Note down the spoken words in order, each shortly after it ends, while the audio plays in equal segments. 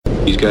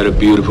He's got a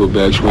beautiful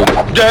backswing.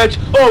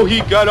 He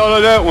got all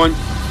of that one.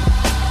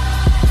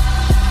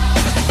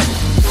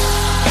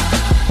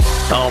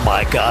 Oh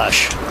my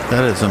gosh.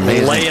 That is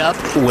amazing.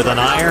 Layup with an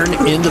iron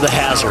into the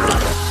hazard.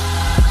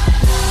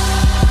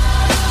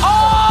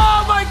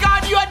 Oh my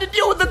God, you had to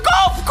deal with the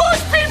golf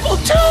course people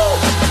too!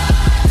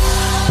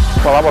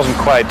 Well, that wasn't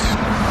quite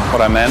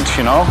what I meant,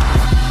 you know.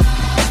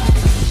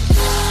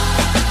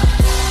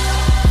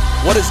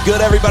 What is good,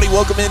 everybody?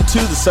 Welcome into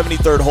the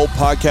 73rd Hole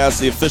Podcast,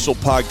 the official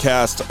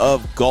podcast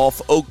of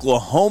Golf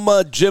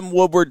Oklahoma. Jim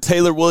Woodward,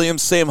 Taylor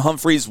Williams, Sam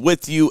Humphreys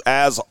with you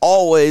as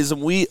always.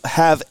 And we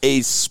have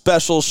a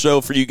special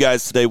show for you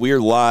guys today. We are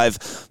live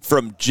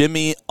from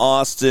JIMMIE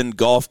Austin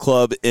Golf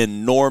Club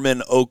in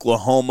Norman,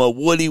 Oklahoma.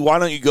 Woody, why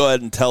don't you go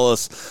ahead and tell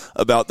us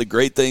about the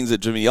great things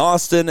at JIMMIE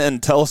Austin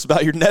and tell us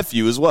about your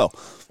nephew as well.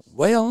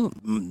 Well,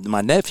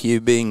 my nephew,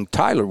 being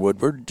Tyler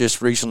Woodward,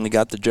 just recently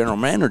got the general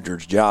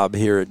manager's job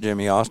here at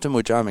JIMMIE Austin,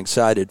 which I'm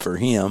excited for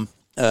him.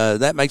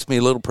 That makes me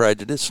a little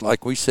prejudiced,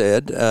 like we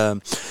said,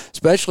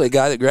 especially a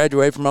guy that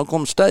graduated from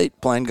Oklahoma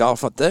State playing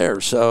golf up there.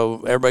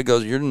 So everybody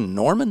goes, "You're in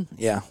Norman?"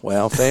 Yeah,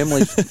 well,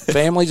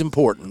 family's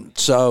important.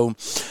 So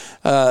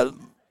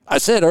I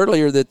said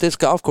earlier that this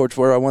golf course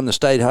where I won the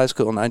state high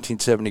school in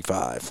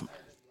 1975.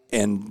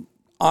 And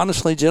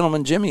honestly,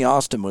 gentlemen, JIMMIE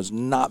Austin was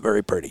not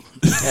very pretty.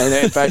 And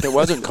in fact, it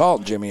wasn't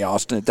called JIMMIE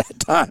Austin at that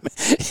time.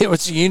 It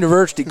was the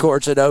university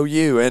course at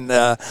OU. And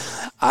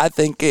I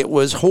think it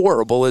was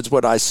horrible, is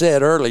what I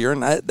said earlier.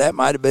 And that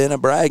might have been a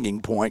bragging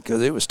point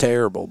because it was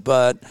terrible.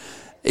 But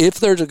if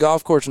there's a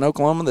golf course in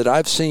Oklahoma that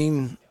I've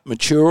seen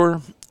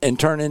mature and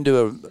turn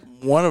into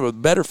one of the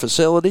better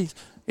facilities,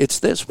 it's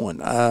this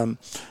one.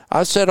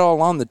 I've said all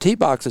along the tee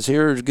boxes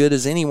here are as good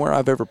as anywhere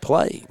I've ever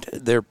played.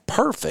 They're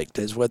perfect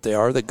is what they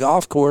are. The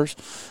golf course,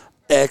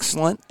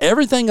 excellent.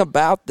 Everything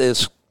about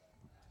this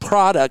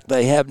product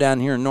they have down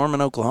here in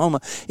Norman, Oklahoma,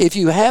 if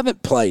you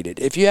haven't played it,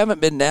 if you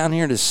haven't been down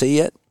here to see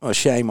it, well,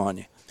 shame on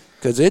you.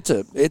 Because it's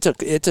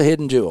a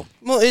hidden jewel.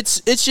 Well,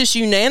 it's just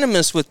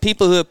unanimous with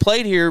people who have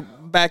played here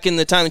back in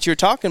the time that you were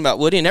talking about,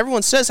 Woody, and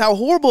everyone says how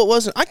horrible it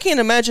was. And I can't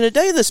imagine a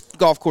day this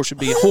golf course would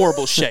be in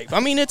horrible shape.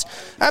 I mean, it's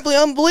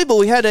absolutely unbelievable.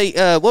 We had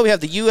we have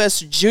the U.S.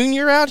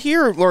 Junior out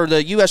here, or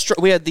the U.S.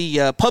 We had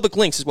the Public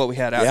Links is what we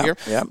had out here.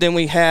 Yeah. Then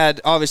we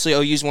had, obviously,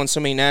 OU's won so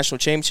many national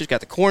championships.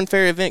 Got the Corn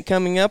Fair event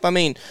coming up. I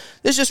mean,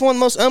 this is just one of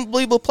the most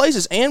unbelievable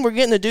places, and we're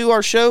getting to do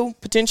our show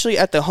potentially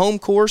at the home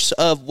course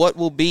of what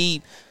will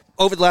be,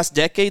 over the last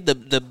decade,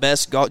 the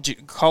best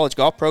college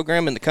golf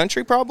program in the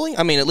country, probably.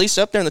 I mean, at least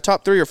up there in the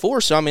top 3 or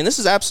 4. So, I mean, this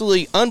is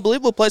absolutely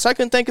unbelievable place. I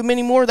couldn't think of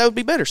many more that would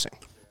be better, Sam.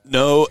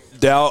 No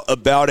doubt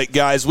about it,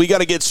 guys. We got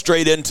to get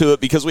straight into it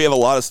because we have a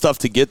lot of stuff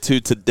to get to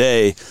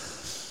today.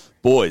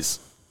 Boys,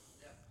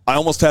 I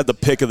almost had the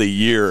pick of the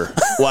year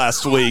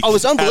last week. Oh, it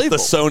was unbelievable. At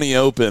the Sony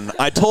Open.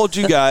 I told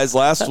you guys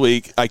last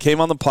week, I came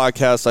on the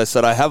podcast, I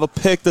said I have a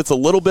pick that's a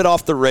little bit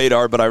off the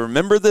radar, but I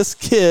remember this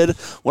kid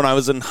when I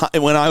was in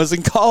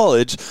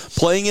college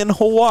playing in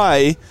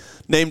Hawaii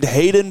named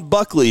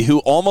Un-Buckley, who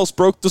almost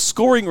broke the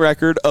scoring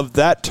record of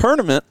that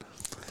tournament.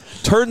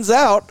 Turns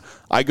out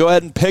I go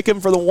ahead and pick him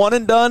for the one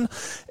and done,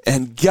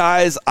 and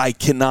guys, I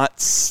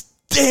cannot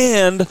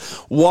stand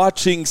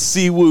watching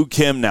Siwoo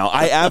Kim now.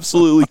 I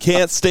absolutely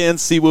can't stand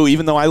Siwoo,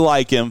 even though I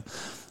like him.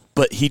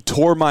 But he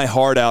tore my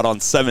heart out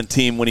on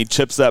 17 when he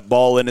chips that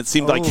ball in. It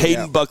seemed like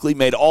Un-Buckley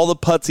made all the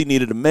putts he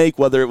needed to make,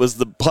 whether it was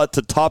the putt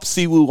to top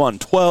Siwoo on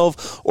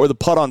 12 or the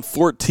putt on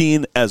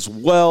 14 as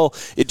well.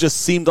 It just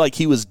seemed like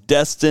he was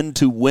destined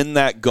to win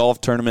that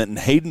golf tournament. And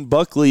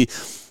Un-Buckley,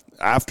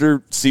 after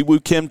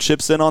Siwoo Kim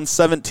chips in on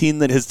 17,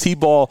 that his tee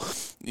ball,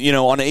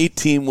 on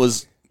 18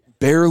 was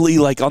barely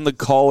like on the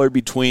collar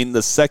between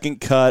the second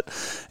cut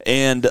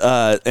and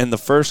the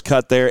first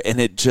cut there,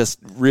 and it just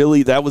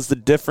really, that was the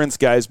difference,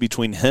 guys,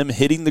 between him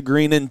hitting the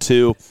green in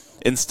 2.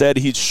 Instead,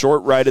 he's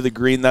short right of the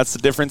green. That's the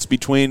difference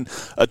between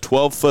a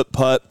 12-foot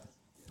putt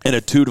and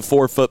a 2 to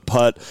 4 foot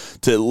putt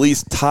to at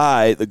least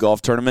tie the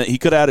golf tournament. He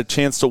could have had a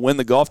chance to win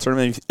the golf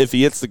tournament if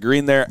he hits the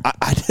green there.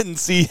 I didn't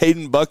see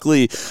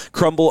Un-Buckley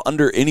crumble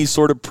under any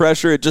sort of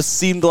pressure. It just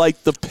seemed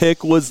like the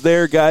pick was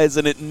there, guys,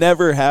 and it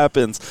never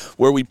happens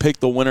where we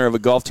pick the winner of a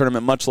golf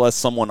tournament, much less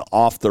someone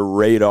off the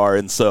radar.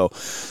 And so,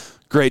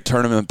 great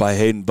tournament by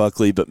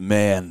Un-Buckley, but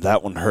man,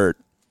 that one hurt.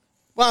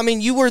 Well, I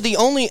mean, you were the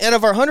only, out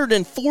of our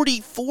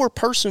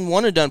 144-person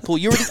one-and-done pool,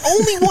 you were the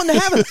only one to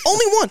have it.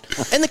 Only one.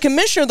 And the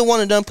commissioner of the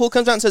one-and-done pool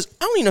comes out and says,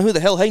 I don't even know who the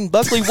hell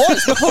Un-Buckley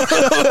was before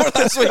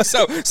last week.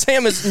 So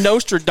Sam is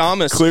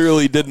Nostradamus.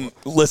 Clearly didn't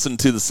listen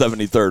to the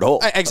 73rd hole.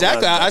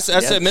 Exactly. I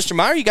said, Mr.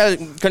 Meyer, you got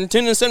to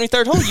continue the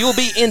 73rd hole.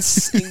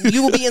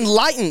 You will be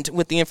enlightened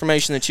with the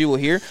information that you will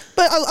hear.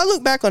 But I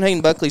look back on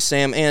Un-Buckley,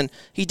 Sam, and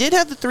he did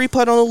have the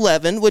 3-putt on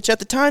 11, which at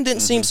the time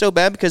didn't seem so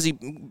bad because he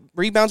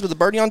rebounds with a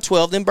birdie on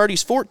 12, then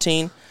birdies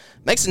 14.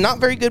 Makes a not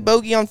very good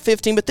bogey on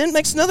 15, but then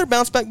makes another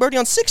bounce-back birdie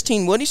on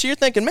 16, Woody. So you're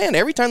thinking, man,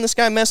 every time this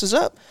guy messes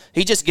up,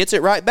 he just gets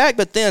it right back.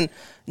 But then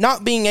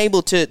not being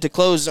able to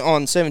close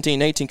on 17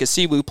 and 18 because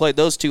Siwoo played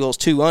those 2 holes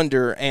 2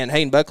 under, and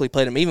Un-Buckley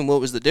played him even.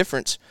 What was the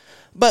difference?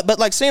 But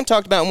like Sam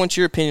talked about, and what's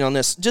your opinion on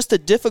this? Just the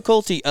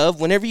difficulty of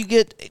whenever you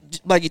get,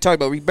 like you talked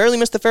about, you barely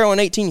missed the fairway on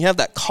 18, you have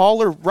that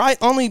collar right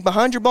only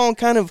behind your ball and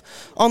kind of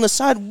on the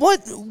side.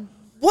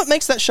 What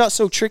makes that shot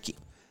so tricky?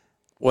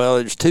 Well,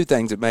 there's two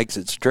things that makes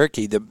it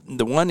tricky. The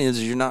one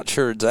is you're not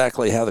sure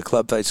exactly how the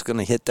club face is going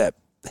to hit that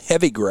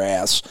heavy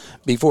grass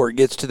before it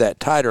gets to that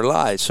tighter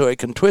lie, so it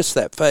can twist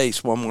that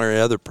face one way or the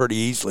other pretty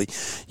easily.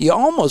 You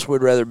almost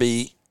would rather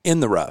be in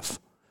the rough,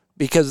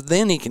 because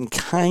then he can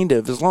kind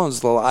of, as long as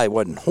the lie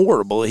wasn't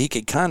horrible, he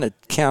could kind of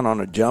count on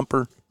a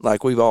jumper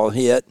like we've all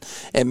hit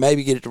and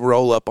maybe get it to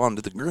roll up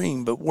onto the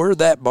green. But where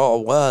that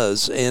ball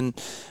was,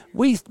 and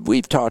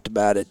we've talked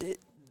about it,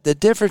 the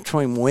difference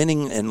between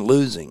winning and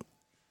losing.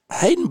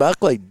 Hayden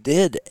Buckley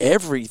did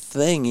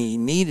everything he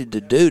needed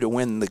to do to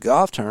win the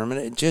golf tournament.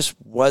 It just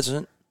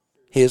wasn't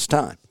his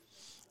time.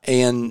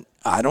 And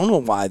I don't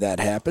know why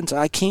that happens.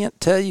 I can't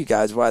tell you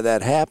guys why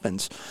that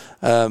happens.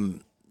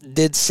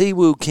 Did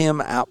Siwoo Kim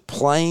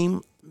outplay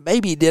him?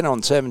 Maybe he did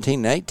on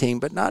 17 and 18,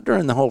 but not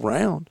during the whole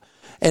round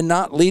and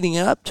not leading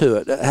up to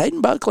it.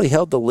 Hayden Buckley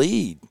held the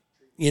lead,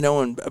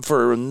 and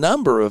for a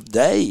number of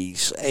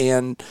days.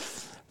 And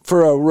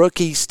for a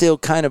rookie, still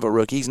kind of a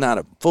rookie. He's not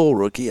a full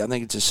rookie. I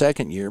think it's his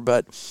second year.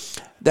 But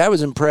that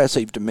was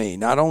impressive to me.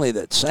 Not only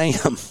that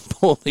Sam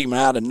pulled him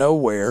out of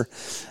nowhere.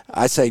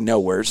 I say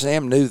nowhere.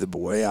 Sam knew the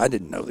boy. I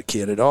didn't know the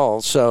kid at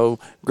all. So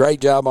great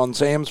job on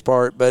Sam's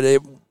part. But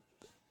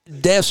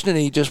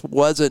destiny just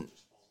wasn't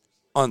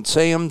on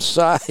Sam's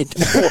side.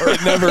 Or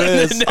it never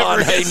is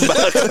on Hayden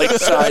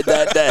Buckley's side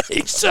that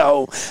day.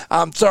 So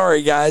I'm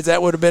sorry, guys.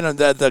 That would have been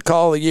the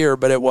call of the year,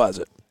 but it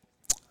wasn't.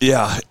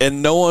 Yeah,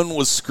 and no one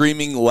was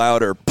screaming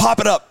louder,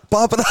 pop it up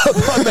on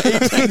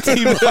the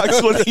 18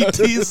 box when he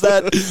teased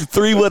that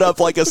 3-wood up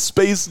like a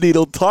space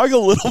needle. Talk a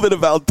little bit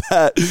about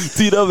that,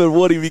 T-Dub and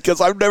Woody,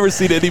 because I've never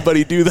seen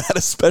anybody do that,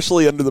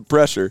 especially under the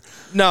pressure.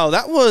 No,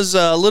 that was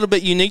a little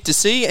bit unique to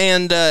see,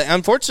 and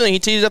unfortunately he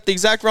teed it up the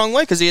exact wrong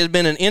way because he had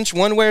been an inch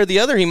one way or the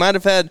other. He might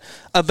have had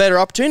a better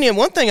opportunity. And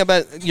one thing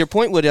about your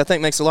point, Woody, I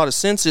think makes a lot of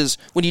sense is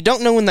when you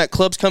don't know when that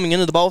club's coming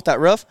into the ball with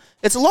that rough,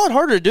 it's a lot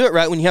harder to do it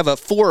right when you have a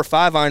 4 or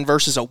 5 iron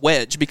versus a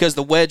wedge, because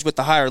the wedge with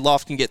the higher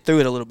loft can get through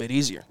it a little bit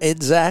easier.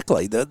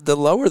 Exactly. The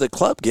lower the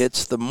club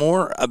gets, the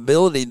more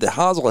ability the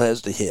hosel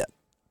has to hit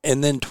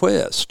and then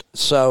twist.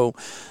 So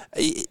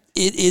it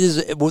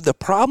is. The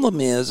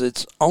problem is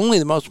it's only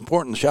the most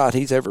important shot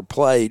he's ever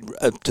played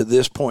up to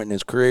this point in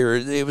his career.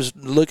 It was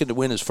looking to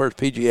win his first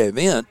PGA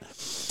event.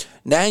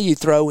 Now you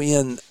throw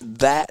in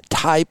that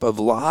type of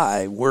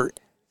lie where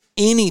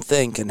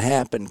anything can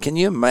happen. Can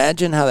you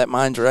imagine how that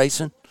mind's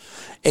racing?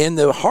 And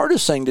the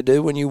hardest thing to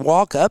do when you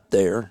walk up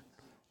there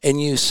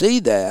and you see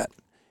that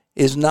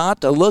is not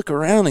to look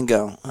around and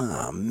go,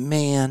 oh,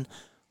 man,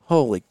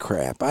 holy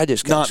crap, I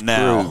just got screwed.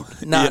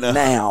 Not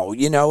now,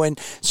 And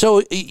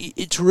so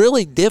it's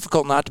really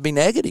difficult not to be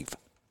negative.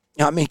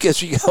 I mean,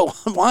 because you go,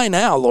 why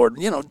now, Lord?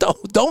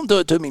 Don't do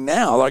it to me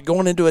now. Like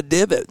going into a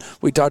divot.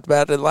 We talked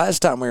about it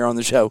last time we were on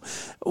the show.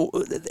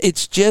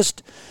 It's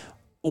just,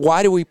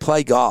 why do we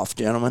play golf,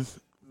 gentlemen?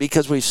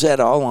 Because we've said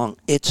all along,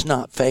 it's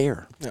not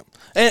fair. Yeah.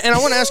 And I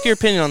want to ask your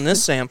opinion on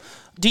this, Sam.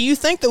 Do you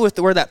think that with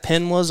where that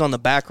pin was on the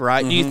back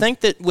right, do you think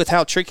that with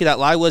how tricky that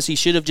lie was, he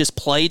should have just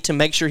played to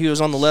make sure he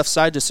was on the left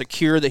side to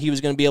secure that he was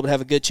going to be able to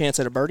have a good chance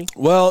at a birdie?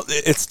 Well,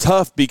 it's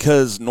tough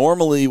because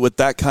normally with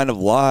that kind of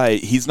lie,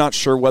 he's not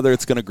sure whether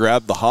it's going to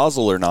grab the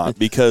hosel or not,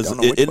 because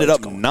it ended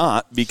up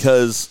not,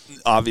 because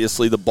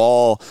obviously the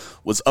ball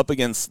was up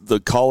against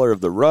the collar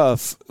of the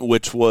rough,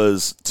 which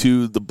was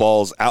to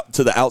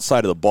the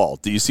outside of the ball.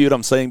 Do you see what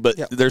I'm saying?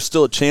 But there's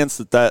still a chance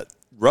that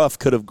rough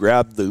could have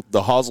grabbed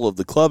the hosel of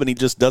the club, and he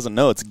just doesn't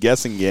know. It's a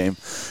guessing game.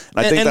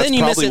 And I think that's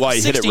probably why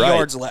he hit it right. 60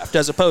 yards left,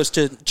 as opposed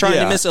to trying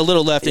to miss a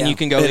little left, and you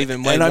can go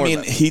even way more. And I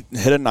mean, he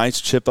hit a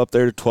nice chip up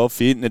there to 12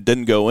 feet, and it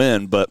didn't go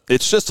in. But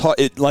it's just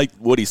hard. Like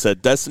Woody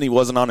said, destiny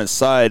wasn't on his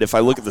side. If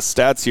I look at the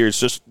stats here, it's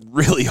just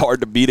really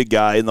hard to beat a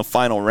guy in the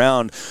final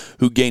round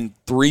who gained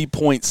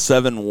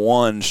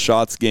 3.71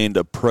 shots gained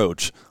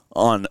approach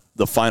on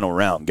the final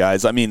round,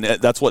 guys. I mean,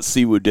 that's what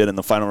Siwoo did in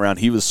the final round.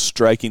 He was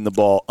striking the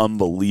ball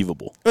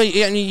unbelievable. Well,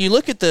 yeah, and you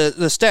look at the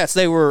stats.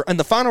 They were, in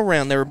the final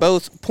round, they were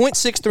both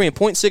 .63 and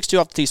 .62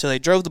 off the tee, so they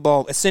drove the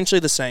ball essentially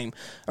the same.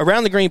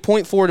 Around the green,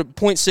 .4 to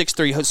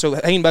 .63, so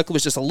Hayden Buckley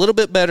was just a little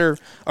bit better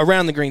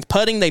around the greens.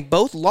 Putting, they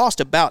both lost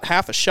about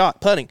half a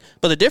shot putting,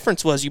 but the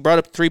difference was you brought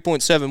up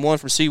 3.71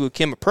 from Siwoo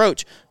Kim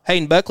approach.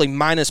 Hayden Buckley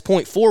minus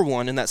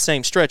 .41 in that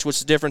same stretch, which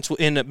the difference will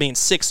end up being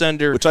 6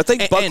 under. Which I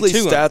think Buckley's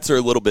stats are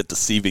a little bit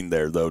deceiving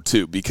there, though,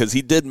 too, because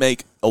he did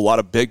make a lot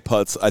of big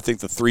putts. I think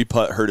the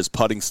 3-putt hurt his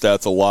putting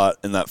stats a lot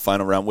in that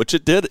final round, which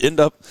it did end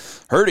up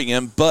hurting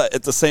him. But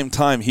at the same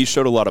time, he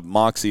showed a lot of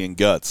moxie and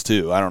guts,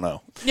 too. I don't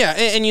know. Yeah,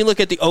 and you look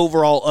at the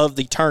overall of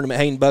the tournament,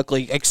 Hayden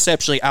Buckley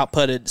exceptionally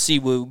outputted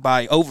Siwoo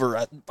by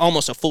over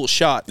almost a full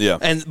shot. Yeah.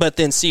 But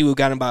then Siwoo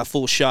got him by a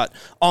full shot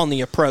on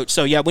the approach.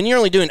 So, yeah, when you're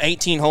only doing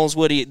 18 holes,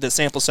 Woody, the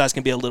sample size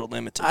can be a little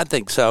limited. I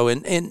think so.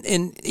 And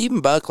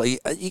even Buckley,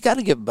 you got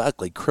to give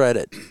Buckley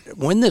credit.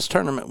 When this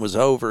tournament was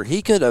over,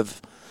 he could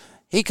have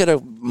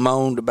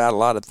moaned about a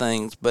lot of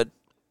things, but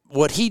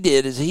what he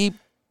did is he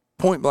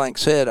point blank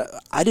said,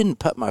 I didn't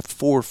putt my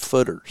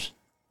 4-footers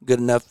good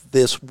enough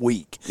this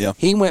week. Yeah.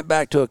 He went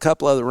back to a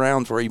couple other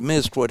rounds where he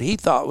missed what he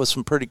thought was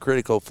some pretty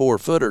critical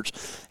 4-footers.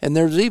 And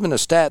there's even a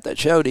stat that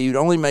showed he'd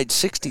only made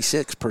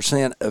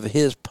 66% of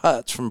his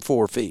putts from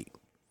 4 feet.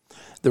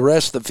 The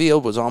rest of the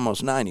field was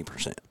almost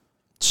 90%.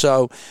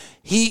 So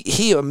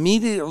he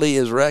immediately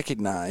is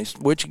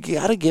recognized, which you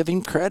got to give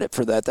him credit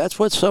for that. That's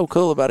what's so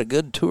cool about a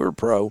good tour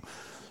pro.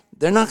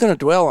 They're not going to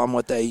dwell on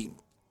what they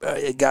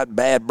got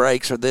bad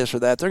breaks or this or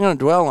that. They're going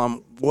to dwell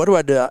on what do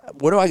I do?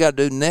 What do I got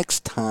to do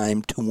next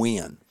time to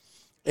win?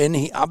 And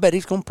I bet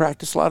he's going to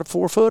practice a lot of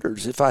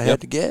 4-footers if I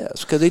had to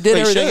guess, because he did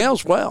everything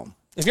else well.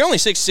 If you're only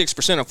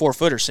 66% of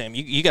 4-footers, Sam,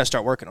 you got to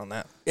start working on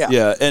that.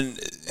 Yeah, and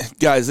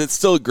guys, it's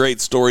still a great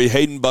story.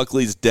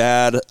 Hayden-Buckley's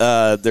dad,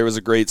 there was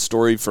a great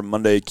story from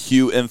Monday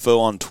Q Info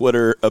on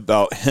Twitter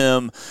about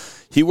him.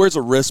 He wears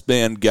a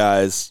wristband,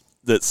 guys,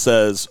 that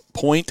says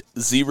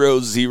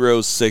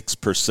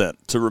 0.006%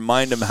 to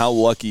remind him how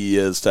lucky he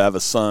is to have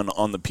a son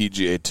on the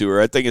PGA Tour.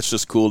 I think it's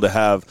just cool to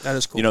have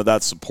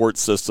that support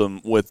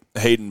system with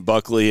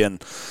Hayden-Buckley.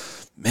 And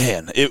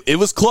man, it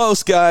was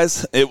close,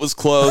 guys. It was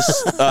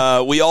close.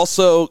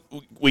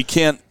 We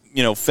can't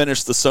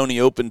finish the Sony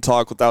Open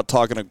talk without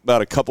talking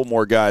about a couple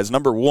more guys.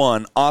 Number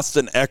one,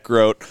 Austin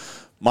Eckroat,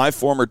 my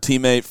former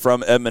teammate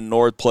from Edmond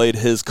North, played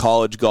his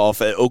college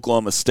golf at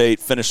Oklahoma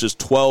State, finishes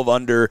 12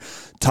 under,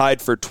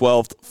 tied for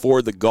 12th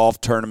for the golf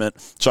tournament,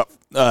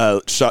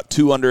 shot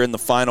 2 under in the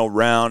final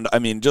round. I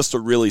mean, just a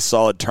really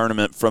solid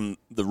tournament from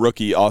the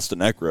rookie Austin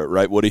Eckroat,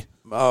 right, Woody?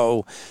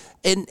 Oh,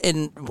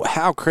 and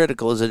how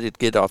critical is it to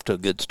get off to a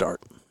good start?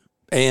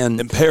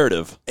 And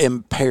imperative.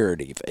 And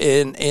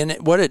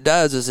what it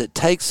does is it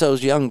takes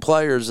those young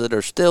players that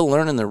are still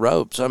learning the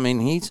ropes. I mean,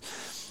 he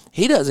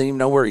doesn't even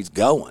know where he's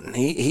going.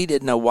 He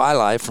didn't know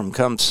wildlife from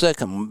come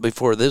Sikkim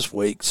before this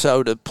week.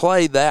 So to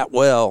play that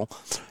well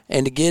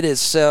and to get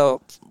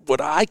himself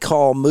what I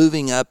call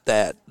moving up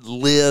that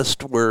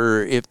list,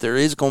 where if there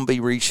is going to be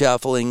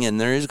reshuffling and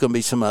there is going to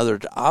be some other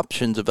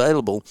options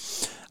available,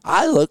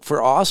 I look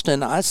for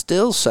Austin. I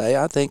still say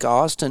I think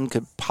Austin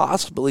could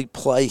possibly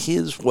play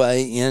his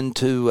way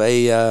into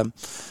a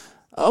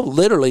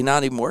literally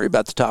not even worry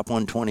about the top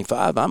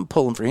 125. I'm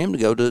pulling for him to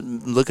go to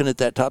looking at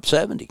that top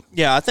 70.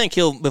 Yeah, I think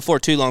he'll, before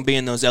too long, be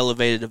in those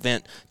elevated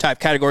event type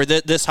category.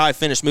 This high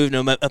finish moved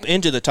him up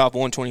into the top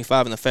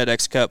 125 in the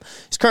FedEx Cup.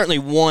 He's currently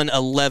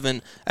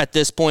 111 at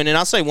this point. And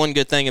I'll say one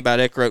good thing about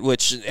Eckroat,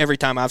 which every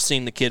time I've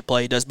seen the kid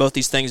play, he does both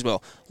these things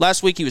well.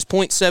 Last week he was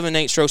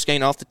 0.78 strokes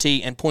gained off the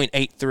tee and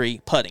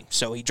 0.83 putting.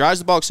 So he drives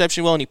the ball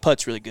exceptionally well and he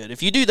putts really good.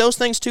 If you do those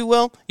things too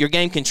well, your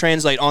game can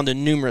translate onto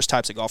numerous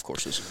types of golf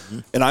courses.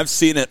 And I've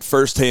seen it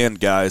firsthand,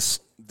 guys.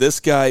 This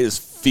guy is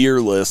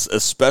fearless,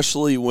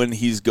 especially when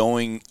he's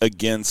going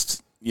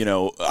against,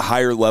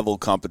 higher level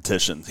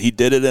competition. He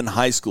did it in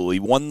high school. He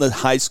won the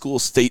high school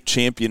state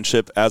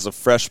championship as a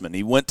freshman.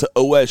 He went to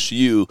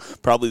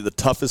OSU, probably the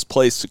toughest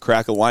place to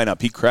crack a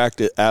lineup. He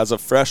cracked it as a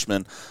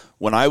freshman.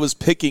 When I was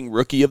picking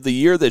Rookie of the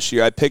Year this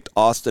year, I picked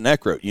Austin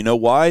Eckroat. You know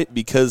why?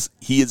 Because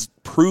he has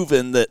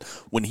proven that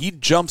when he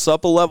jumps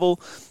up a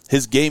level,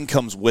 his game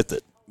comes with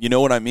it. You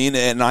know what I mean?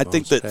 And I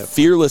think that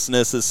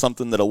fearlessness is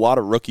something that a lot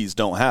of rookies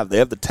don't have. They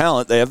have the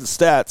talent, they have the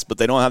stats, but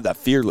they don't have that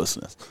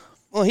fearlessness.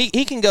 Well,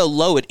 he can go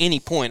low at any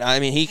point. I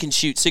mean, he can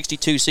shoot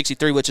 62,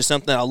 63, which is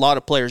something that a lot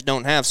of players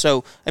don't have.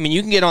 So, I mean,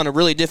 you can get on a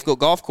really difficult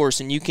golf course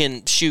and you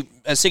can shoot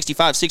a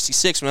 65,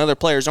 66 when other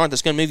players aren't.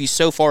 That's going to move you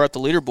so far up the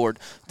leaderboard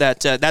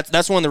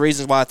that's one of the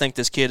reasons why I think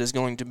this kid is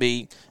going to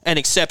be an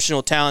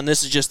exceptional talent.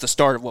 This is just the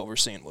start of what we're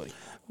seeing, Woody.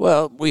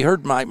 Well, we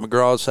heard Mike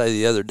McGraw say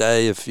the other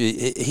day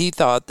he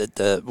thought that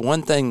the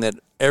one thing that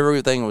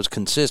everything was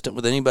consistent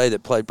with anybody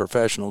that played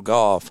professional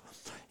golf,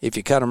 if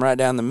you cut them right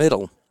down the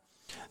middle,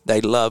 they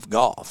love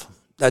golf.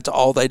 That's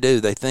all they do.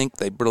 They think,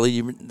 they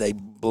believe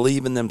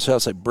in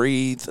themselves. They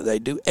breathe. They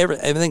do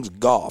everything's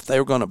golf. They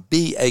were going to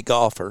be a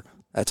golfer.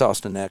 That's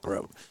Austin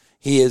Eckroat.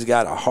 He has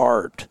got a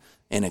heart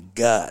and a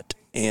gut,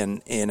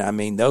 and I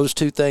mean those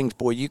two things.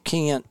 Boy, you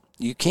can't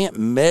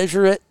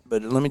measure it.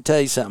 But let me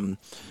tell you something.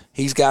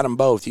 He's got them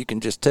both. You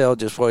can just tell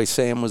just the way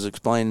Sam was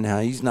explaining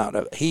how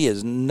he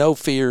has no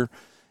fear,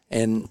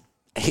 and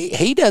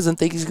he doesn't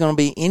think he's going to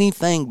be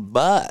anything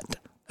but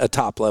a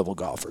top-level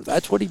golfer.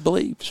 That's what he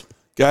believes.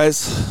 Guys,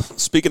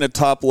 speaking of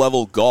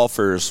top-level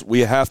golfers, we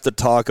have to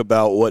talk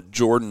about what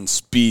Jordan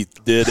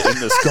Spieth did in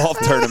this golf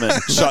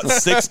tournament. Shot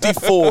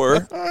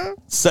 64,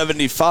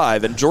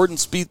 75, and Jordan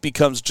Spieth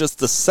becomes just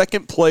the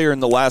second player in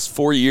the last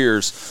 4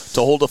 years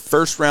to hold a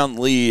first-round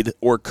lead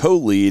or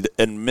co-lead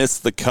and miss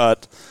the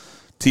cut.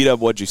 T-Dub,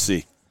 what'd you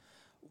see?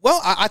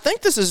 Well, I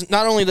think this is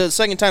not only the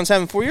second time it's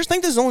happened in 4 years. I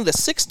think this is only the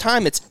sixth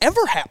time it's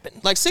ever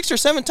happened. Like 6 or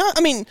 7 times.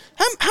 I mean,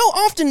 how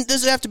often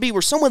does it have to be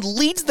where someone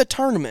leads the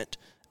tournament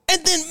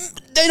And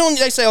then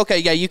they say, okay,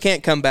 yeah, you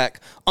can't come back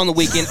on the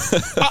weekend.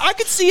 I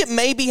could see it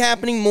maybe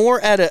happening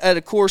more at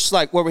a course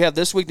like where we have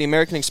this week, the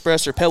American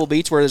Express or Pebble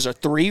Beach, where there's a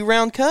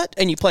 3-round cut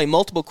and you play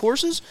multiple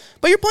courses,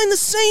 but you're playing the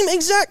same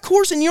exact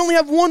course and you only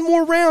have one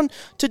more round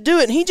to do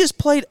it. And he just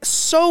played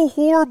so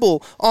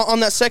horrible on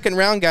that second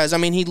round, guys. I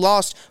mean, he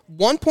lost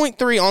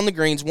 1.3 on the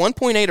greens,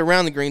 1.8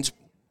 around the greens,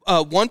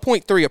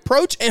 1.3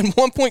 approach, and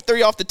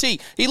 1.3 off the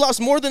tee. He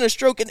lost more than a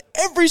stroke in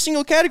every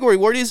single category.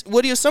 Woody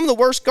is some of the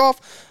worst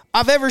golf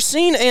I've ever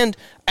seen. And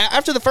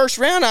after the first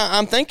round,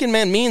 I'm thinking,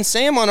 man, me and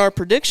Sam on our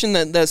prediction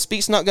that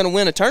Spieth's not going to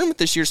win a tournament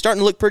this year, starting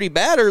to look pretty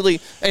bad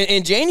early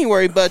in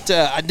January, but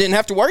I didn't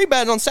have to worry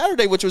about it on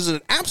Saturday, which was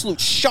an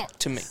absolute shock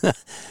to me.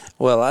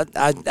 Well,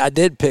 I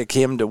did pick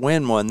him to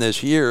win one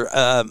this year.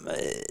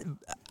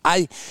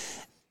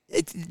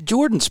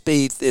 Jordan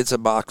Spieth is a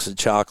box of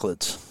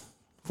chocolates.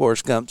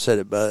 Forrest Gump said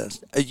it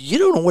best. You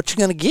don't know what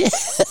you're going to get.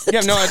 You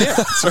have no idea.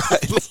 That's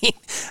right.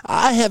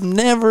 I have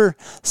never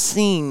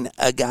seen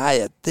a guy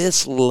at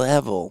this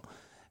level,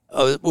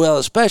 well,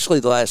 especially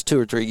the last 2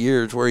 or 3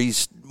 years, where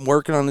he's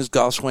working on his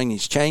golf swing,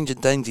 he's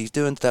changing things, he's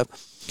doing stuff.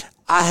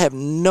 I have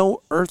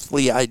no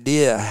earthly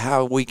idea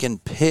how we can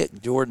pick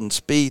Jordan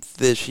Spieth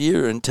this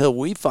year until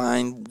we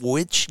find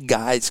which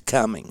guy's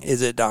coming.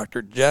 Is it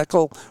Dr.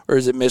 Jekyll or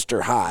is it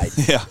Mr. Hyde?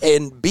 Yeah.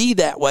 And be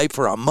that way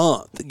for a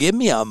month. Give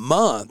me a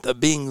month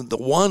of being the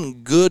one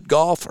good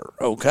golfer,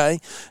 okay?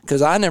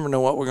 Because I never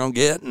know what we're going to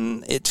get,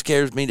 and it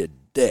scares me to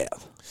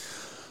death.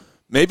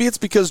 Maybe it's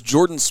because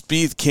Jordan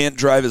Spieth can't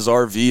drive his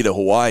RV to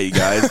Hawaii,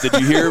 guys. Did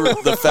you hear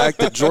the fact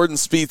that Jordan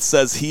Spieth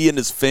says he and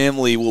his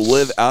family will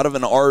live out of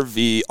an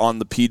RV on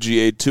the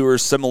PGA Tour,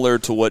 similar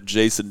to what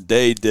Jason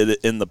Day did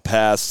in the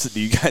past? Do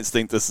you guys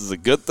think this is a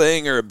good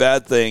thing or a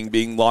bad thing,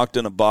 being locked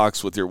in a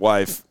box with your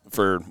wife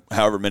for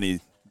however many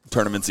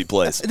tournaments he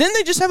plays? Didn't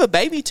they just have a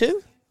baby,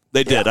 too?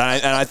 They did,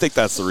 and I think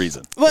that's the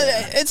reason. But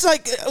it's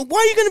like, why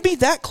are you going to be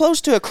that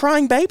close to a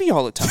crying baby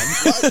all the time?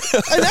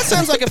 That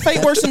sounds like a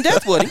fate worse than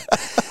death, Woody.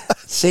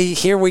 See,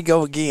 here we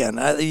go again.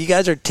 You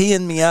guys are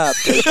teeing me up.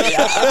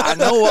 I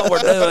know what we're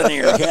doing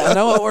here. I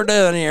know what we're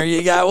doing here.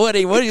 You got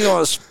Woody. Woody's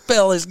going to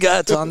spill his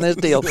guts on this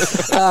deal.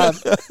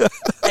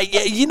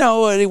 You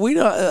know, we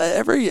don't.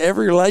 Every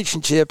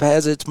relationship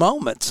has its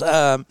moments.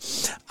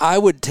 I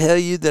would tell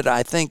you that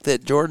I think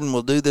that Jordan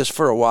will do this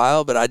for a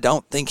while, but I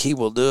don't think he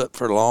will do it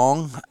for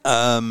long.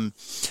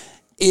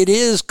 It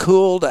is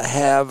cool to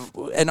have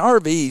an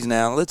RVs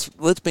now.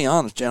 Let's be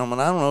honest,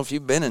 gentlemen. I don't know if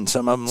you've been in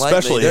some of them lately.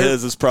 Especially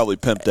his is probably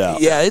pimped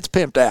out. Yeah, it's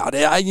pimped out.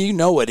 You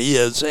know it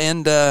is,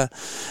 and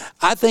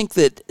I think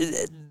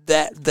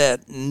that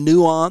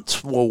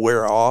nuance will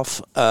wear off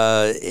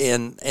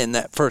in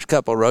that first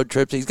couple of road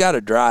trips. He's got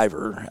a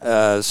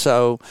driver,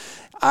 so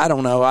I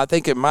don't know. I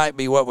think it might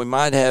be what we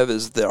might have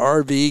is the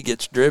RV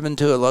gets driven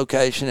to a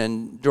location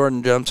and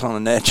Jordan jumps on a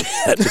net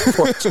jet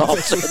before it's all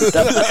said and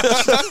done.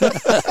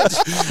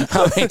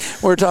 I mean,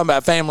 we're talking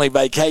about family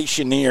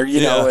vacation here,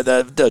 you know, with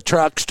the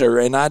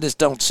truckster, and I just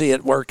don't see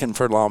it working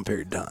for a long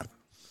period of time.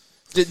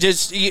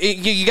 Just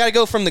you got to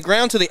go from the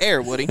ground to the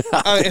air, Woody.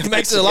 It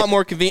makes it a lot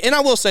more convenient. And I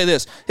will say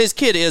this: his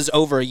kid is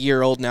over a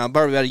year old now,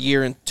 probably about a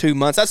year and 2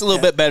 months. That's a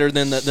little bit better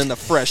than the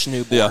fresh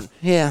newborn.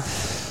 Yeah.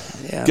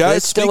 Guys,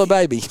 it's still a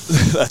baby.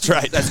 That's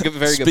right. That's a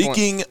very good point.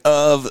 Speaking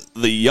of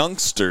the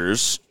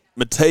youngsters,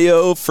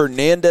 Mateo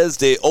Fernandez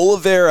de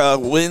Oliveira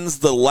wins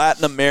the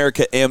Latin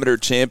America Amateur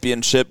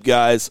Championship,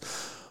 guys.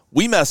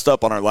 We messed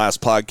up on our last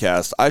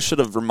podcast. I should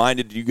have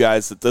reminded you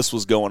guys that this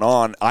was going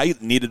on. I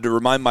needed to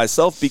remind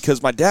myself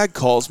because my dad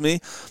calls me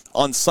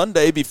on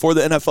Sunday before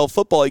the NFL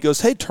football. He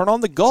goes, "Hey, turn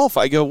on the golf."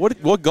 I go,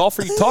 what golf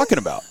are you talking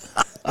about?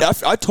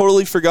 I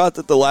totally forgot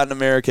that the Latin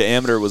America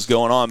Amateur was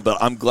going on, but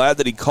I'm glad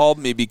that he called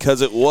me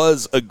because it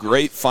was a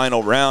great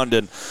final round.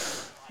 And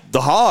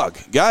the Hog,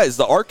 guys,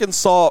 the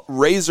Arkansas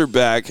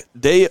Razorback,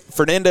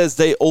 Fernandez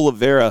de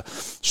Oliveira,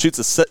 shoots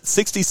a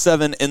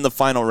 67 in the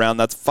final round.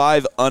 That's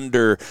 5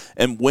 under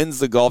and wins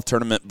the golf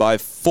tournament by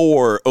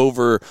 4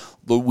 over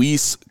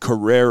Luis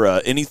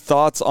Carrera. Any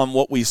thoughts on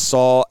what we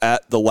saw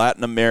at the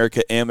Latin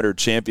America Amateur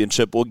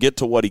Championship? We'll get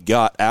to what he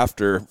got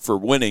after for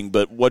winning,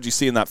 but what'd you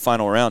see in that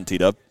final round,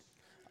 T-Dub?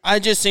 I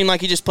just seemed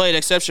like he just played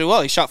exceptionally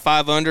well. He shot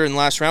 5 under in the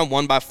last round,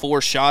 won by 4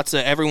 shots.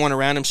 Everyone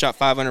around him shot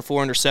 5 under,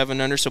 4 under, 7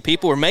 under. So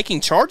people were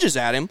making charges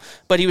at him,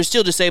 but he was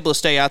still just able to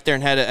stay out there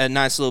and had a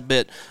nice little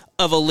bit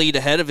of a lead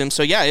ahead of him.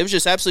 So, yeah, it was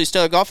just absolutely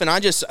stellar golf. And I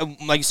just,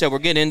 like you said, we're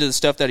getting into the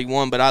stuff that he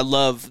won, but I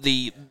love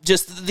the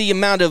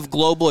amount of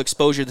global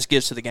exposure this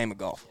gives to the game of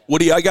golf.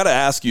 Woody, I got to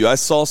ask you, I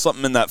saw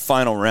something in that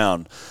final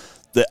round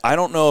that I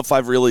don't know if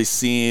I've really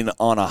seen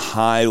on a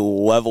high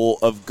level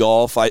of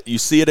golf. You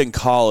see it in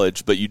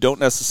college, but you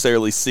don't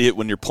necessarily see it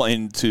when you're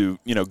playing to,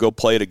 go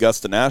play at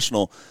Augusta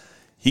National.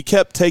 He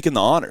kept taking the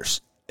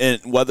honors.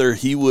 And whether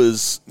he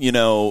was,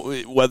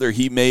 whether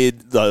he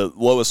made the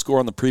lowest score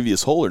on the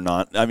previous hole or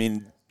not, I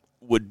mean,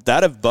 would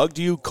that have bugged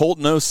you?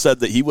 Colton O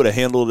said that he would have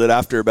handled it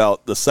after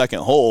about the second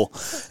hole,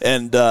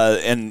 and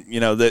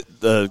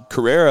the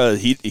Carrera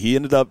he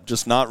ended up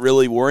just not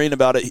really worrying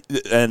about it.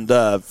 And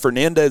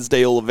Fernandez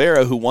de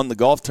Oliveira, who won the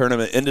golf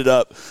tournament, ended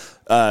up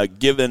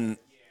given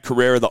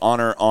Carrera the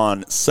honor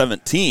on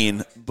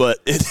 17, but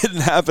it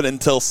didn't happen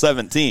until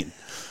 17.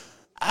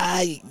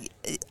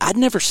 I'd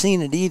never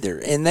seen it either,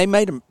 and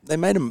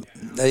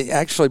they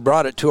actually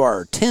brought it to our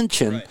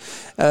attention.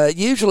 Right.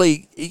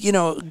 Usually,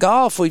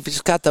 golf, we've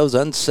just got those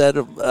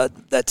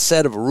that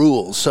set of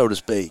rules, so to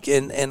speak,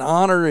 and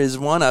honor is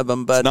one of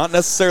them. But it's not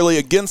necessarily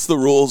against the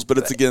rules, but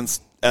it's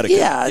against etiquette.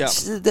 Yeah,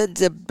 it's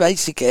the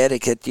basic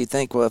etiquette. You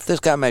think, well, if this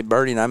guy made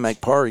birdie and I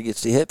make par, he gets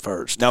to hit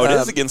first. Now, it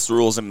is against the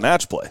rules in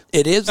match play.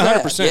 It is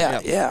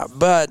 100%. Yeah.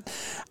 But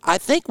I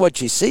think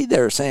what you see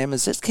there, Sam,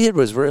 is this kid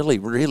was really,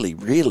 really,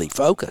 really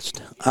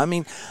focused. I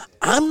mean,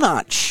 I'm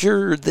not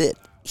sure that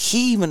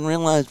he even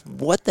realized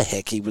what the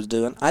heck he was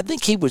doing. I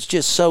think he was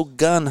just so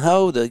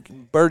gung-ho to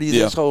birdie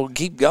this hole and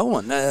keep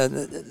going.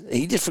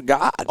 He just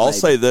forgot. I'll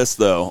say this,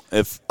 though.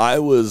 If I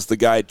was the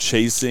guy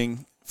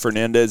chasing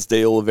Fernandez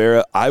de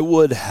Oliveira, I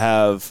would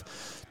have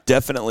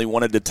definitely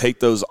wanted to take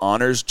those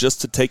honors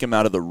just to take him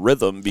out of the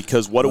rhythm,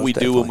 because what do we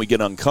do when we get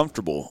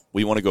uncomfortable?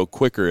 We want to go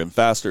quicker and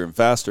faster and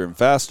faster and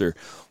faster.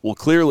 Well,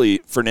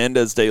 clearly,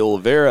 Fernandez de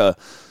Oliveira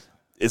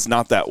is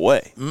not that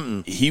way.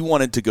 He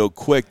wanted to go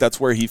quick. That's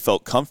where he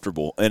felt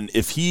comfortable. And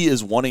if he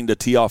is wanting to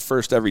tee off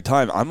first every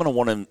time, I'm going to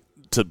want him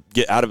to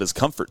get out of his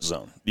comfort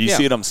zone. Do you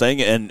see what I'm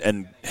saying?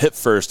 And hit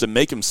first and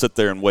make him sit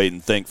there and wait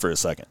and think for a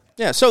second.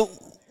 Yeah, so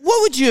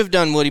what would you have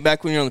done, Woody,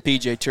 back when you were on the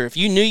PGA Tour, if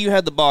you knew you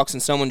had the box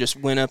and someone just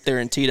went up there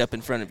and teed up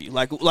in front of you?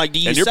 Like, do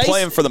you? And you're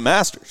playing for the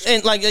Masters.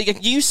 And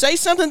do you say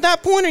something at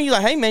that point, or are you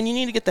like, hey man, you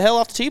need to get the hell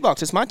off the tee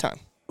box? It's my time.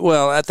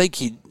 Well, I think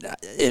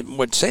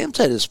what Sam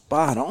said is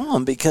spot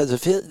on, because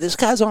if this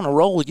guy's on a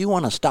roll, you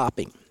want to stop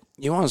him.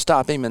 You want to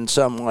stop him in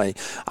some way.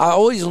 I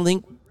always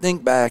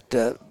think back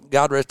to,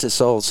 God rest his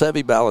soul,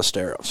 Seve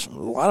Ballesteros. A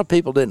lot of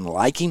people didn't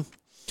like him,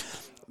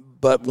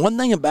 but one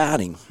thing about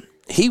him,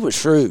 he was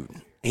shrewd.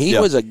 He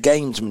was a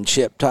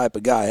gamesmanship type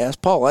of guy. That's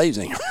Paul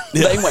Azinger.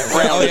 They went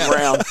round and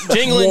round.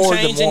 Jingling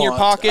change in your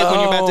pocket when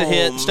you're about to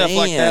hit, stuff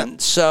like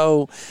that.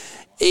 So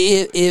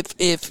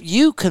if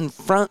you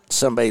confront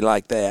somebody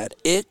like that,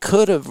 it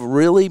could have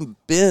really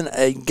been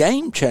a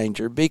game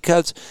changer,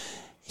 because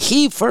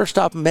he, first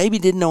off, maybe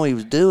didn't know he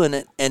was doing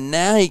it, and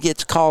now he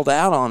gets called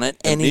out on it,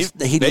 and he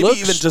maybe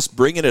looks, even just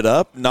bringing it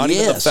up, not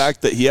even the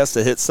fact that he has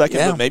to hit second,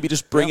 but maybe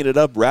just bringing it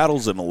up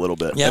rattles him a little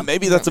bit. And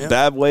maybe that's a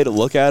bad way to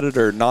look at it,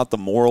 or not the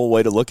moral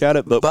way to look at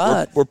it,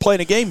 but we're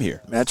playing a game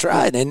here. That's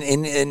right,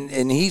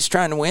 and he's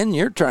trying to win,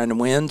 you're trying to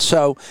win,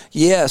 so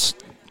yes,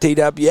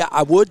 T-Dub,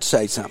 I would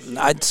say something.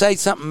 I'd say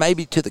something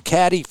maybe to the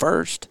caddy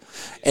first,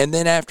 and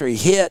then after he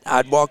hit,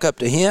 I'd walk up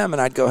to him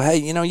and I'd go, hey,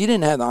 you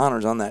didn't have the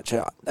honors on that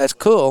shot. That's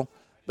cool,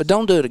 but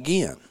don't do it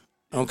again.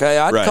 Okay,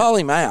 I'd call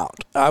him out.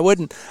 I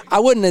wouldn't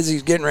as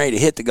he's getting ready to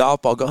hit the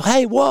golf ball, go,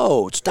 hey,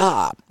 whoa,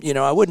 stop.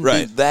 I wouldn't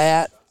do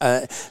that.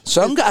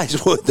 Some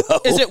guys would,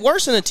 though. Is it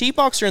worse in the tee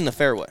box or in the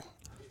fairway?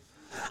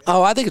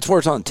 Oh, I think it's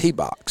worse on the tee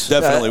box.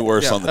 Definitely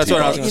worse on the tee box. That's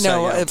what I was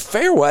going to say.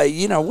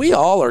 Fairway, we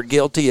all are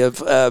guilty of,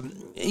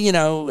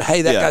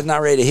 hey, that guy's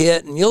not ready to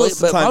hit, and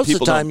most of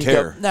the time you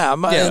care.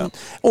 Go,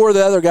 or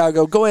the other guy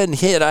will go ahead and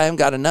hit. I haven't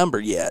got a number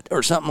yet,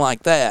 or something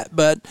like that.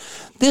 But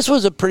this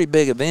was a pretty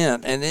big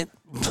event, and it,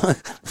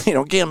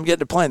 again, getting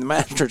to play in the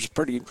Masters is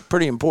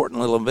pretty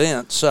important little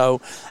event. So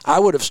I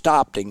would have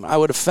stopped him. I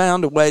would have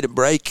found a way to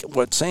break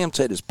what Sam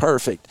said is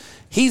perfect.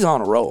 He's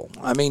on a roll.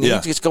 I mean,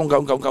 he's just going,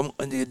 go,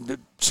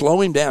 slow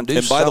him down.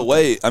 And by the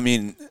way, I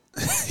mean,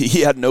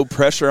 he had no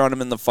pressure on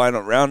him in the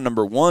final round,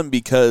 number one,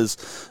 because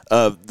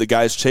the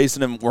guys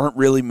chasing him weren't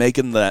really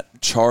making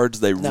that charge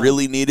they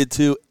really needed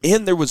to,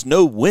 and there was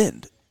no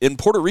wind. In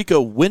Puerto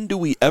Rico, when do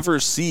we ever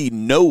see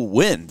no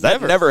wind?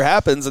 That never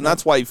happens, and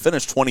that's why he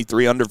finished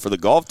 23 under for the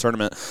golf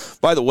tournament.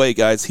 By the way,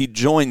 guys, he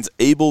joins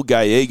Abel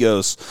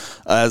Gallegos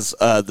as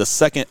the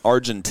second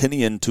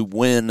Argentinian to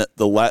win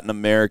the Latin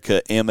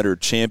America Amateur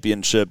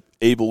Championship.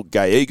 Abel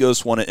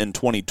Gallegos won it in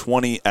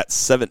 2020 at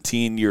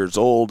 17 years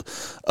old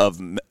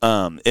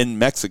in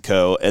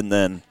Mexico, and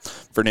then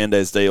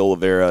Fernandez de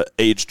Oliveira,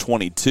 age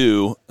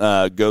 22,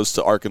 goes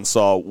to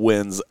Arkansas,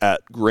 wins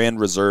at Grand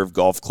Reserve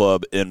Golf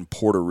Club in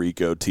Puerto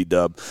Rico,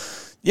 T-Dub.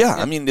 Yeah,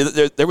 I mean,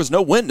 there was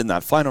no wind in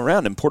that final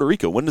round in Puerto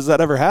Rico. When does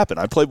that ever happen?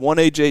 I played one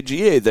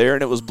AJGA there,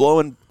 and it was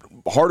blowing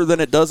harder than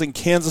it does in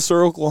Kansas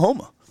or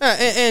Oklahoma.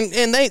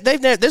 And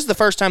this is the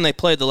first time they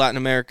played the Latin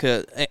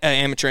America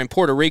Amateur in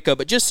Puerto Rico,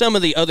 but just some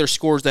of the other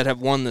scores that have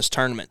won this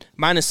tournament.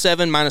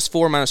 -7,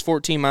 -4,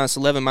 -14,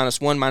 -11,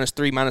 -1,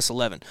 -3,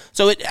 -11.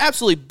 So it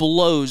absolutely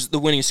blows the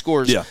winning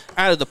scores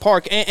out of the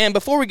park. And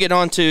before we get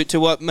on to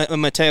what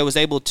Mateo was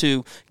able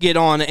to get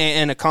on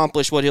and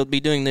accomplish what he'll be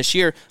doing this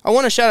year, I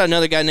want to shout out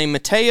another guy named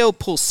Matteo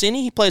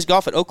Pulcini. He plays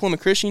golf at Oklahoma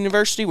Christian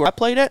University, where I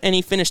played at, and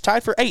he finished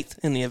tied for 8th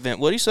in the event,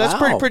 Woody. So that's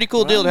pretty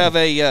cool deal to have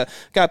a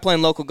guy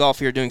playing local golf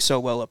here doing so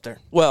well up there.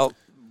 Well,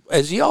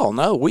 as you all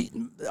know,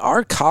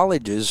 our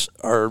colleges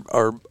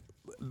are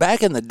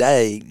back in the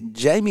day.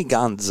 Jamie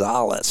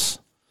Gonzalez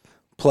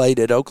played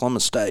at Oklahoma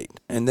State,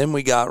 and then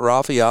we got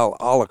Rafael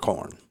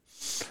Alacorn.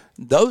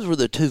 Those were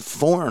the two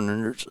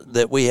foreigners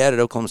that we had at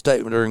Oklahoma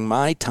State during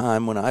my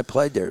time when I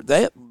played there.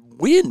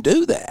 We didn't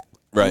do that.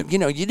 Right.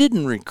 You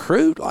didn't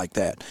recruit like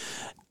that.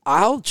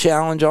 I'll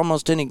challenge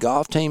almost any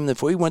golf team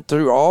if we went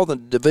through all the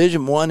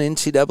Division I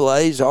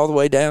NCAAs all the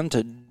way down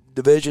to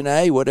Division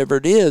A, whatever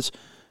it is.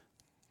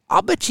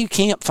 I'll bet you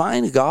can't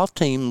find a golf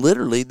team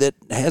literally that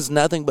has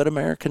nothing but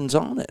Americans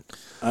on it.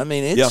 I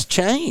mean, it's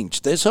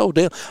changed, this whole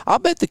deal. I'll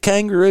bet the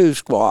Kangaroo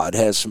squad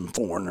has some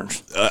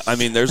foreigners.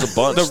 There's a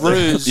bunch. The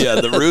Roos.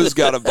 The Roos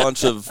got a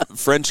bunch of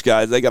French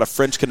guys. They got a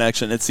French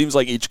connection. It seems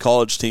like each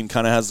college team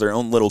kind of has their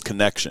own little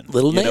connection.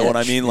 Little You know what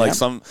I mean? Like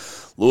some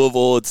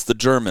Louisville, it's the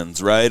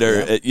Germans, right?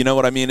 Or you know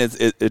what I mean?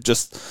 It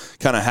just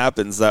kind of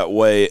happens that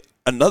way.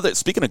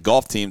 Speaking of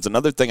golf teams,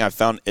 another thing I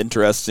found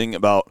interesting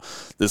about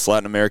this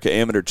Latin America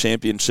Amateur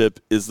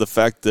Championship is the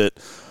fact that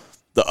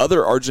the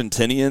other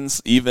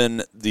Argentinians,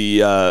 even the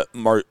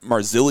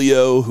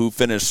Marzilio, who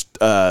finished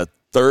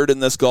third in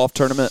this golf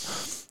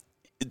tournament,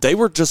 they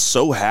were just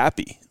so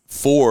happy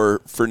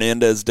for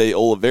Fernandez de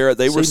Oliveira.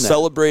 They were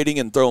celebrating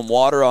and throwing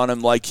water on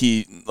him like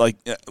he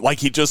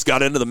just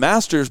got into the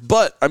Masters.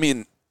 But I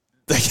mean,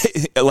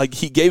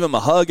 he gave him a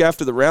hug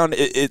after the round.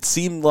 It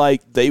seemed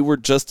like they were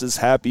just as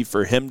happy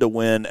for him to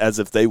win as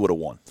if they would have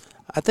won.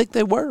 I think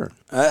they were.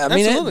 I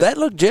mean, that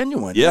looked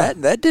genuine. Yeah.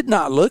 That did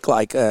not look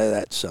like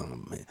that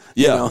song.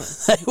 Yeah.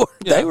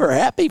 They were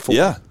happy for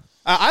him.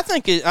 I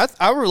think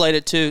I relate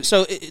it to.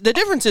 So the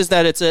difference is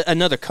that it's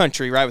another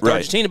country, right, with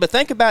Argentina. But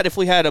think about if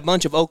we had a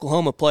bunch of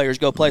Oklahoma players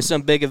go play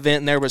some big event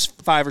and there was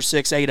 5 or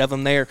 6, 8 of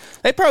them there,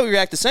 they'd probably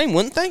react the same,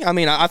 wouldn't they? I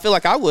mean, I feel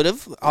like I would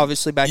have,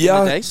 obviously, back in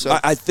the day. So.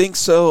 I think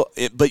so.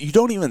 But you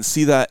don't even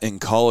see that in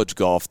college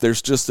golf.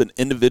 There's just an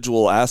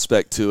individual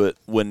aspect to it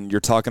when you're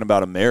talking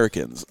about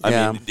Americans.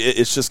 I mean,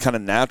 it's just kind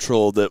of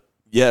natural that,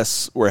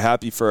 yes, we're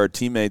happy for our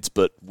teammates,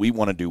 but we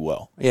want to do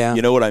well. Yeah.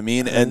 You know what I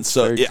mean? And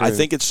so I true.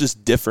 think it's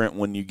just different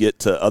when you get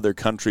to other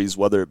countries,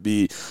 whether it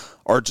be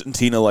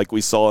Argentina like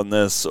we saw in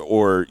this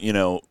or,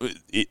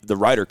 the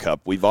Ryder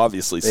Cup. We've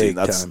obviously seen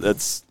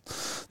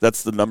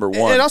that's the number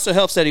one. It also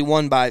helps that he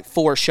won by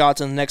 4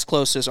 shots, and the next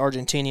closest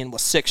Argentinian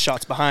was 6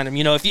 shots behind him.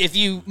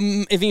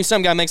 If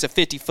some guy makes a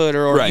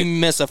 50-footer or you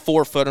miss a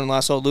 4-footer and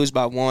last hole lose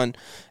by 1,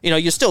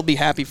 you'll still be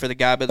happy for the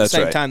guy, but at the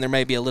same time there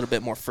may be a little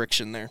bit more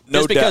friction there,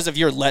 just because of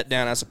your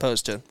letdown as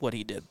opposed to what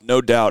he did.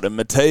 No doubt. And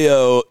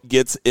Mateo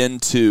gets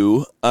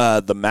into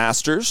the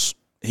Masters.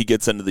 He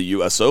gets into the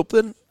U.S.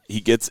 Open. He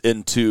gets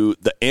into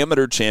the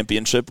Amateur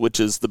Championship, which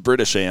is the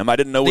British Am. I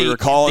didn't know we were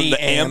calling the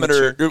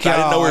Amateur. I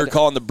didn't know we were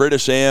calling the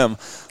British Am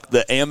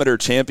the Amateur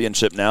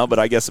Championship now, but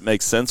I guess it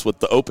makes sense with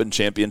the Open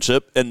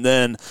Championship. And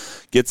then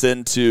gets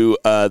into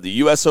the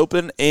U.S.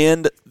 Open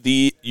and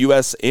the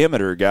U.S.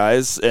 Amateur,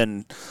 guys.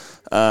 And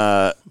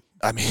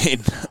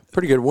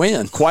pretty good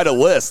win. Quite a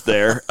list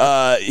there.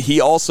 He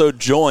also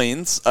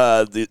joins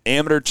the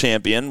Amateur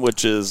Champion,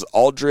 which is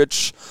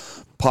Aldrich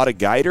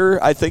Pottegater,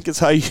 I think is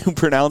how you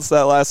pronounce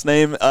that last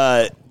name.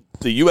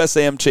 The U.S.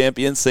 Am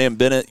champion, Sam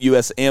Bennett.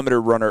 U.S. Amateur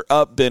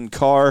runner-up, Ben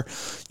Carr.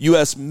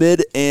 U.S.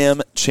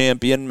 Mid-Am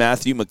champion,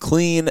 Matthew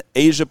McLean.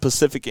 Asia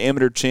Pacific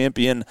Amateur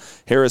champion,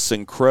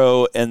 Harrison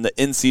Crow. And the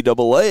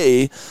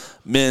NCAA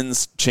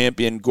men's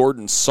champion,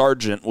 Gordon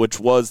Sargent, which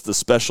was the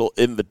special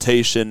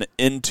invitation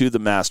into the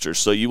Masters.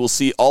 So you will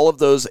see all of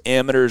those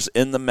amateurs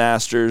in the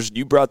Masters.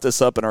 You brought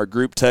this up in our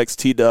group text,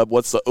 T-Dub.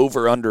 What's the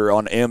over-under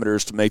on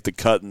amateurs to make the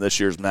cut in this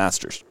year's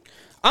Masters?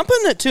 I'm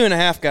putting it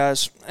 2.5,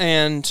 guys,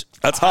 and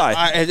that's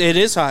high. It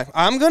is high.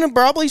 I'm going to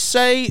probably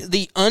say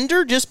the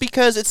under, just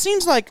because it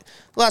seems like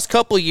the last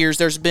couple of years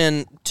there's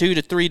been 2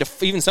 to 3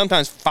 to even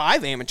sometimes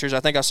 5 amateurs. I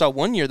think I saw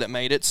one year that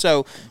made it.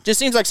 So just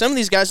seems like some of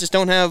these guys just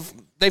don't have.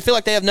 They feel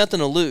like they have nothing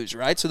to lose,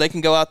 right? So they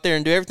can go out there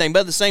and do everything.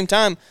 But at the same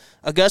time,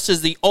 Augusta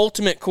is the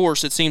ultimate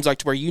course, it seems like,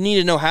 to where you need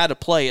to know how to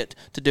play it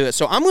to do it.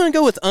 So I'm going to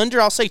go with under.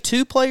 I'll say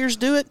 2 players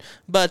do it,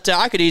 but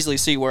I could easily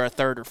see where a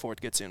 3rd or 4th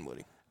gets in,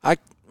 Woody.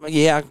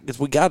 Yeah, because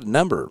we got a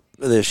number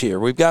this year.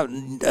 We've got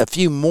a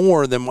few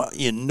more than what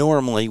you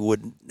normally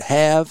would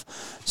have.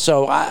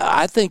 So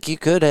I think you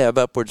could have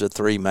upwards of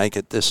 3 make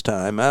it this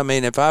time. I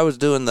mean, if I was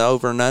doing the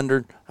over and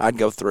under, I'd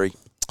go 3.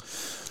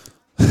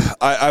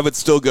 I would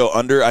still go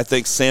under. I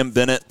think Sam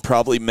Bennett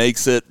probably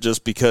makes it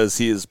just because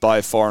he is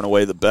by far and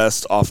away the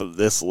best off of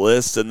this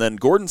list. And then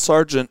Gordon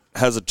Sargent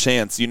has a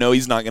chance.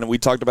 He's not going to – we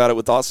talked about it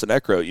with Austin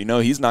Eckroat.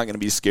 He's not going to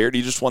be scared.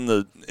 He just won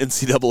the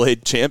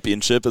NCAA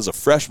championship as a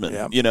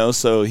freshman,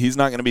 so he's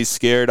not going to be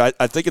scared.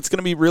 I think it's going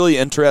to be really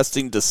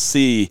interesting to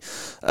see,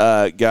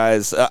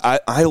 guys.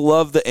 I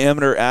love the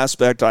amateur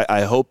aspect.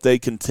 I hope they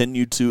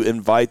continue to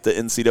invite the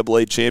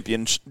NCAA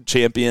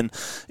champion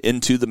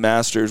into the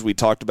Masters. We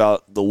talked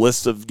about the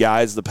list of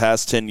guys the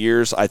past 10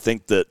 years. I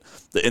think that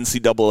the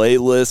NCAA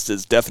list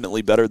is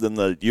definitely better than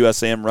the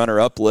USAM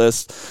runner-up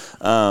list,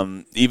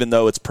 even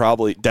though it's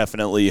probably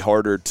definitely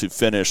harder to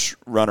finish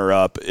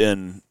runner-up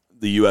in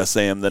the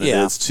USAM than it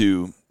is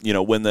to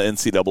win the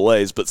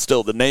NCAAs. But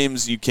still, the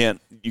names you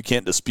can't you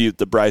can't dispute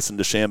the Bryson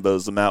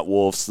DeChambeaus, the Matt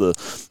Wolfs.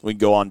 We can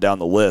go on down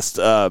the list.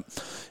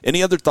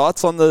 Any other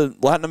thoughts on the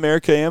Latin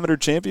America Amateur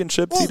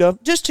Championship, T-Dub?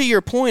 Just to your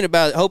point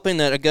about hoping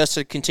that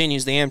Augusta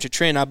continues the amateur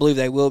trend, I believe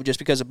they will just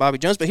because of Bobby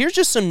Jones. But here's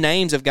just some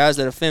names of guys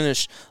that have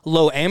finished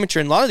low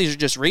amateur, and a lot of these are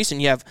just recent.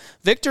 You have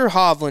Victor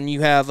Hovland,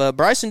 you have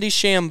Bryson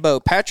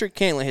DeChambeau, Patrick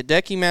Cantley,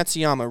 Hideki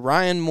Matsuyama,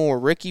 Ryan Moore,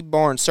 Ricky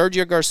Barnes,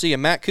 Sergio Garcia,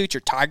 Matt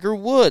Kuchar, Tiger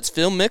Woods,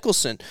 Phil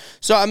Mickelson.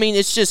 So, I mean,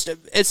 it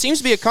seems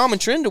to be a common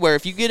trend to where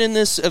if you get in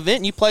this event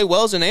and you play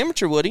well as an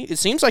amateur, Woody, it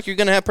seems like you're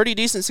going to have pretty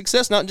decent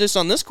success, not just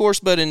on this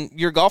course, but in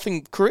your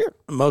golfing career.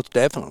 Most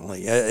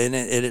definitely, and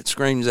it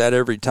screams that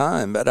every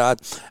time. But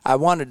I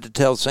wanted to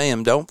tell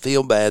Sam, don't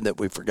feel bad that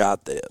we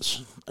forgot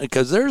this,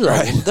 because there's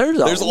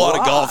a lot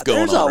of golf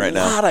going on right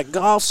now. There's a lot of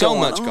golf so going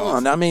much on.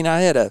 Golf. I mean,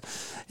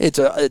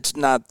 it's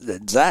not the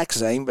exact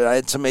same, but I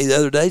had somebody the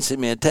other day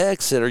send me a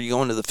text, said, "Are you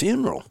going to the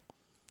funeral?"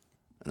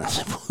 And I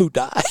said, "Who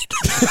died?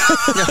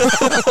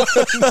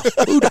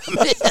 Who'd I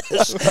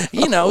miss?"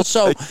 You know,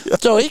 so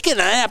it can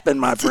happen,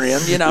 my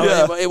friend. You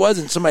know, it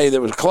wasn't somebody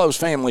that was a close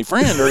family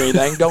friend or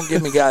anything. Don't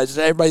give me guys.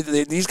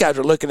 Everybody, these guys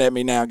are looking at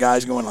me now,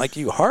 guys, going like,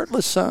 "You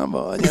heartless son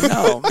of a."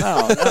 No.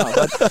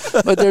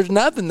 But there's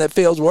nothing that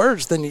feels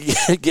worse than you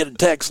get a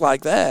text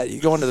like that.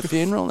 You going to the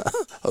funeral?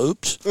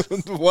 Oops.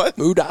 What?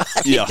 Who died?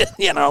 Yeah.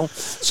 You know,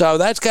 so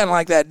that's kind of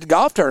like that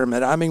golf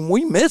tournament. I mean,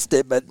 we missed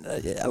it, but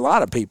a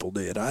lot of people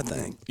did, I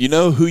think. You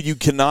know who you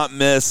cannot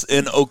miss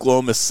in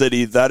Oklahoma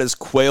City? That is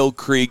Quail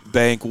Creek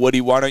Bank.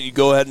 Woody, why don't you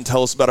go ahead and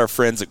tell us about our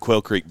friends at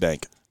Quail Creek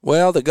Bank?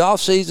 Well, the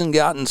golf season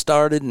gotten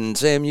started, and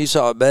Sam, you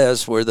saw it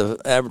best where the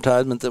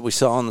advertisement that we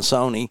saw on the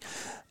Sony.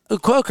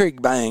 Quail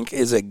Creek Bank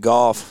is a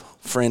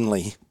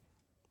golf-friendly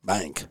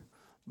bank,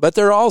 but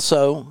they're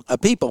also a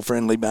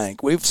people-friendly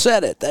bank. We've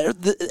said it.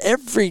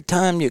 Every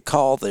time you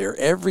call there,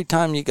 every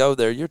time you go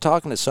there, you're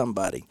talking to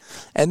somebody,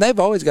 and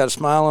they've always got a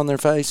smile on their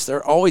face.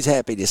 They're always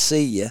happy to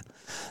see you.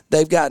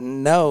 They've got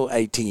no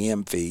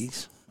ATM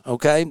fees,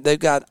 okay? They've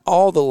got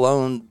all the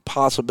loan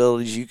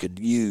possibilities you could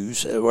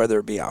use, whether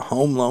it be a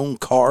home loan,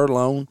 car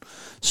loan,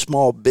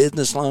 small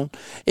business loan.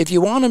 If you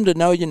want them to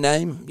know your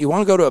name, you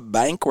want to go to a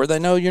bank where they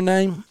know your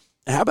name,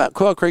 how about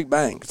Quail Creek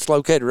Bank? It's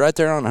located right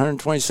there on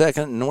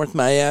 122nd and North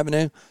May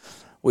Avenue.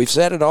 We've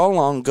said it all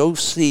along. Go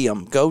see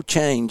them. Go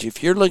change.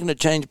 If you're looking to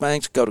change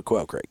banks, go to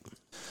Quail Creek.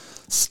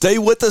 Stay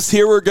with us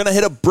here. We're going to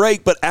hit a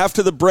break, but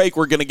after the break,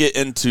 we're going to get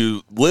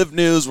into live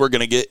news. We're going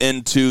to get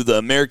into the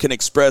American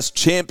Express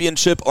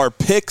Championship, our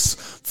picks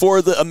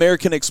for the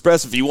American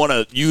Express. If you want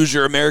to use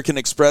your American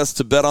Express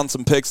to bet on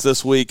some picks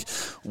this week,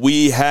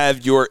 we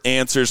have your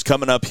answers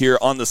coming up here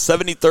on the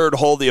 73rd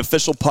hole, the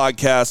official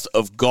podcast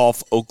of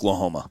Golf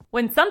Oklahoma.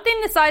 When something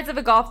the size of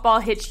a golf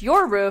ball hits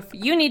your roof,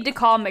 you need to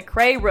call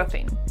McRae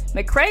Roofing.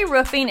 McRae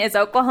Roofing is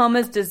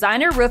Oklahoma's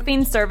designer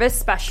roofing service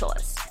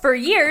specialist. For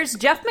years,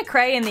 Jeff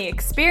McRae and the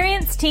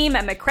experienced team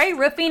at McRae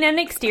Roofing and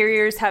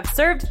Exteriors have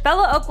served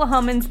fellow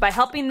Oklahomans by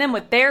helping them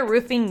with their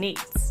roofing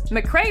needs.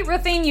 McRae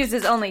Roofing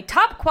uses only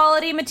top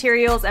quality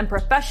materials and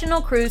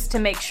professional crews to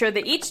make sure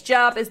that each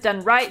job is done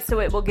right, so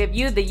it will give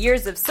you the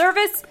years of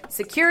service,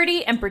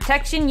 security, and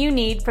protection you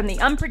need from the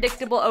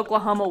unpredictable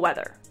Oklahoma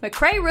weather.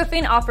 McRae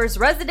Roofing offers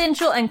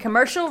residential and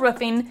commercial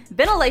roofing,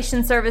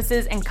 ventilation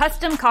services, and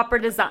custom copper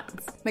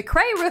designs.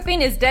 McRae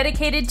Roofing is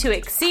dedicated to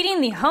exceeding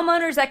the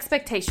homeowner's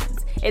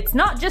expectations. It's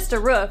not just a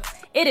roof,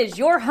 it is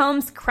your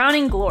home's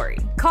crowning glory.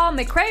 Call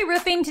McRae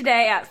Roofing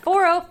today at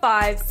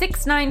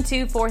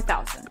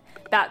 405-692-4000.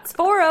 That's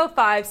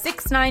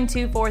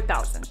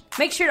 405-692-4000.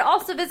 Make sure to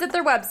also visit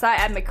their website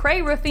at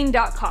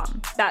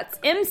mcrayroofing.com. That's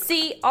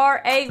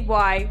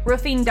MCRAY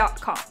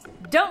roofing.com.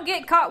 Don't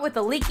get caught with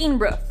a leaking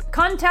roof.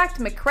 Contact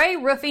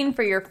McRae Roofing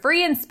for your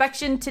free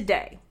inspection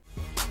today.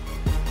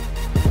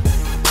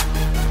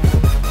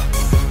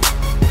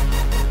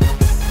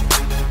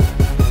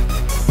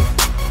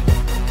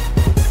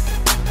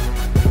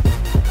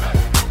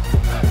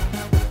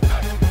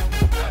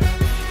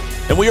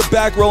 And we are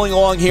back rolling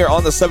along here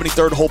on the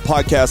 73rd Hole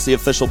Podcast, the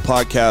official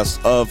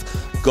podcast of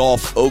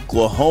Golf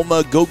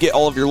Oklahoma. Go get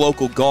all of your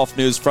local golf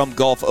news from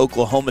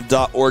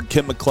golfoklahoma.org.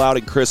 Kim McLeod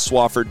and Chris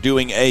Swafford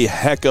doing a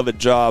heck of a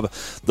job.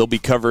 They'll be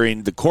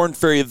covering the Corn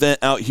Ferry event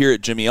out here at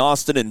Jimmie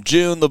Austin in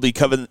June. They'll be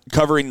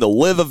covering the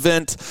Live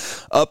event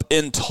up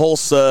in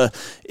Tulsa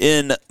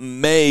in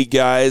May,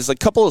 guys. A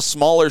couple of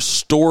smaller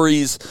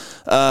stories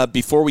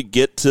before we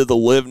get to the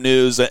Live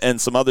news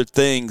and some other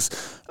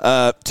things.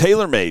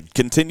 TaylorMade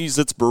continues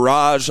its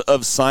barrage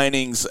of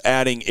signings,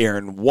 adding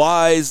Aaron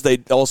Wise. They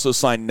also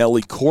signed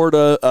Nelly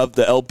Korda of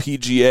the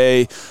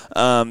LPGA.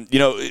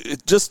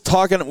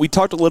 We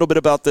talked a little bit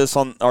about this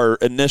on our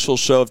initial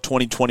show of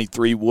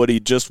 2023, Woody.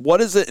 Just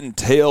what does it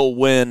entail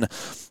when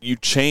you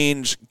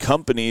change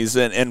companies?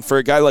 And for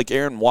a guy like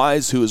Aaron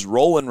Wise, who is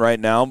rolling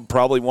right now,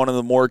 probably one of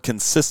the more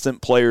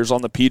consistent players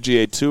on the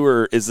PGA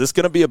Tour, is this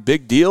going to be a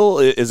big deal?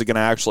 Is it going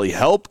to actually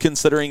help,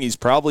 considering he's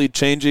probably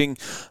changing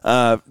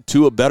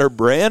to a better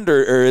brand,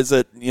 or is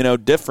it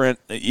different,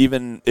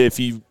 even if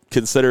you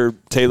consider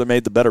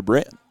TaylorMade the better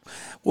brand?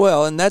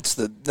 Well, and that's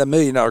the $1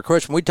 million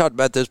question. We talked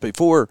about this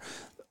before.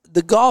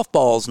 the golf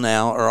balls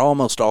now are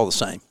almost all the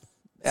same.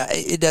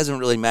 It doesn't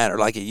really matter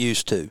like it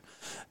used to.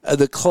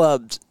 The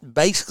clubs,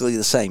 basically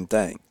the same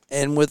thing.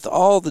 And with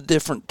all the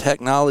different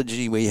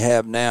technology we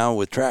have now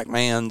with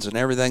TrackMans and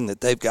everything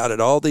that they've got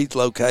at all these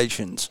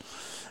locations,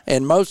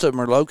 and most of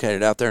them are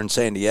located out there in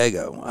San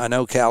Diego. I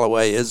know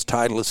Callaway is,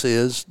 Titleist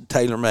is,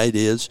 TaylorMade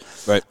is.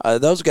 Right.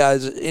 Those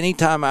guys,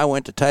 anytime I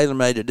went to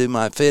TaylorMade to do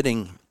my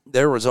fitting,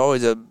 there was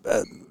always a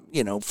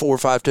 4 or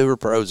 5 tour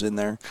pros in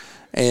there.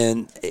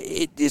 And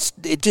it's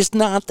just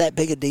not that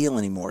big a deal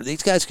anymore.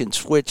 These guys can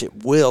switch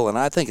at will, and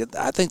I think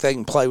they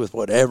can play with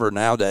whatever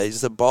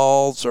nowadays. The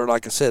balls are,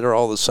 like I said, are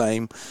all the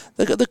same.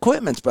 The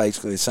equipment's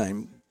basically the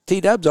same.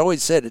 T-Dub's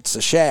always said it's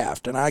the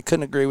shaft, and I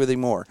couldn't agree with him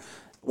more.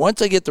 Once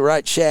they get the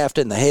right shaft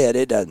in the head,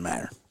 it doesn't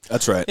matter.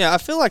 That's right. Yeah, I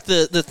feel like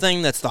the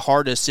thing that's the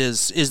hardest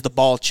is the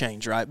ball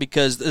change, right?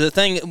 Because the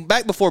thing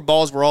back before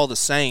balls were all the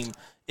same,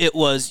 it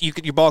was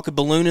your ball could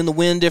balloon in the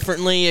wind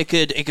differently. It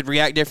could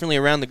react differently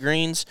around the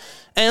greens.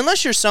 And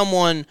unless you're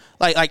someone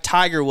like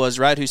Tiger was,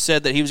 right, who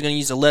said that he was going to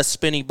use a less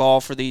spinny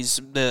ball for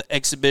the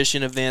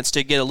exhibition events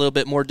to get a little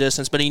bit more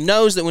distance, but he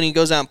knows that when he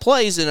goes out and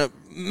plays in a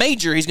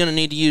major, he's going to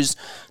need to use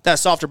that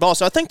softer ball.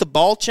 So I think the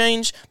ball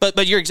change,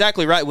 but you're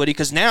exactly right, Woody,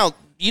 because now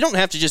you don't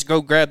have to just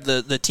go grab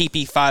the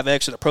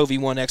TP5X or the Pro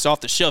V1X off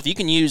the shelf. You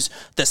can use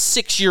the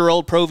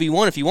 6-year-old Pro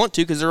V1 if you want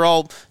to, because they're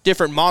all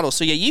different models.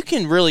 So, yeah, you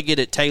can really get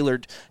it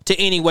tailored to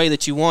any way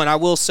that you want. I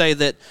will say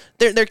that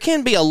there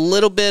can be a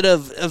little bit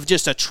of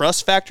just a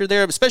trust factor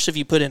there, especially if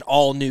you put in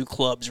all new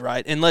clubs,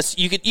 right? Unless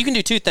you can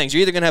do two things.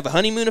 You're either going to have a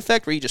honeymoon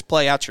effect where you just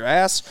play out your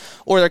ass,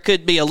 or there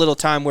could be a little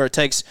time where it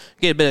takes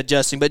get a bit of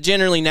adjusting. But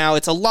generally now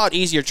it's a lot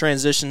easier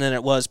transition than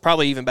it was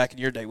probably even back in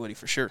your day, Woody,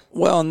 for sure.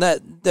 Well, and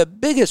the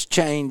biggest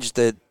change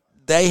that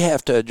they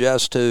have to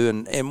adjust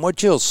to, and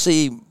what you'll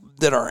see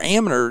that our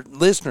amateur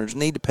listeners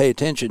need to pay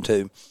attention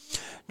to,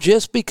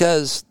 just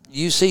because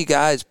you see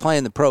guys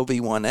playing the Pro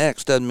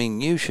V1X doesn't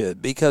mean you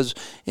should, because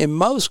in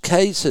most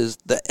cases,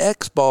 the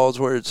X balls,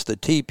 where it's the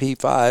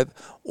TP5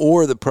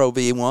 or the Pro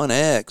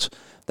V1X,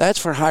 that's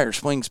for higher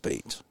swing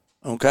speeds,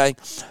 okay?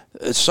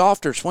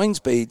 Softer swing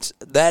speeds,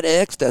 that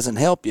X doesn't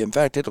help you. In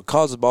fact, it'll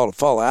cause the ball to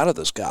fall out of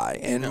the sky.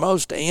 And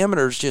most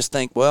amateurs just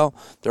think, well,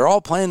 they're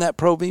all playing that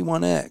Pro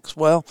V1X.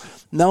 Well,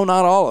 no,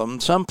 not all of them.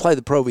 Some play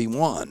the Pro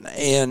V1,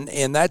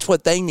 and that's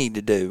what they need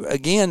to do.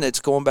 Again, it's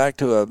going back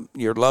to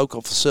your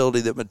local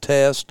facility that would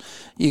test.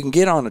 You can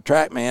get on a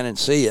TrackMan and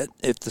see it.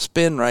 If the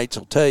spin rates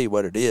will tell you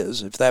what it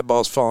is, if that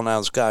ball's falling out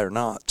of the sky or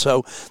not.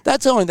 So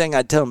that's the only thing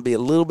I'd tell them be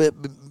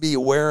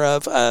aware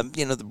of.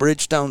 The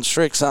Bridgestone,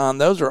 Strixon,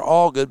 those are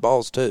all good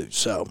balls too.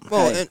 So,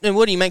 well, and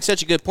Woody makes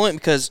such a good point,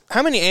 because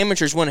how many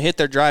amateurs want to hit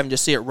their drive and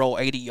just see it roll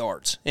 80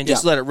 yards and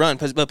just let it run?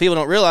 But people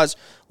don't realize,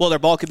 well, their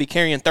ball could be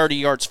carrying 30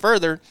 yards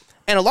further.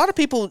 And a lot of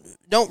people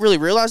don't really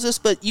realize this,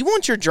 but you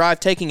want your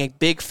drive taking a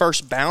big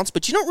first bounce,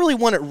 but you don't really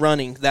want it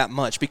running that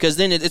much, because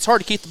then it's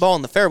hard to keep the ball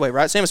in the fairway,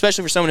 right, Sam?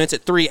 Especially for someone that's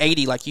at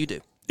 380 like you do.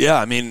 Yeah,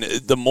 I mean,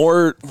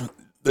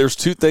 there's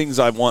two things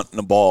I want in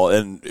a ball,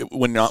 and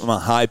when I'm a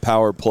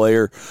high-power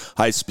player,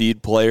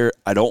 high-speed player,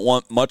 I don't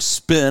want much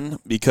spin,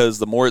 because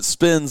the more it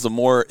spins, the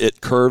more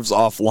it curves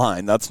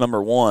offline. That's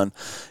number one.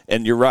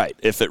 And you're right.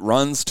 If it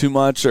runs too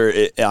much,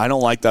 I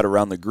don't like that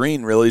around the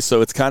green, really, so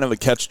it's kind of a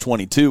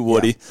catch-22,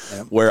 Woody,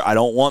 where I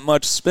don't want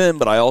much spin,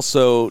 but I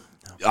also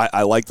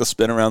I like the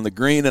spin around the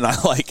green, and I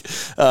like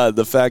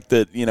the fact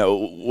that,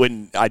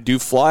 when I do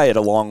fly it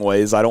a long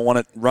ways, I don't want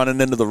it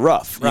running into the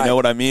rough. You know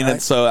what I mean? Right.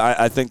 And so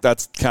I think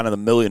that's kind of the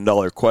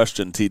 $1,000,000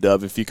 question,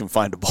 T-Dub, if you can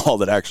find a ball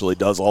that actually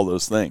does all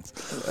those things.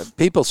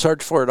 People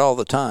search for it all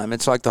the time.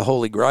 It's like the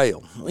Holy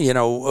Grail.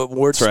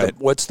 What's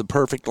the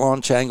perfect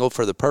launch angle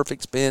for the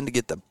perfect spin to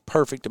get the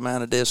perfect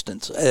amount of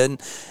distance?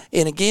 And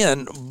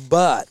again,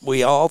 but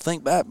we all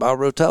think back. Bob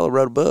Rotella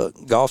wrote a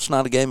book, Golf's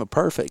Not a Game of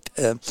Perfect.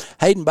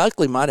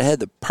 Un-Buckley might have had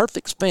the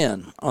perfect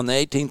spin on the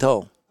 18th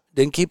hole.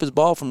 Didn't keep his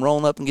ball from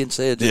rolling up against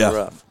the edge of the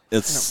rough.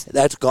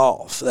 That's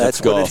golf. That's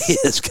what golf. It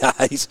is,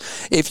 guys.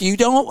 If you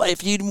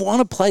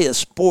want to play a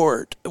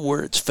sport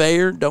where it's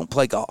fair, don't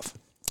play golf.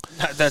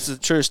 That's a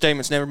true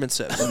statement. It's never been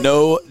said.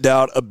 No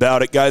doubt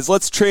about it, guys.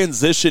 Let's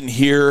transition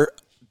here.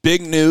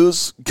 Big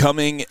news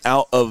coming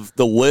out of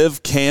the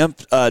LIV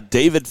camp.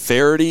 David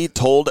Faraday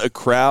told a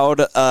crowd,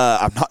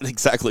 I'm not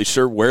exactly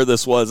sure where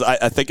this was.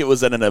 I think it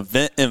was at an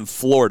event in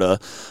Florida.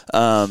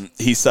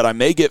 He said, I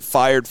may get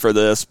fired for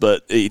this,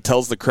 but he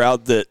tells the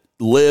crowd that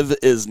LIV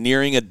is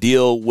nearing a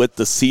deal with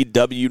the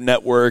CW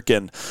network,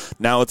 and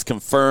now it's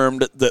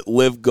confirmed that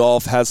LIV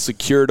Golf has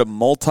secured a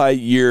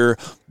multi-year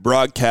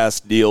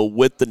broadcast deal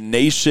with the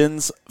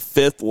nation's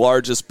 5th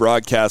largest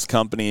broadcast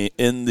company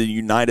in the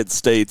United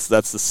States.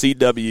 That's the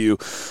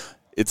CW.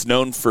 It's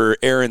known for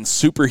airing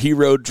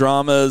superhero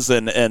dramas,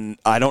 and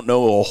I don't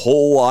know a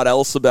whole lot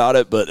else about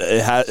it, but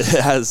it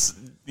has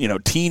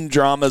teen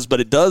dramas, but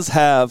it does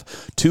have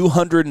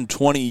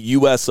 220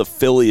 U.S.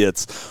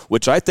 affiliates,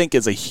 which I think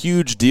is a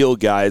huge deal,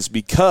 guys,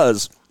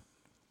 because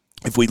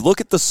if we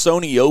look at the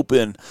Sony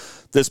Open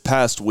this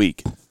past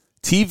week,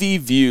 TV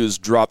views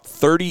dropped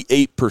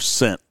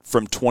 38%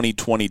 from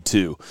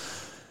 2022.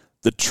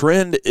 the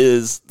trend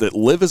is that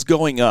LIV is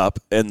going up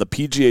and the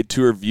PGA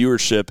Tour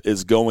viewership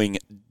is going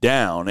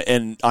down.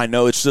 And I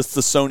know it's just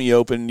the Sony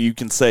Open. You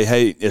can say,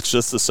 hey, it's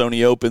just the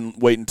Sony Open.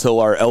 Wait until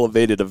our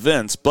elevated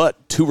events.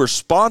 But tour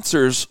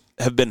sponsors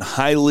have been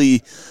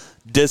highly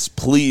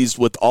displeased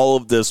with all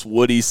of this,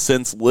 Woody,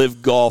 since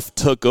LIV Golf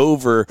took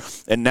over.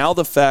 And now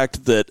the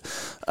fact that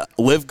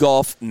LIV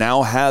Golf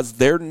now has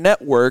their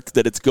network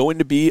that it's going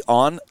to be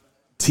on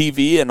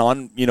TV and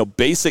on,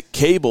 basic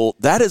cable,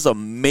 that is a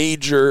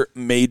major,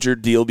 major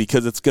deal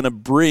because it's going to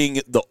bring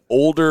the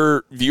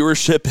older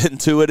viewership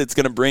into it. It's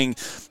going to bring,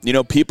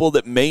 people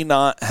that may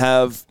not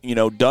have,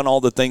 done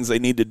all the things they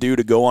need to do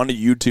to go onto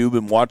YouTube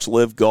and watch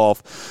LIV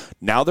Golf.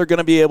 Now they're going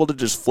to be able to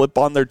just flip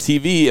on their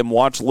TV and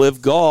watch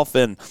LIV Golf,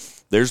 and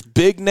there's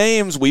big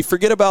names. We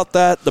forget about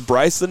that. The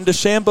Bryson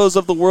DeChambos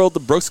of the world, the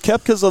Brooks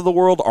Koepkas of the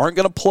world aren't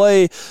going to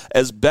play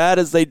as bad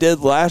as they did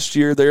last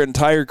year, their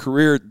entire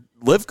career.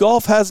 LIV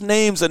Golf has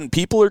names, and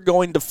people are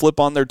going to flip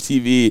on their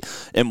TV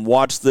and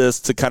watch this.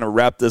 To kind of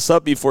wrap this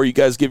up before you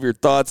guys give your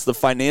thoughts, the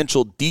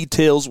financial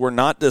details were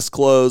not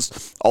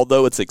disclosed,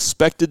 although it's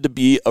expected to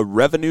be a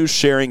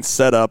revenue-sharing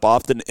setup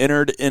often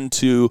entered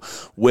into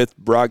with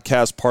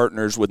broadcast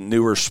partners with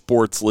newer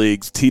sports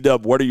leagues.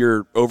 T-Dub, what are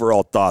your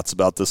overall thoughts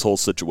about this whole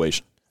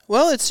situation?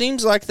 Well, it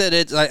seems like that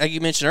it's, like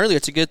you mentioned earlier,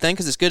 it's a good thing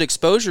because it's good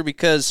exposure.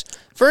 Because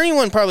for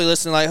anyone probably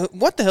listening, like,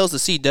 what the hell is the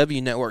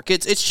CW network?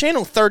 It's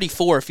channel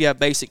 34 if you have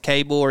basic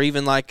cable or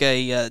even like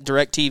a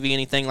direct TV,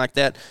 anything like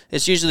that.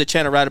 It's usually the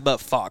channel right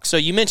above Fox. So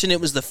you mentioned it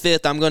was the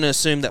fifth. I'm going to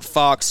assume that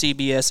Fox,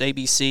 CBS,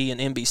 ABC,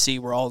 and NBC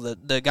were all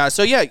the guys.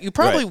 So yeah, you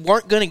probably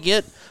weren't going to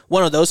get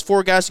one of those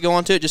four guys to go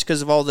onto it just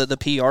because of all the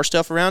PR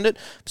stuff around it.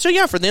 So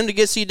yeah, for them to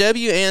get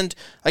CW, and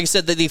like I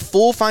said, the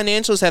full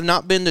financials have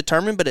not been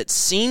determined, but it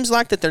seems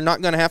like that they're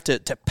not going to have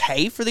to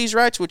pay for these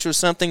rights, which was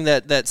something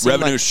that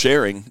revenue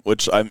sharing,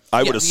 which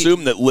I would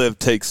assume that LIV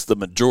takes the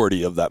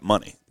majority of that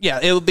money. Yeah,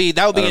 that would be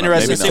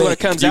interesting to see what it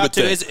comes out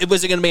to.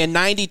 Was it going to be a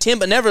 90-10?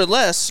 But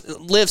nevertheless,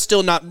 LIV's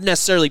still not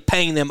necessarily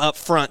paying them up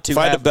front to. If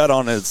I had to bet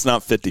on it, it's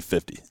not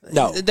 50-50.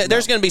 No,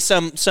 there's going to be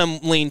some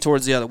lean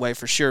towards the other way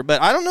for sure. But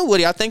I don't know,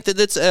 Woody. I think that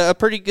it's a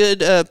pretty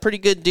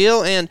good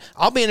deal, and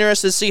I'll be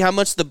interested to see how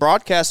much the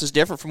broadcast is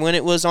different from when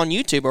it was on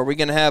YouTube. Are we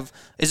going to have?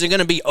 Is it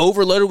going to be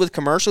overloaded with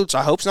commercials? Which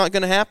I hope it's not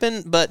going to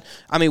happen. But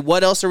I mean,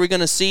 what else are we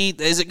going to see?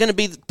 Is it going to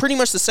be pretty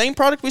much the same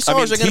product we saw?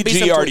 Or is it going to be?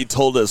 TG already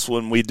told us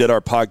when we did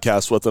our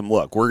podcast with them.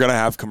 Look, we're going to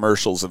have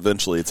commercials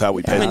eventually. It's how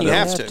we pay. I mean, you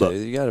have to.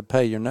 You got to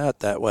pay your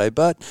nut that way.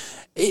 But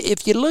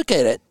if you look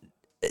at it,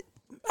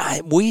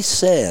 we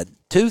said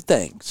two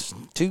things.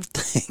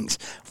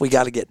 We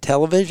got to get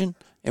television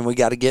and we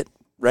got to get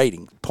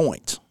rating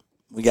points.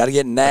 We got to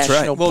get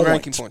national points.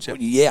 Ranking points.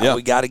 Yeah,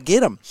 we got to get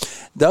them.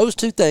 Those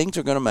two things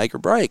are going to make or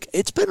break.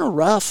 It's been a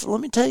rough.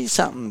 Let me tell you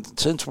something.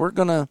 Since we're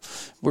gonna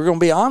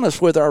be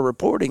honest with our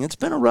reporting, it's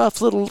been a rough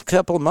little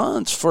couple of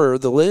months for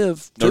the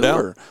LIV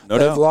Tour. No doubt.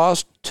 They've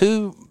lost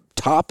two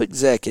top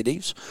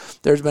executives.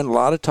 There's been a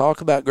lot of talk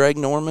about Greg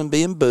Norman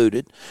being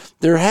booted.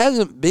 There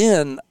hasn't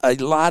been a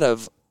lot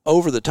of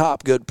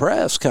over-the-top good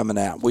press coming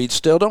out. We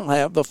still don't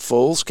have the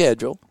full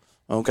schedule,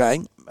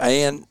 okay?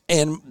 And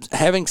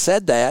having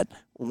said that,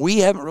 we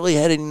haven't really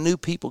had any new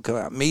people come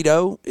out.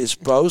 Mito is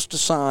supposed to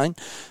sign,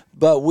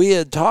 but we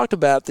had talked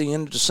about at the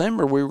end of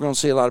December we were going to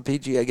see a lot of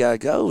PGA guys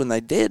go, and they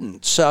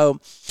didn't.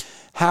 So,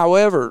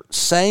 however,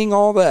 saying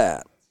all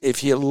that,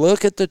 if you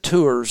look at the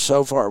tours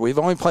so far, we've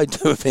only played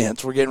 2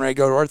 events. We're getting ready to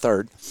go to our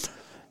third.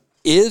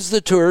 Is the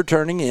tour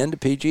turning into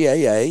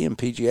PGA A and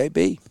PGA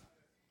B?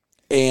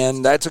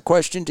 And that's a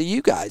question to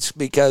you guys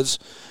because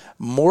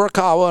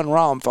Morikawa and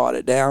Rahm fought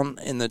it down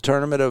in the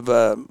tournament of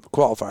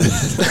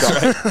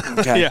qualifiers.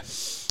 Okay. Yeah.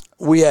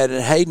 We had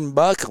Hayden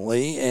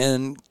Buckley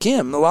and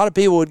Kim. A lot of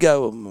people would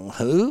go,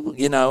 who?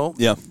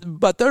 Yeah.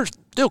 But they're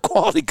still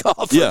quality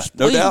golfers. Yeah,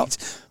 no doubt.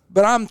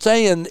 But I'm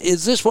saying,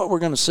 is this what we're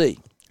going to see?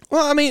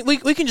 Well, I mean, we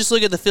can just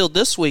look at the field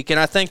this week, and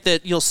I think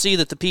that you'll see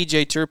that the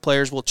PGA Tour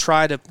players will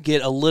try to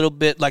get a little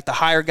bit, like the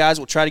higher guys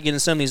will try to get in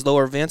some of these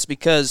lower events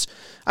because,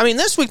 I mean,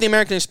 this week the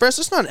American Express,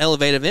 it's not an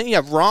elevated event. You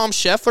have Rahm,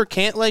 Scheffler,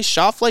 Cantlay,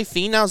 Schauffele,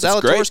 Finau,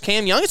 Zalatoris,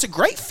 Cam Young. It's a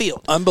great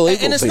field.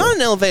 Unbelievable And it's not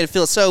an elevated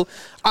field. So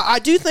I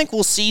do think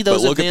we'll see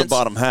those events. But look at the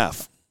bottom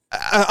half.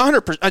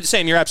 100%.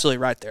 Sam, you're absolutely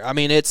right there. I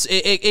mean,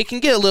 it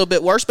can get a little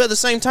bit worse, but at the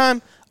same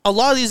time, a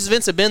lot of these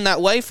events have been that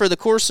way for the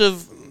course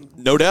of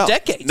no doubt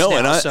decades now,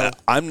 and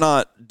I'm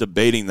not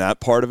debating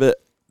that part of it.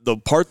 The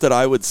part that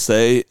I would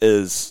say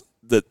is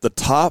that the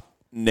top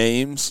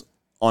names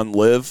on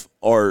LIV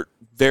are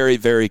very,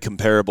 very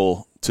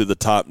comparable to the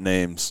top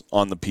names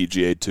on the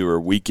PGA Tour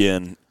week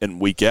in and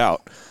week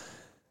out.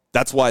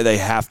 That's why they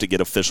have to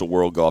get official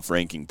World Golf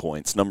Ranking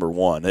points, number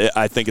one.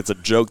 I think it's a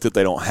joke that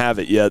they don't have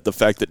it yet. The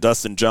fact that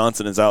Dustin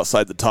Johnson is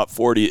outside the top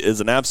 40 is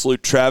an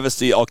absolute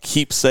travesty. I'll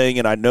keep saying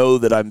it. I know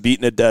that I'm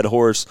beating a dead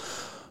horse,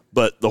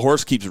 but the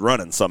horse keeps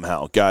running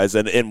somehow, guys.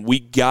 And we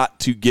got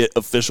to get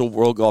official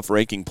World Golf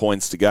Ranking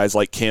points to guys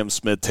like Cam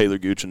Smith, Taylor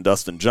Gooch, and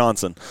Dustin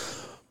Johnson.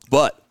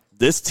 But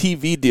this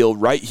TV deal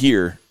right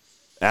here,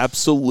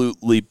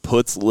 absolutely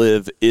puts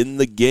LIV in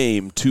the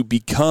game to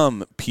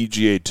become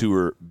PGA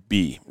Tour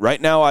B. Right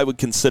now, I would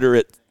consider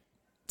it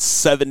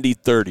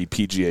 70-30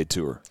 PGA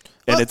Tour.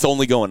 And it's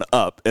only going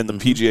up, and the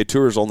PGA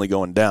Tour is only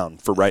going down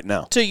for right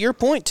now. To your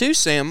point, too,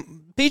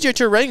 Sam, PGA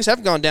Tour ratings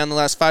have gone down the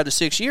last 5 to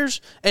 6 years,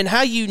 and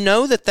how you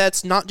know that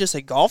that's not just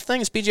a golf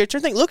thing, it's PGA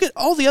Tour thing. Look at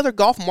all the other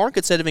golf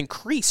markets that have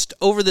increased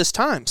over this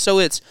time. So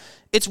it's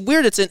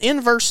weird. It's an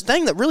inverse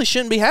thing that really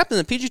shouldn't be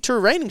happening. The PGA Tour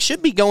rating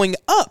should be going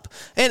up.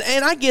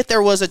 And I get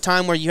there was a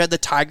time where you had the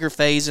Tiger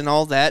phase and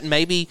all that, and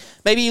maybe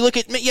you look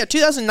at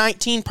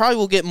 2019 probably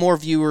will get more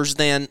viewers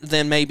than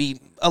maybe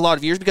a lot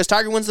of years because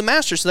Tiger wins the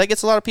Masters, so that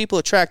gets a lot of people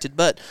attracted.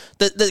 But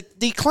the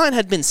decline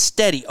had been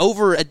steady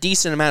over a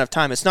decent amount of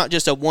time. It's not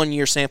just a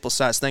one-year sample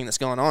size thing that's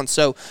going on.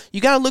 So you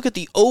got to look at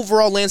the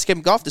overall landscape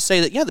of golf to say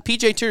that, the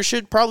PGA Tour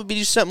should probably be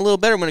doing something a little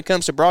better when it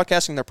comes to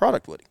broadcasting their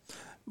product, Woody.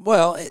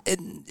 Well,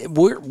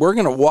 we're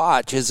going to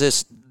watch as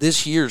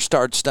this year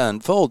starts to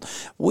unfold.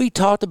 We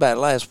talked about it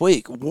last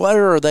week. What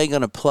are they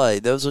going to play?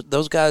 Those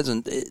guys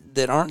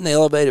that aren't in the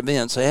elevated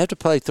events, they have to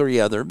play 3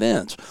 other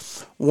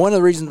events. One of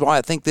the reasons why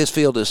I think this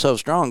field is so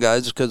strong,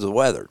 guys, is because of the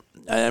weather.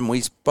 And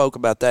we spoke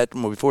about that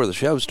before the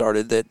show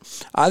started, that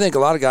I think a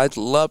lot of guys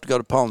love to go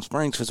to Palm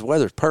Springs because the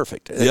weather's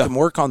perfect. They can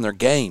work on their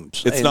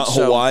games. It's not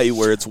Hawaii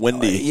where it's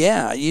windy.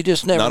 You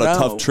just never know. Not a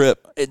tough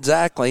trip.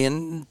 Exactly.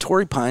 And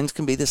Torrey Pines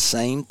can be the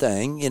same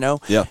thing.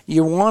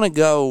 You want to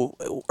go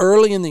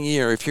early in the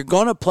year. If you're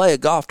going to play a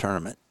golf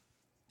tournament,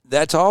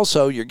 that's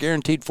also you're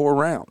guaranteed 4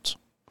 rounds.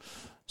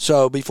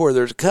 So before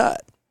there's a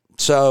cut.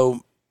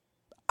 So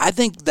I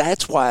think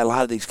that's why a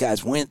lot of these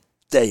guys went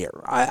there.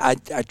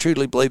 I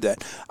truly believe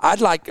that.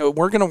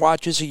 We're going to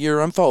watch as the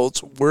year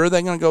unfolds. Where are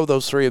they going to go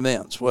those 3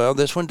 events? Well,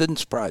 this one didn't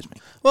surprise me.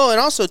 Well, and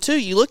also, too,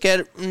 you look at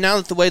it now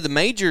that the way the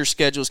major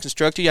schedule is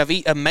constructed, you have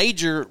a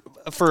major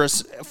for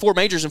 4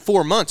 majors in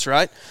 4 months,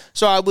 right?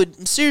 So I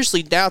would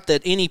seriously doubt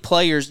that any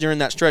players during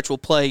that stretch will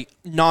play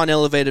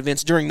non-elevated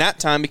events during that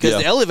time because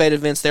the elevated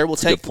events there will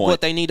take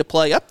what they need to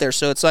play up there.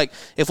 So it's like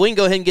if we can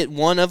go ahead and get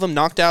one of them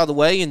knocked out of the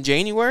way in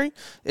January,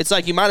 it's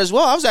like you might as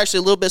well. I was actually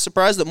a little bit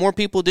surprised that more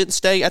people didn't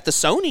stay at the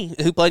Sony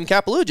who played in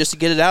Kapalua just to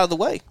get it out of the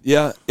way.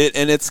 Yeah,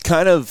 and it's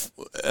kind of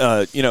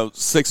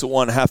 6 of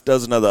one, half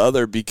dozen of the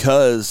other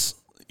because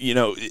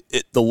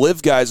the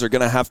LIV guys are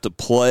going to have to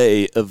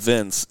play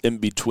events in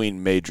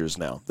between majors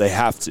now. They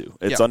have to.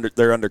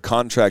 They're under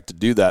contract to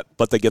do that,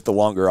 but they get the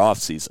longer off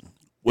season.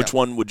 Which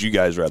one would you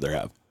guys rather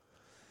have?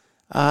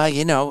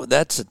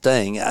 That's the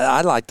thing.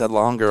 I like the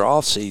longer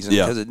off season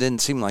because it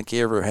didn't seem like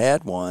you ever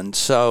had one.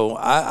 So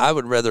I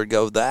would rather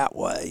go that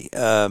way.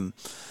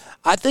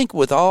 I think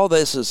with all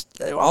this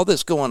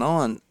going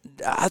on,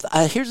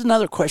 here's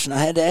another question I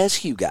had to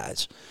ask you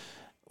guys.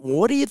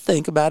 What do you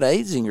think about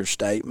Azinger's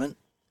statement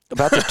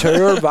about the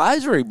Tour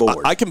Advisory Board?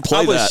 I can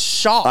play that. I was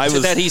shocked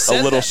that he said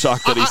that. A little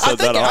shocked that he said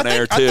that on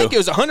air, too. I think it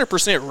was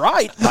 100%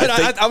 right, but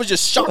I was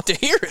just shocked to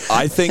hear it.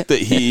 I think that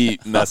he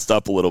messed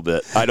up a little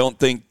bit. I don't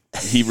think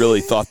he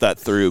really thought that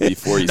through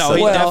before he said it.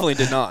 No, he definitely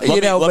did not.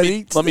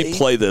 Let me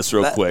play this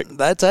real quick.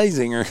 That's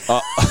Azinger.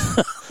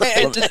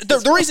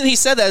 The reason he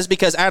said that is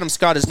because Adam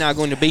Scott is now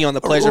going to be on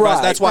the Players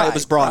Advisory. That's why it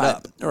was brought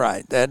up.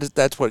 Right.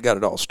 That's what got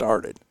it all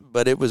started.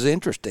 But it was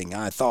interesting,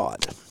 I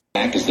thought.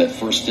 LAAC is that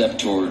first step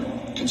toward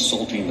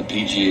consulting the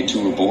PGA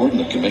Tour Board and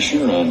the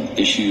Commissioner on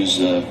issues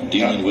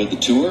dealing with the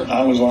Tour.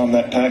 I was on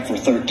that pack for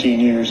 13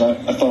 years. I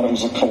thought it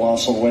was a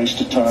colossal waste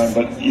of time,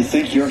 but you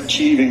think you're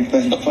achieving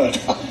things, but...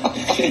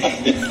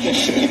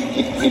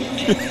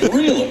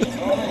 Really?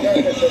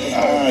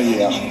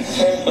 Yeah.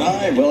 All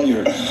right, well,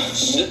 you're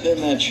sitting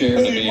in that chair,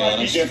 to be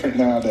honest. It might be different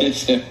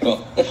nowadays.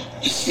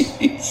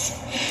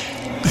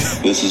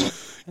 This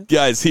is...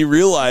 Guys, he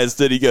realized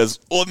that he goes,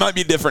 well, it might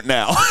be different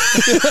now.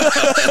 He's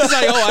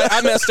like,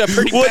 I messed up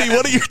pretty bad.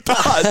 What are your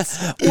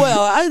thoughts? Well,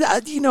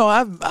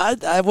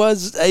 I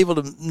was able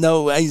to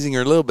know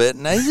Azinger a little bit,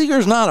 and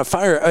Azinger's not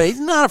he's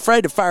not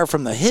afraid to fire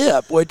from the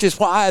hip, which is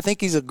why I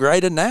think he's a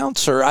great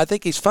announcer. I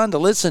think he's fun to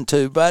listen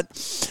to, but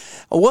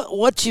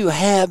what you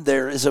have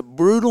there is a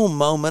brutal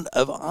moment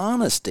of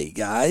honesty,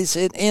 guys.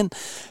 And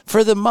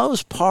for the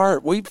most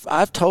part,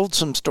 I've told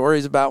some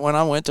stories about when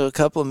I went to a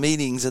couple of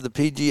meetings of the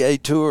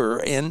PGA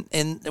Tour, and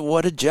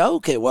what a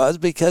joke it was,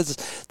 because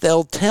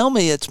they'll tell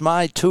me it's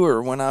my tour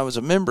when I was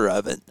a member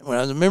of it. When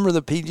I was a member of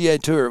the PGA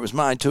Tour, it was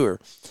my tour.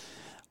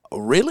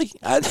 Really?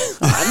 I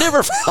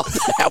never felt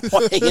that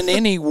way in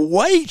any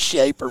way,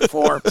 shape, or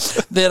form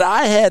that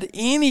I had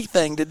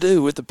anything to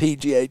do with the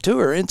PGA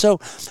Tour. And so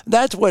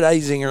that's what I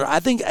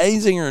think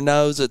Azinger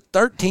knows that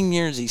 13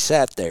 years he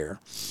sat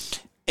there,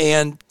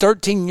 and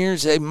 13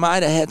 years they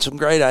might have had some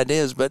great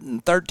ideas, but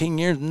in 13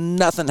 years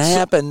nothing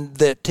happened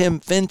that Tim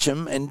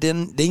Fincham and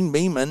Dean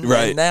Beeman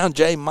and now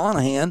Jay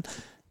Monahan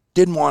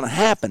didn't want to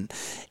happen.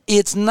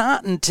 It's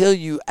not until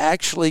you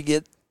actually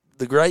get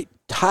the great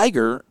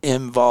Tiger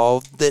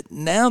involved that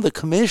now the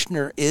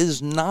commissioner is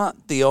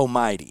not the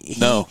almighty.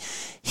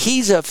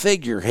 He's a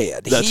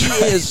figurehead.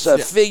 Is a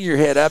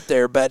figurehead up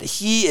there, but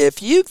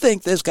if you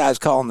think this guy's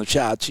calling the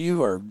shots,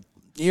 you're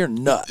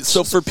nuts.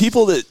 So for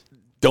people that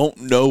don't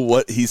know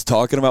what he's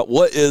talking about.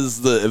 What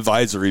is the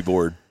advisory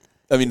board?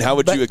 I mean, how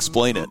would you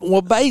explain it?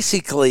 Well,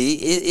 basically,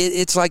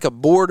 it's like a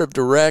board of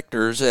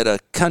directors at a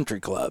country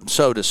club,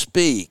 so to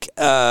speak.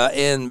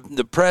 And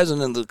the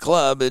president of the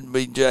club, it'd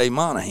be Jay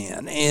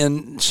Monahan.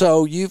 And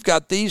so you've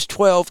got these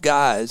 12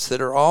 guys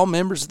that are all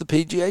members of the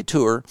PGA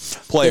Tour.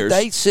 Players.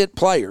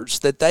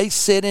 That they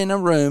sit in a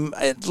room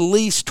at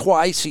least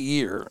twice a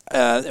year,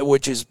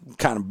 which is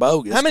kind of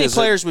bogus. How many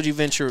players would you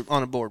venture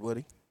on a board,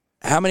 Woody?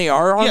 How many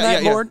are on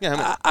that board?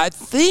 Yeah, I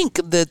think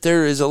that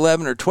there is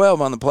 11 or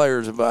 12 on the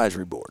Players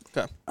Advisory Board.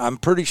 Okay. I'm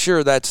pretty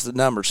sure that's the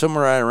number,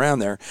 somewhere right around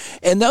there.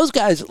 And those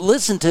guys,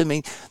 listen to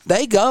me,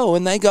 they go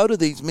to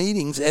these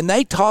meetings, and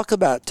they talk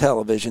about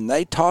television.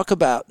 They talk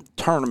about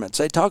tournaments.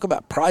 They talk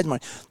about prize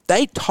money.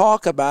 They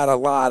talk about a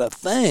lot of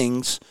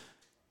things,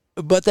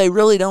 but they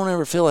really don't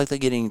ever feel like they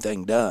get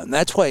anything done.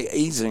 That's why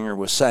Azinger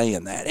was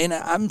saying that. And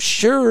I'm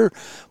sure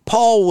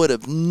Paul would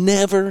have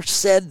never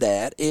said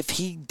that if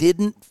he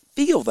didn't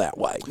feel that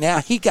way. Now,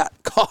 he got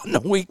caught in a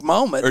weak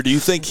moment. Or do you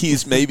think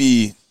he's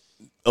maybe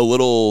a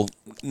little,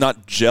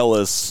 not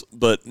jealous,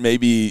 but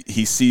maybe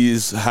he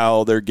sees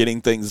how they're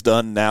getting things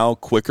done now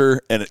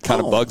quicker and it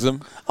kind of bugs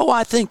him?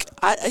 I think,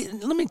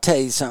 let me tell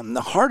you something.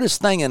 The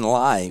hardest thing in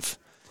life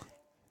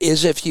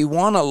is if you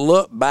want to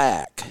look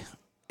back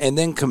and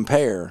then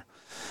compare,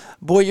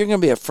 boy, you're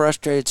going to be a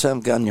frustrated son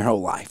of a gun your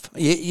whole life.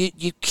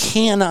 You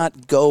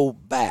cannot go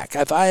back.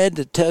 If I had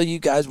to tell you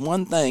guys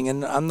one thing,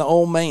 and I'm the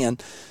old man,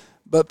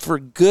 but for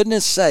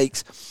goodness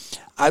sakes,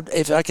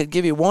 if I could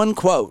give you one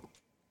quote,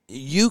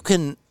 you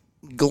can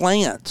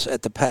glance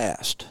at the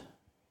past.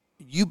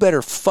 You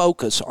better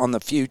focus on the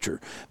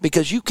future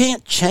because you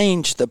can't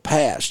change the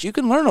past. You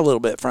can learn a little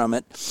bit from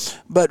it,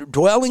 but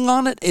dwelling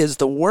on it is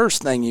the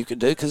worst thing you could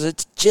do because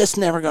it's just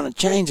never going to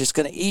change. It's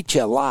going to eat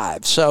you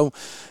alive. So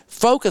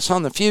focus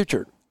on the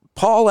future.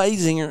 Paul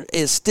Azinger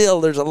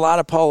there's a lot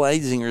of Paul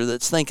Azinger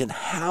that's thinking,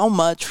 how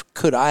much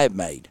could I have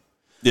made?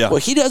 Yeah. Well,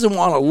 he doesn't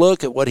want to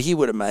look at what he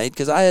would have made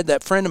because I had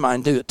that friend of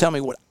mine tell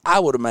me what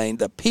I would have made.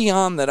 The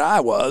peon that I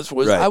was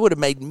right. I would have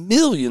made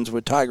millions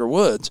with Tiger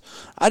Woods.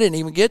 I didn't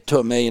even get to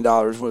 $1 million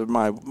with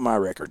my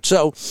record.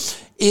 So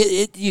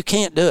you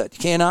can't do it. You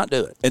cannot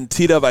do it. And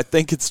T-Dub, I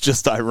think it's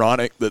just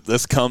ironic that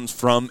this comes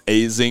from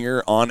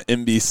Azinger on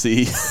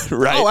NBC,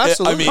 right? Oh,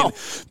 absolutely. I mean,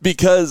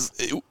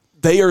 because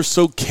they are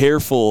so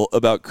careful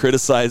about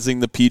criticizing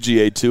the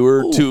PGA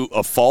Tour to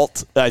a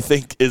fault, I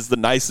think is the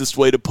nicest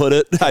way to put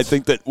it. I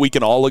think that we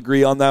can all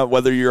agree on that,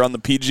 whether you're on the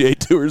PGA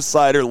Tour's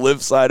side or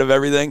LIV side of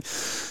everything.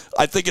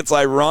 I think it's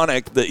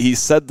ironic that he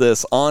said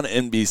this on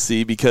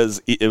NBC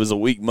because it was a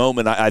weak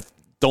moment. I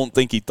don't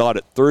think he thought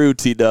it through,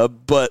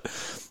 T-Dub, but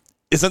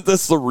isn't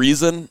this the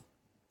reason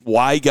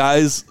why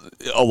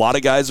a lot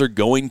of guys are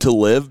going to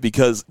LIV?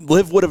 Because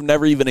LIV would have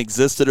never even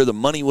existed, or the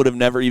money would have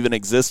never even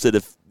existed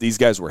if these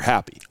guys were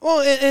happy.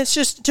 Well, it's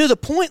just to the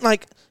point,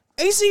 like,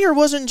 Azinger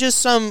wasn't just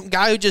some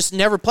guy who just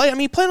never played. I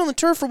mean, he played on the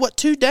tour for,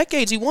 2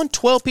 decades? He won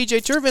 12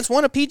 PGA Tour events,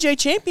 won a PGA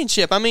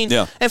championship. I mean,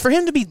 and for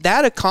him to be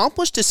that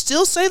accomplished, to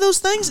still say those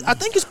things, I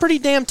think is pretty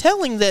damn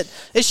telling. That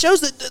it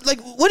shows that, like,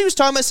 what he was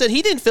talking about, said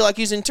he didn't feel like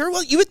he was in tour.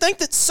 Well, you would think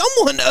that some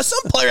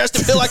player has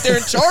to feel like they're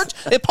in charge.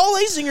 If Paul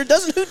Azinger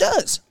doesn't, who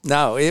does?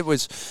 No, it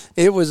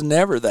was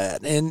never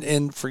that.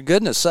 And for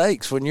goodness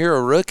sakes, when you're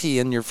a rookie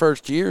in your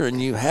first year and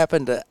you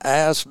happen to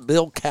ask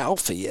Bill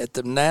Calfee at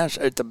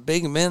the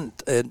big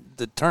event at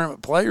the Tournament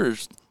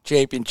Players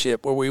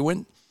Championship where we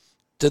went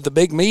to the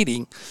big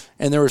meeting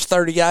and there was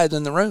 30 guys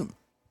in the room.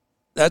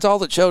 That's all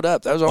that showed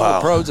up. That was all the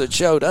pros that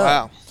showed up.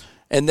 Wow.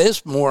 And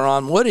this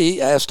moron Woody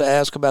asked to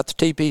ask about the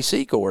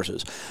TPC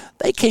courses.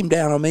 They came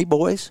down on me,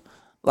 boys,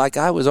 like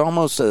I was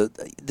almost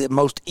the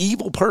most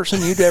evil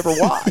person you'd ever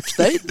watch.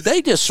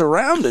 They just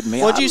surrounded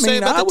me. What did you say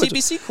about the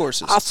TPC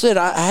courses? I said,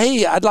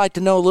 hey, I'd like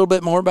to know a little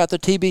bit more about the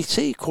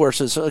TPC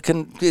courses.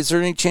 Is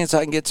there any chance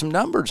I can get some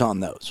numbers on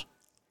those?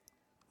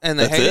 And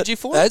they hated you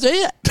for it? That's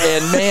it.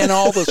 And, man,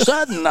 all of a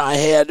sudden I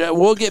had,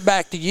 we'll get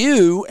back to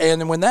you.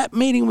 And when that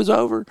meeting was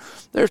over,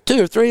 there's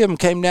 2 or 3 of them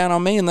came down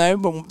on me. And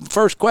the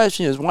first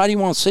question is, why do you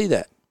want to see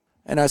that?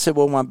 And I said,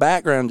 well, my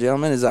background,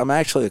 gentlemen, is I'm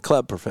actually a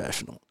club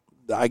professional.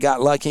 I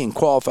got lucky and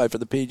qualified for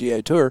the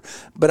PGA Tour,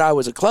 but I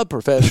was a club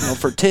professional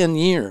for 10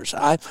 years.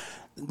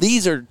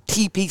 These are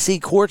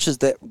TPC courses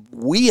that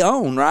we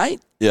own, right?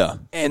 Yeah.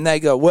 And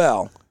they go,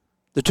 well,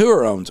 the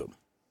tour owns them.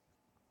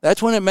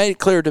 That's when it made it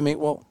clear to me,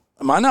 well,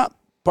 am I not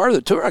part of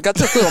the tour? I got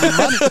this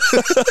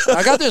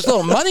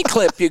little money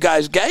clip you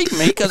guys gave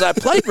me because I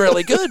played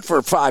really good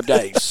for 5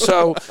 days.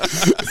 So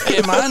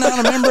am I not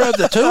a member of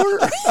the tour?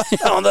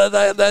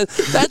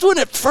 That's when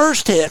it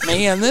first hit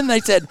me. And then they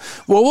said,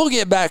 well, we'll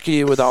get back to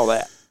you with all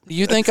that. Do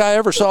you think I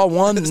ever saw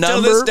one number?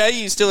 Still this day,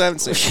 you still haven't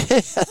seen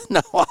it.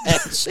 No, I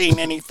haven't seen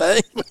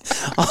anything.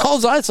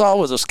 All I saw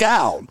was a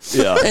scowl.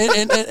 Yeah.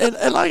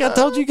 And like I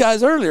told you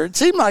guys earlier, it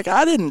seemed like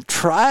I didn't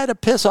try to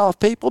piss off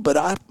people, but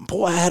I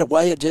had a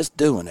way of just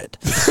doing it.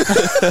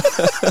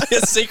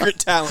 His secret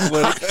talent.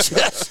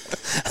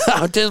 I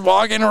would just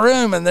walk in a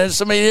room and there's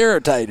somebody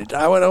irritated.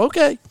 I went,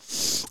 okay.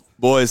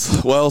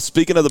 Boys, well,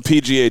 speaking of the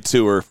PGA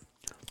Tour,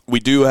 we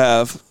do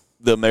have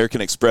the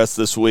American Express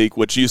this week,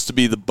 which used to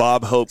be the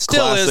Bob Hope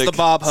Still Classic. is the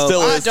Bob Hope.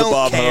 Still is I don't the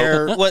Bob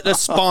care Hope. what the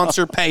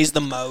sponsor pays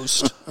the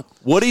most.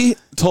 Woody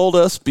told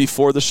us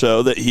before the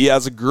show that he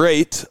has a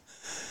great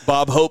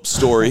Bob Hope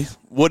story.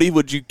 Woody,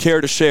 would you care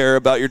to share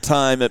about your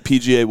time at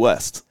PGA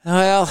West?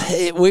 Well,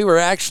 we were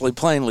actually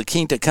playing La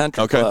Quinta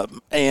Country Club,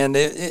 and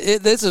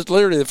this is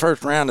literally the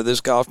first round of this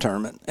golf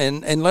tournament.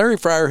 And Larry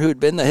Fryer, who had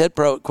been the head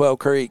pro at Quail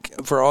Creek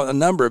for a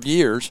number of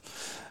years,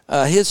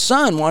 his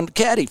son wanted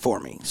to caddy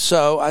for me.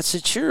 So I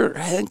said, sure,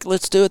 Hank,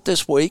 let's do it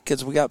this week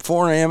because we got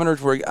 4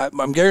 amateurs.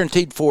 I'm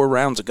guaranteed 4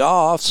 rounds of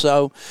golf,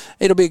 so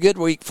it'll be a good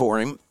week for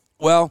him.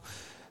 Well,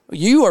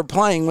 you are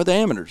playing with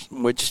amateurs,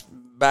 which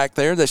back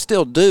there they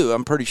still do,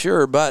 I'm pretty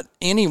sure. But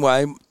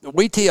anyway,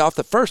 we tee off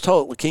the first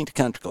hole at La Quinta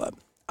Country Club.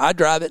 I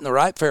drive it in the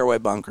right fairway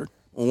bunker.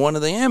 One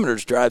of the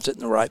amateurs drives it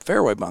in the right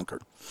fairway bunker.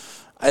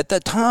 At the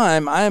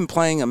time, I am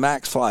playing a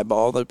max fly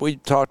ball that we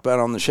talked about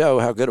on the show,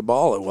 how good a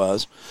ball it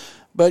was.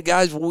 But,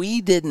 guys,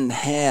 we didn't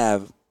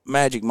have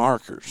magic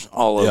markers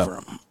all over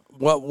them.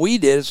 What we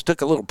did is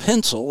took a little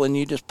pencil and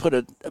you just put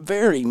a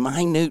very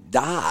minute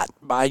dot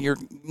by your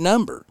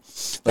number.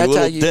 That's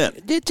how you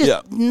dent. It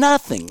just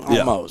nothing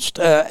almost.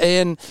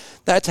 And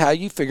that's how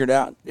you figured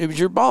out it was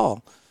your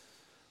ball.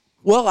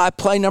 Well, I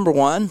play number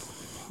 1.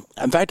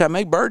 In fact, I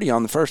make birdie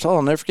on the first hole.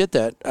 I'll never forget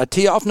that. I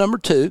tee off number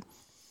 2.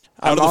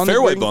 Out of the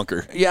fairway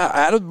bunker. Yeah,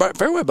 out of the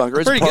fairway bunker.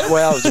 It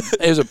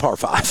was a par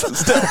 5.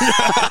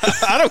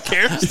 I don't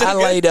care. I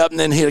laid up and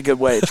then hit a good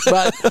wedge.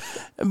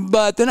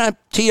 But then I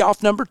tee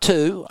off number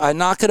 2. I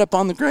knock it up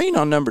on the green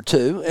on number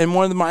 2, and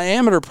one of my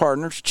amateur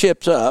partners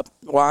chips up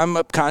while I'm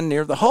up kind of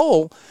near the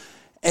hole.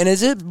 And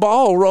as that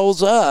ball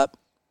rolls up,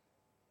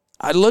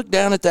 I look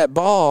down at that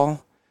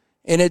ball,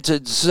 and it's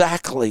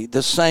exactly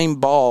the same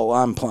ball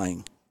I'm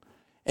playing.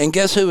 And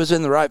guess who was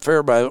in the right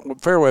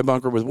fairway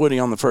bunker with Woody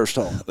on the first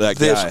hole?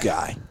 This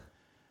guy.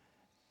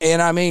 And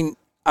I mean,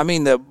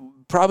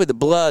 probably the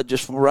blood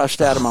just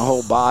rushed out of my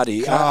whole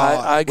body.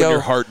 I go, when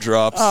your heart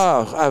drops.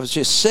 Oh, I was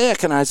just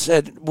sick, and I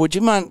said, "Would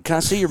you mind? Can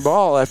I see your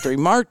ball?" After he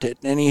marked it,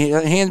 and he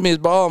hands me his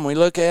ball, and we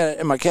look at it,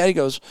 and my caddy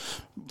goes,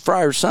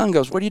 Fryer's son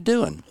goes, "What are you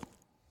doing?"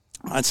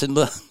 I said,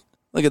 "Look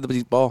at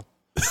these ball."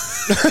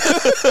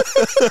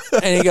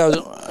 And he goes,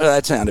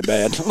 that sounded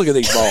bad. Look at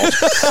these balls.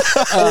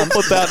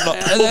 Put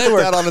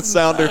that on a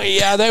sounder.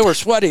 Yeah, they were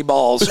sweaty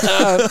balls.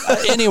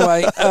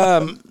 Anyway,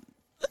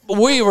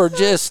 we were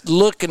just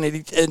looking at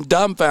it and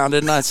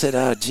dumbfounded, and I said,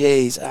 oh,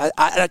 geez,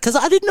 because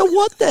I didn't know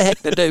what the heck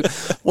to do.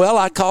 Well,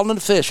 I called an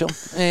official,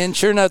 and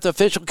sure enough, the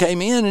official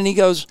came in, and he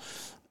goes,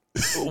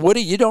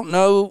 Woody, you don't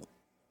know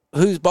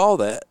whose ball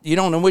that? You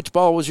don't know which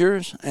ball was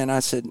yours? And I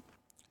said,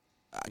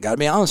 I got to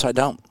be honest, I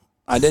don't.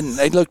 I didn't.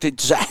 They looked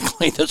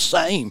exactly the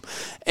same.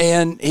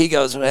 And he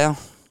goes, well,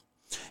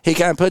 he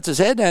kind of puts his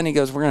head down. And he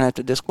goes, we're going to have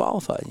to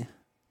disqualify you.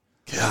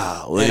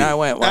 Golly. And I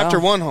went, well. After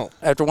one hole.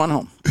 After one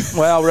hole.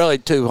 Well, really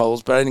 2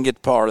 holes, but I didn't get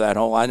to par that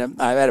hole. I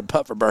had a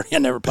putt for birdie. I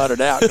never putted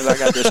out because I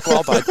got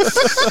disqualified.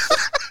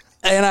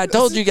 And I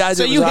told you guys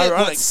so it was you hit,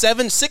 ironic.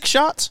 6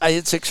 shots? I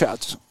hit 6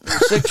 shots.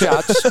 6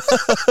 shots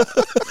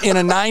in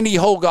a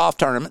 90-hole golf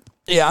tournament.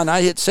 Yeah, and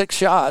I hit 6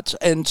 shots.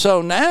 And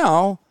so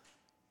now,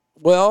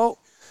 well,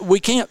 we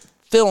can't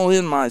fill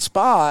in my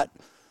spot.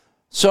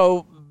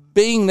 So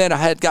being that I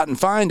had gotten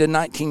fined in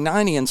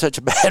 1990 in such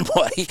a bad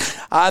way,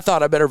 I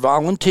thought I better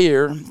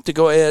volunteer to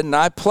go ahead. And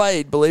I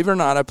played, believe it or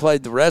not, I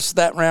played the rest of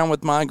that round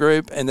with my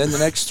group and then the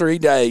next 3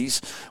 days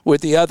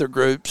with the other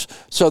groups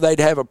so they'd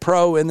have a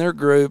pro in their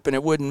group and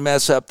it wouldn't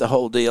mess up the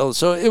whole deal.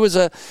 So it was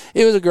a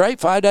great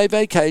 5-day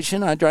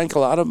vacation. I drank a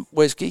lot of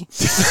whiskey.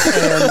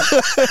 And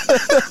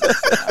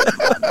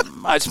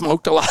I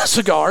smoked a lot of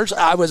cigars.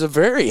 I was a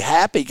very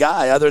happy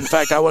guy, other than the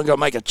fact I wasn't going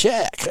to make a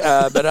check.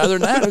 But other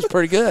than that, it was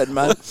pretty good,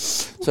 man.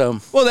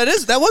 Well,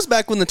 that was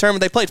back when the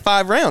tournament they played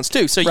 5 rounds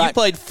too. So right. You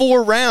played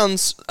 4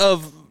 rounds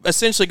of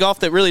essentially golf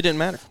that really didn't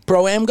matter.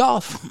 Pro-Am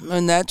golf,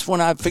 and that's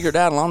when I figured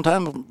out a long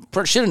time.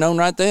 Should have known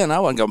right then I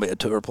wasn't going to be a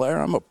tour player.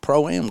 I'm a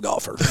Pro-Am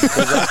golfer.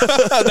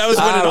 That was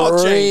when it all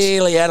changed. I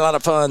really had a lot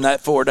of fun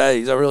that 4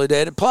 days. I really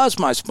did. Plus,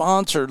 my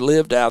sponsor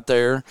lived out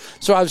there,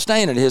 so I was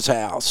staying at his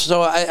house.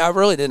 So I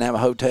really didn't have a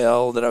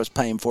hotel that I was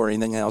paying for or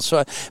anything else. So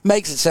it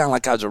makes it sound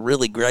like I was a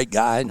really great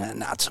guy.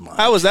 Not so much.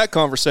 How was that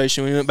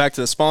conversation when we went back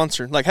to the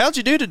sponsor? Like, how'd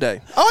you do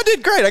today? Oh, I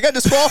did great. I got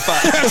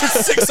disqualified.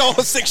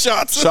 6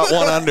 shots. Shot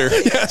 1 under.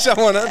 Yeah, shot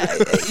 1 under.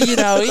 You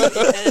know,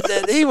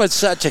 he was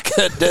such a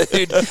good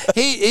dude.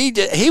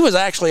 He was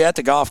actually at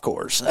the golf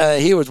course.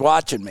 He was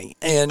watching me,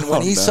 and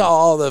when he saw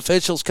all the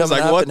officials coming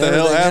like, up what and the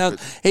hell everything happened?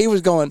 else, he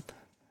was going,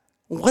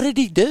 what did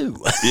he do?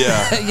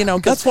 Yeah. You know,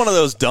 that's one of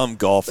those dumb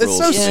golf rules.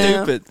 It's so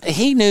stupid.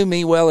 He knew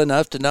me well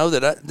enough to know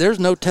that there's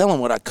no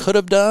telling what I could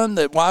have done.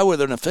 That why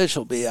would an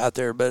official be out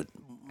there? But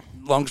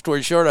long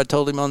story short, I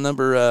told him on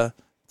number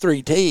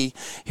 3T.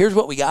 Here's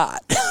what we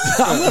got.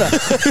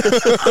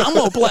 I'm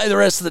gonna play the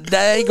rest of the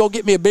day. Go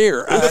get me a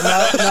beer.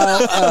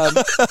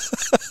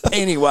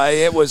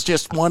 Anyway, it was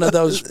just one of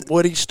those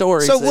Woody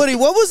stories. So, Woody,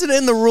 what was it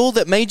in the rule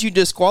that made you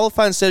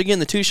disqualify instead of getting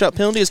the 2-shot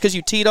penalty? Is because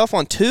you teed off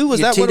on 2? Was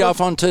that teed off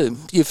on 2?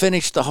 You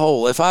finished the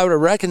hole. If I would have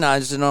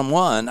recognized it on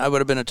 1, I would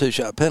have been a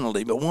 2-shot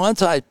penalty. But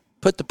once I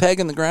put the peg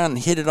in the ground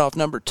and hit it off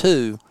number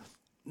 2,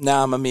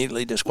 now I'm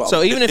immediately disqualified.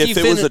 So even if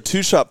it was a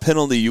 2-shot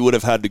penalty, you would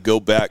have had to go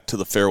back to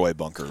the fairway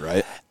bunker,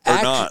 right?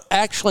 Or not?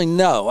 Actually,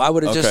 no. I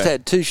would have just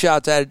had 2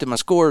 shots added to my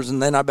scores,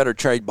 and then I better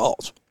trade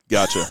balls.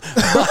 Gotcha.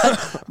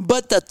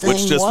 but the thing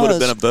which just would have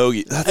been a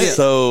bogey. That's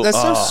so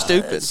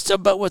stupid.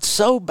 But what's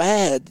so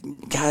bad,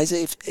 guys,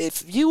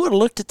 if you would have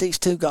looked at these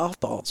 2 golf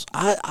balls,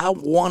 I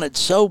wanted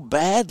so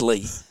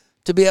badly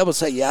to be able to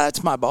say, yeah,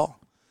 it's my ball.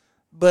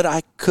 But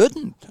I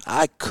couldn't.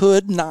 I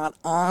could not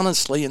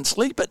honestly and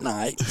sleep at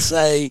night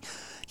say,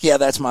 yeah,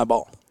 that's my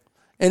ball.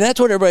 And that's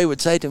what everybody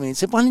would say to me. And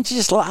say, why didn't you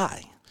just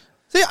lie?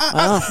 See,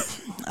 I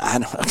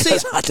don't know. See,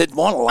 I didn't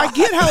want to lie. I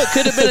get how it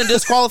could have been a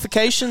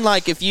disqualification,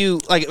 like if you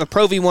like a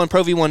Pro V1,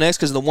 Pro V1X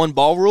because of the 1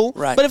 ball rule.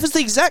 Right. But if it's the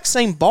exact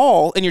same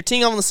ball and you're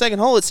teeing off on the second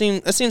hole, that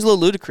seems a little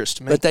ludicrous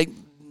to me. But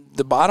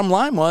the bottom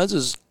line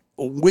was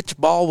which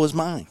ball was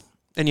mine,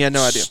 and you had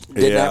no idea.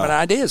 Didn't have an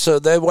idea. So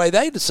the way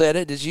they said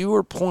it is you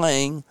were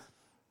playing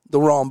the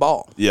wrong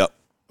ball. Yep.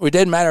 It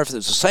didn't matter if it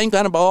was the same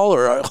kind of ball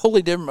or a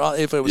wholly different ball.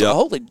 If it was a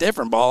wholly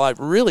different ball, I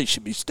really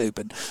should be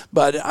stupid.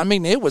 But, I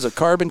mean, it was a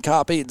carbon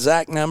copy,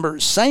 exact number,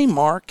 same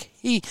mark.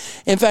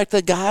 In fact,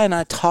 the guy and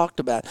I talked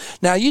about it.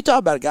 Now, you talk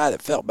about a guy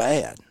that felt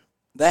bad.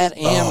 That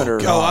amateur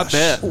I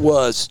bet.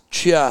 was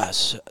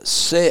just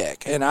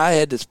sick. And I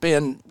had to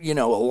spend,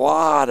 a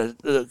lot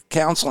of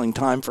counseling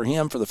time for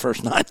him for the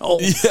first 9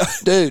 holes. Yeah.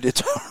 Dude,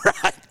 it's all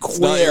right. Quit. It's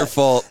not your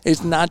fault.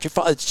 It's not your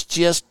fault. It's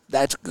just,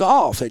 that's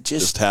golf. It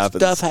just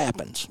happens. Stuff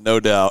happens.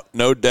 No doubt.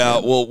 Yeah.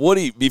 Well,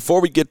 Woody,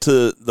 before we get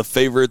to the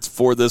favorites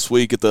for this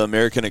week at the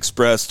American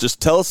Express, just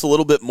tell us a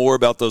little bit more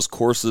about those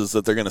courses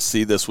that they're going to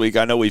see this week.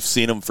 I know we've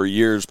seen them for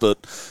years,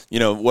 but,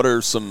 what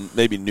are some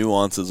maybe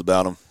nuances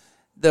about them?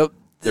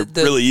 They're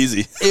really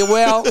easy.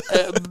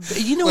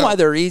 You know why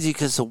they're easy?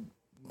 Because the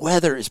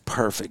weather is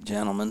perfect,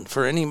 gentlemen.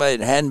 For anybody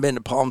that hadn't been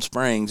to Palm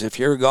Springs, if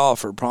you're a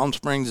golfer, Palm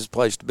Springs is a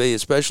place to be,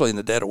 especially in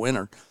the dead of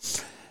winter.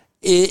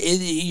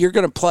 You're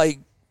going to play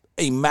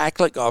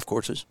immaculate golf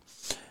courses.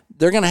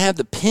 They're going to have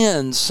the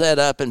pins set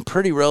up in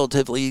pretty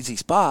relatively easy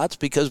spots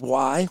because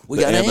why? We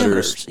got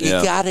amateurs. You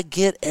got to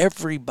get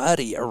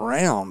everybody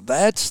around.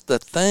 That's the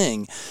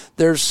thing.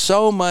 There's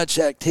so much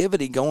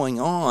activity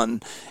going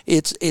on.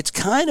 It's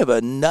kind of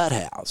a nut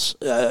house,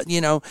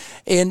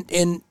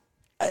 And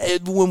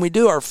when we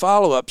do our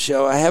follow-up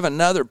show, I have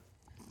another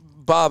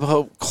Bob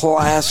Hope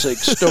classic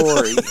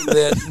story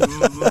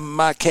that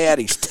my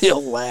caddy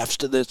still laughs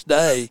to this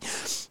day.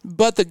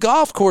 But the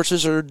golf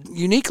courses are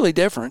uniquely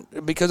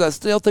different because I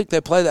still think they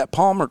play that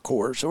Palmer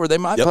course, or they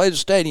might play the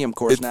stadium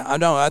course now.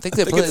 I think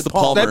they play the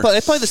Palmer.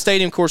 They play the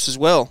stadium course as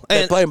well.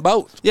 They play them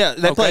both. Yeah,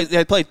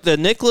 they play the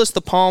Nicklaus,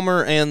 the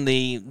Palmer, and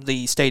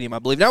the stadium, I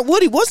believe. Now,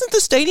 Woody, wasn't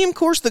the stadium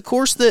course the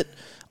course that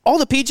all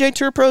the PGA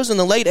Tour pros in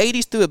the late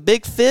 80s threw a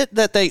big fit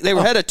that they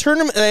had a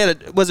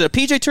tournament? Was it a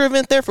PGA Tour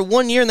event there for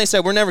 1 year, and they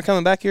said, we're never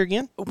coming back here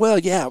again? Well,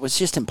 yeah, it was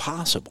just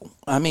impossible.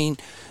 I mean,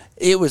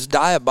 it was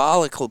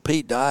diabolical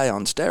Pete Dye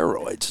on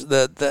steroids.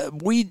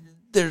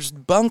 There's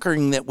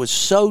bunkering that was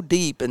so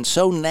deep and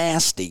so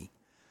nasty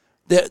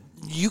that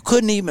you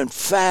couldn't even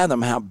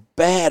fathom how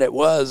bad it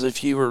was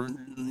if you were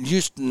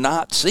used to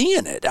not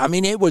seeing it. I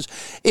mean, it was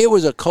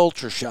a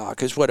culture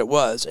shock is what it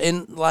was.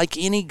 And like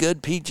any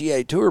good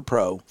PGA Tour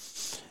pro,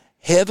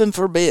 heaven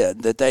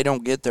forbid that they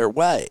don't get their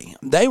way.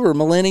 They were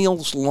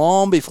millennials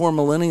long before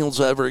millennials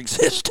ever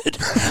existed.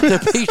 The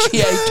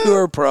PGA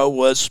Tour Pro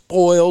was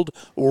spoiled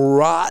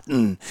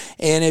rotten.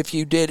 And if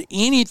you did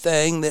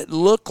anything that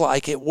looked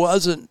like it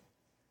wasn't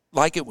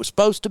like it was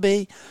supposed to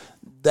be,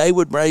 they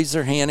would raise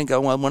their hand and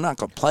go, well, we're not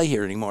going to play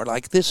here anymore.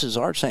 Like, this is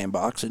our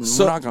sandbox, and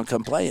we're not going to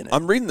come play in it.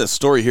 I'm reading this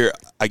story here.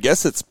 I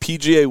guess it's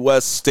PGA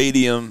West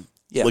Stadium,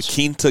 La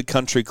Quinta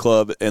Country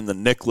Club, and the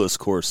Nicklaus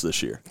course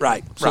this year.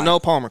 Right. So no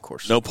Palmer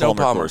course. No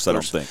Palmer course, I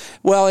don't think.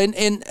 Well,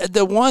 and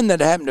the one that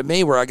happened to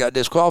me where I got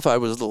disqualified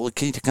was the La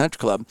Quinta Country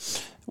Club,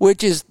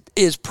 which is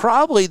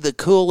probably the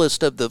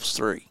coolest of those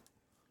 3.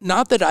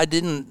 Not that I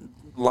didn't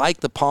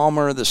like the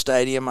Palmer or the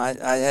stadium. I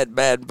had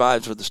bad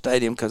vibes with the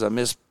stadium because I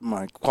missed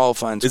my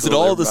qualifying school. Is it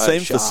all the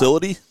same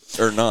facility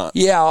or not?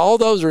 Yeah, all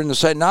those are in the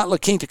same. Not La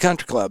Quinta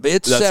Country Club.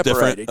 It's That's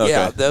separated. Okay.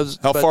 Yeah.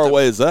 How far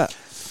away is that?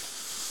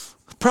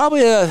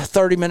 Probably a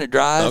 30-minute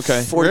drive.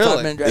 Okay.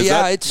 45-minute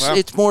drive.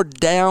 It's more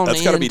down.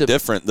 That's got to be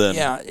different than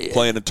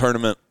playing a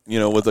tournament,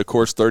 with a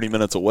course 30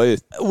 minutes away.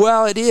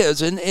 Well, it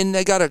is, and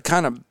they got to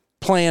kind of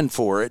plan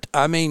for it.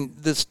 I mean,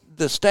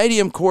 the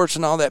stadium course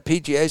and all that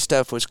PGA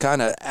stuff was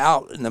kind of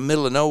out in the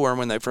middle of nowhere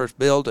when they first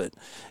built it.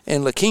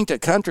 And La Quinta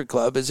Country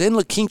Club is in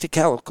La Quinta,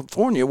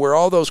 California, where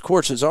all those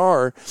courses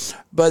are,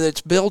 but it's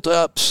built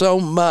up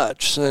so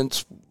much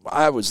since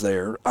I was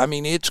there. I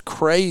mean, it's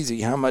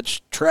crazy how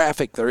much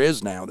traffic there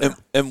is now there.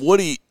 And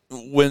Woody,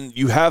 when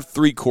you have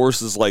 3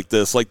 courses like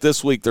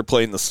this week they're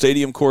playing the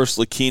stadium course,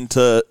 La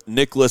Quinta,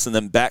 Nicholas, and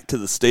then back to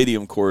the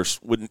stadium course.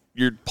 When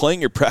you're playing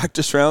your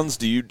practice rounds,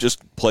 do you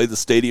just play the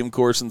stadium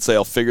course and say,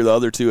 I'll figure the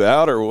other 2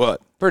 out, or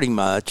what? Pretty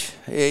much.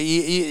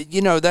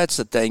 You know, that's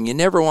the thing. You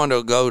never want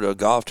to go to a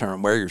golf tournament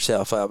and wear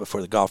yourself out before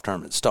the golf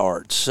tournament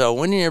starts. So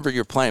whenever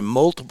you're playing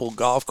multiple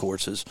golf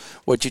courses,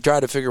 what you try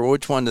to figure,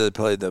 which one do they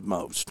play the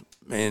most?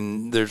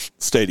 And there's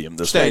stadium.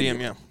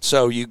 Yeah.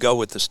 So you go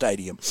with the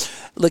stadium.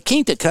 La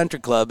Quinta Country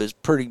Club is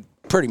pretty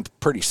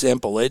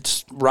simple.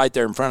 It's right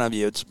there in front of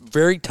you. It's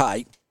very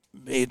tight.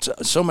 It's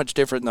so much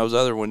different than those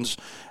other ones.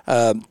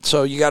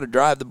 So you got to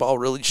drive the ball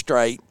really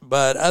straight.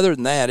 But other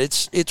than that,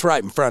 it's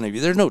right in front of you.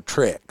 There's no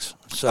tricks.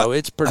 So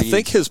it's pretty.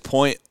 I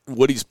think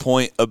Woody's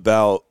point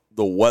about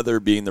the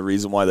weather being the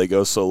reason why they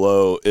go so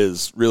low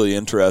is really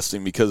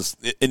interesting, because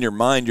in your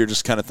mind you're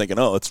just kind of thinking,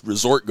 oh, it's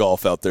resort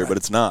golf out there, but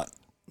it's not.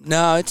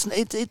 No, it's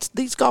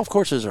these golf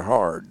courses are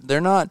hard.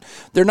 They're not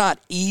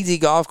easy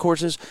golf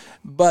courses,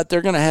 but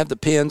they're going to have the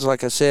pins,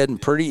 like I said, in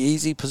pretty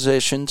easy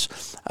positions.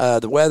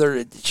 The weather,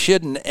 it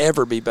shouldn't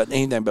ever be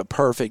anything but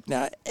perfect.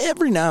 Now,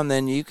 every now and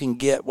then you can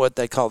get what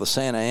they call the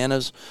Santa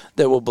Anas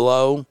that will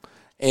blow.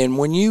 And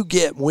when you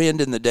get wind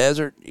in the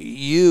desert,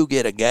 you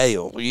get a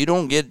gale. You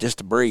don't get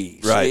just a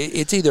breeze. Right.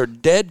 It's either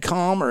dead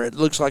calm or it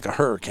looks like a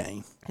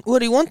hurricane.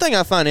 Woody, one thing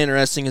I find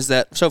interesting is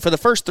that, so for the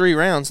first 3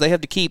 rounds, they have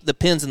to keep the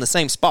pins in the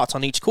same spots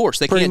on each course.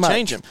 They can't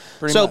change them.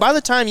 So by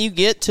the time you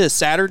get to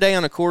Saturday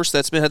on a course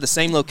that's been at the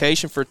same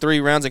location for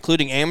 3 rounds,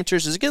 including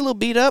amateurs, does it get a little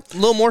beat up, a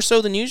little more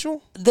so than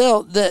usual?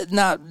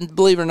 Not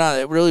believe it or not,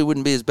 it really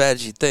wouldn't be as bad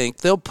as you think.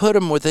 They'll put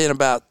them within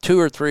about 2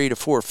 or 3 to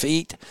 4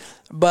 feet.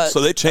 But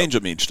so they change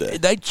them each day.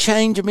 They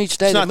change them each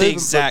day. It's not the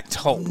exact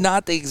hole.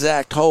 Not the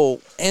exact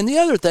hole. And the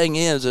other thing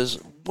is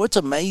what's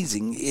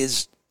amazing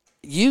is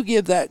you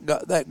give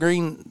that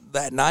green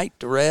that night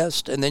to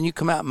rest, and then you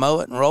come out and mow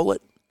it and roll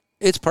it.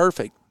 It's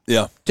perfect.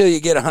 Yeah. Till you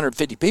get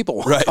 150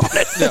 people right on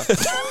it.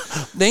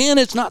 Yeah. Then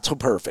it's not so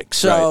perfect.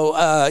 So,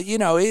 right.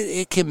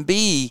 It can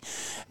be.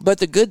 But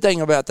the good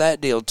thing about that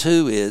deal,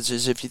 too,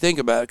 is if you think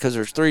about it, because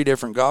there's 3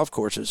 different golf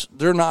courses,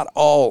 they're not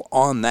all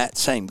on that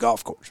same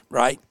golf course,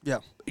 right?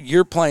 Yeah.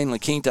 You're playing La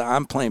Quinta,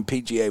 I'm playing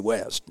PGA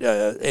West,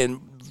 and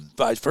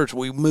vice versa.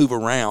 We move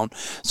around.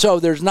 So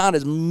there's not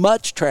as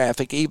much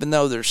traffic, even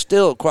though there's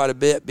still quite a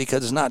bit,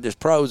 because it's not just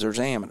pros, there's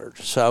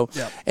amateurs. So,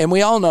 and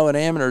we all know an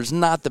amateur is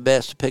not the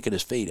best at picking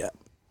his feet up.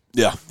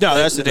 Yeah. No,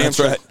 that's the damn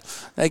right.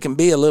 They can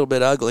be a little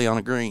bit ugly on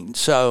a green.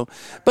 So,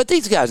 but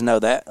these guys know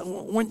that.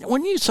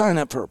 When you sign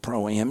up for a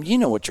Pro-Am, you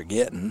know what you're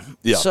getting.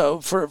 Yeah.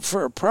 So for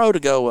a pro to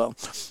go, well,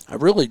 I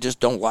really just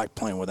don't like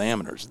playing with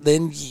amateurs,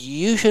 then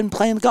you shouldn't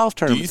play in the golf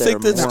tournament. Do you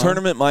think this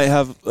tournament might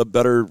have a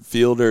better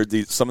field, or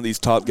some of these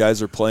top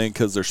guys are playing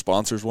because their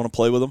sponsors want to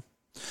play with them?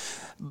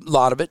 A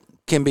lot of it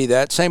can be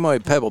that. Same way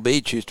Pebble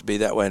Beach used to be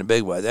that way in a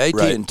big way. The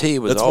AT&T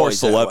was That's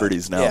always more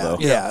celebrities that way. now, though.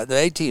 Yeah, the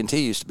AT&T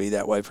used to be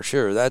that way for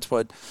sure. That's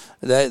what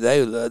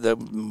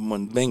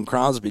when Bing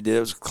Crosby did, it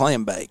was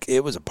clam bake.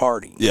 It was a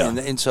party. Yeah.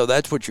 And so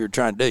that's what you're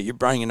trying to do. You're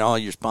bringing all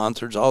your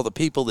sponsors, all the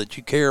people that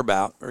you care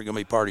about are going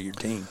to be part of your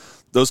team.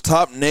 Those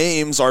top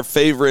names are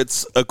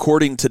favorites,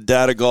 according to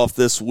Data Golf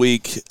this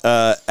week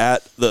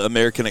at the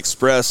American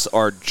Express,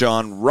 are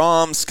John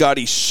Rahm,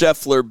 Scotty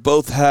Scheffler.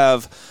 Both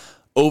have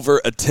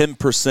over a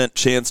 10%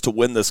 chance to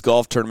win this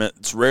golf tournament.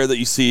 It's rare that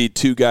you see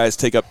 2 guys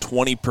take up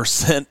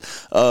 20%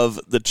 of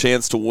the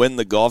chance to win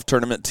the golf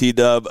tournament,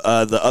 T-Dub.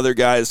 The other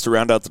guys to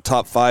round out the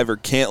top 5 are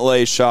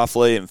Cantlay,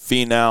 Schauffele, and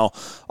Finau.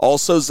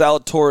 Also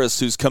Zalatoris,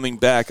 who's coming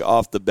back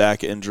off the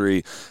back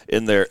injury,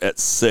 in there at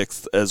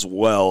 6th as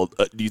well.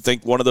 Do you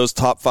think one of those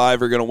top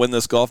 5 are going to win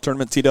this golf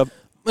tournament, T-Dub?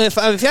 If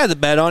you had to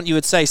bet on it, you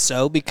would say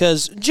so,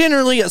 because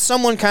generally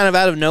someone kind of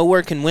out of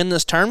nowhere can win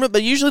this tournament,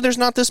 but usually there's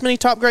not this many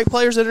top great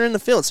players that are in the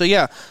field. So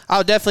yeah, I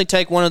would definitely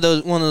take one of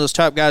those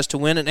top guys to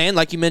win it. And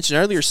like you mentioned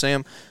earlier,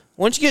 Sam,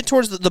 once you get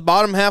towards the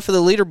bottom half of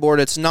the leaderboard,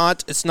 it's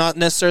not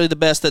necessarily the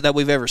best that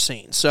we've ever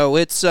seen. So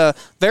it's a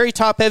very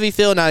top heavy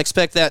field, and I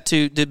expect that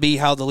to be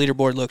how the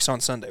leaderboard looks on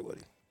Sunday,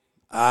 Woody.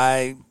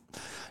 I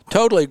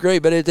totally agree,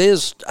 but it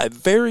is a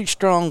very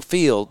strong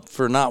field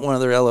for not one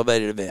of their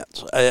elevated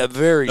events. A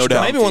very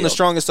strong maybe field. one of the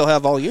strongest they'll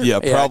have all year. Yeah,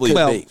 probably.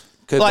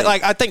 Could be.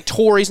 Like I think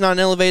Torrey's not an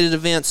elevated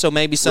event, so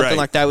maybe something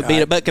like that would beat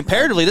it. But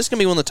comparatively, this is going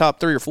to be one of the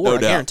top 3 or 4. I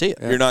guarantee it.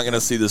 You're not going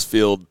to see this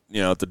field,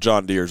 at the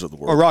John Deeres of the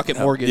world. Or Rocket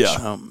Mortgage.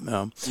 Yeah.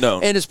 No.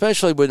 And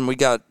especially when we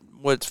got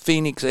what's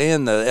Phoenix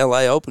and the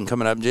LA Open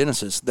coming up,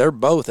 Genesis, they're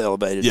both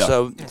elevated. Yeah.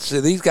 So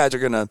these guys are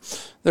gonna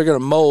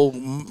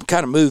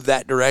move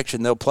that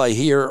direction. They'll play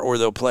here or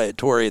they'll play at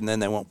Torrey, and then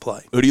they won't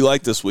play. Who do you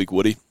like this week,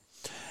 Woody?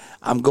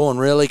 I'm going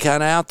really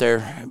kind of out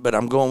there, but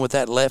I'm going with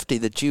that lefty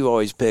that you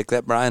always pick,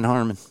 that Brian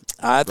Harman.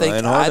 I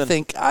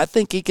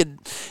think he could.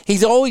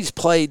 He's always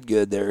played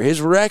good there.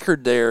 His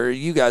record there,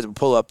 you guys will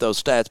pull up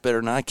those stats better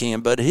than I can,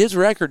 but his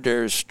record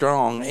there is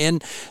strong.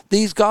 And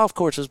these golf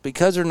courses,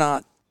 because they're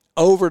not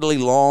overly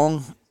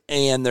long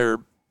and they're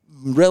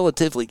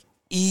relatively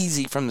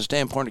easy from the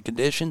standpoint of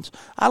conditions.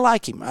 I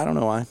like him. I don't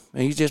know why.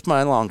 He's just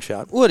my long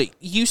shot. Woody,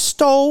 you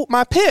stole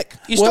my pick.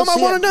 You stole my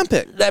one-and-done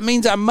pick. That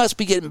means I must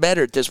be getting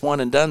better at this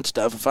one-and-done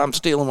stuff if I'm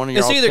stealing one of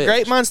your It's either picks.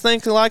 great minds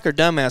think alike or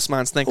dumbass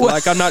minds think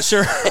alike. I'm not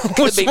sure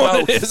which be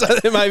one both. it is.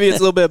 It might be it's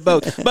a little bit of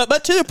both.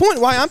 But to the point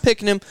why I'm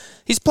picking him,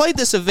 he's played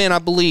this event, I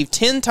believe,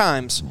 10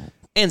 times.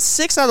 And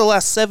 6 out of the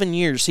last 7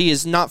 years, he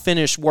has not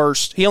finished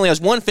worse. He only has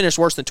one finish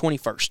worse than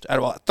 21st. Out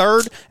of what?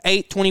 3rd,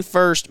 8th,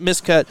 21st,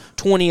 miscut,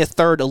 20th,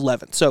 3rd,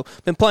 11th. So,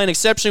 been playing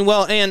exceptionally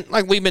well. And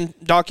like we've been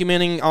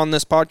documenting on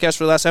this podcast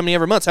for the last how many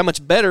ever months, how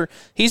much better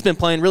he's been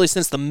playing really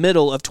since the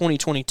middle of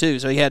 2022.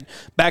 So, he had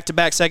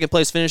back-to-back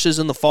second-place finishes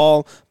in the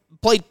fall.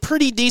 Played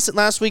pretty decent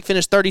last week,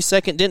 finished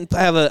 32nd, didn't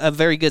have a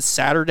very good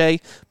Saturday.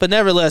 But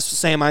nevertheless,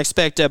 Sam, I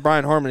expect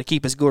Brian Harmon to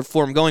keep his good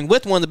form going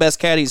with one of the best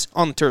caddies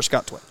on the Tour,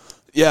 Scott Twin.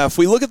 Yeah, if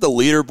we look at the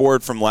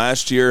leaderboard from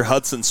last year,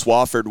 Hudson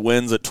Swafford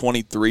wins at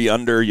 23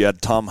 under. You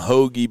had Tom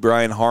Hoagie,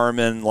 Brian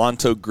Harmon,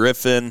 Lonto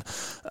Griffin.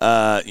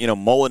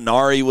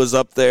 Molinari was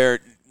up there.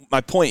 My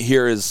point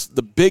here is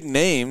the big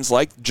names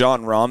like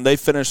John Rahm, they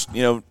finished,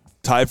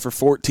 tied for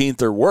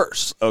 14th or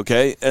worse,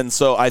 okay? And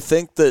so I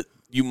think that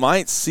you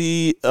might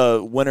see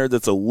a winner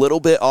that's a little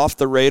bit off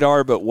the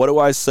radar, but what do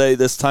I say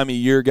this time of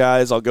year,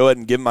 guys? I'll go ahead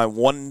and give my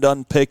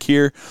one-and-done pick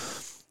here.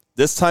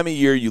 This time of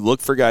year, you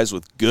look for guys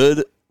with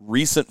good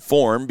recent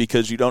form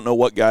because you don't know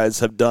what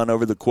guys have done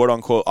over the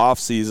quote-unquote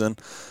off-season,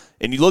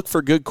 and you look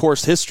for good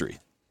course history.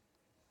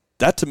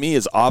 That, to me,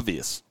 is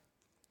obvious.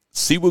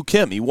 Siwoo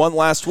Kim, he won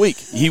last week.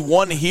 He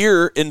won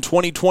here in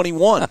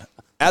 2021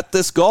 at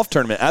this golf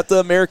tournament, at the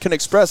American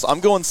Express. I'm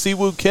going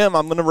Siwoo Kim.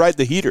 I'm going to ride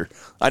the heater.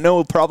 I know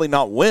he'll probably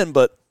not win,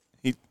 but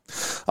I'm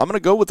going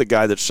to go with the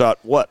guy that shot,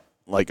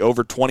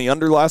 over 20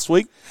 under last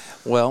week?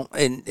 Well,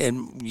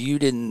 and you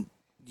didn't.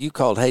 You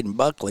called Hayden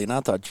Buckley, and I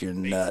thought you were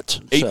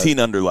nuts. 18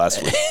 under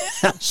last week.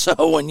 So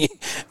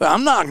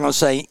I'm not going to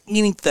say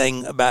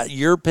anything about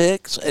your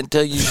picks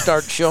until you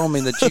start showing me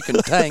that you can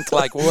tank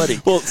like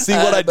Woody. Well, see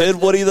what I did,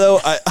 Woody, though?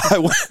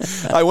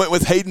 I went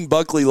with Hayden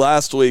Buckley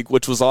last week,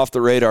 which was off the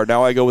radar.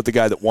 Now I go with the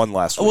guy that won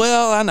last week.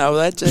 Well, I know.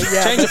 That's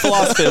Change the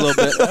philosophy a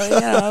little bit.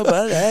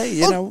 But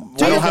hey, I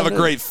don't have a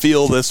great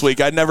feel this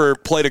week. I never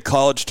played a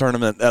college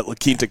tournament at La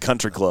Quinta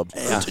Country Club.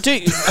 Yeah. So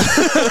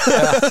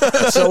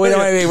we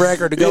don't have any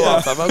record to go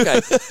off of.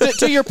 Okay.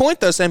 To your point,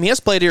 though, Sam, he has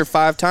played here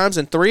 5 times,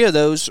 and 3 of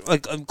those,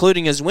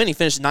 including his win, he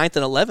finished 9th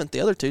and 11th, the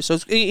other 2. So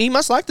he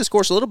must like this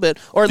course a little bit,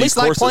 or at least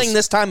like playing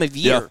this time of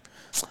year.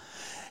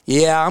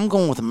 Yeah, I'm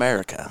going with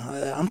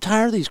America. I'm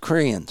tired of these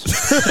Koreans. We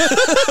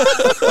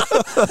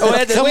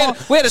had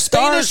a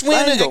Spanish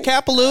win at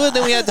Kapalua,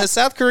 then we had the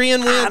South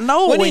Korean win. I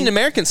know. We need an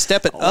American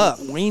step it up.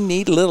 We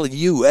need a little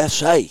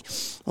USA.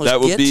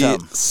 That would be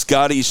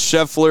Scotty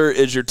Scheffler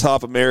is your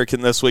top American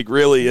this week.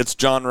 Really, it's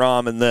John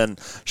Rahm, and then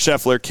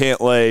Scheffler,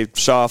 Cantlay,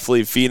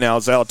 Schauffele, Finau,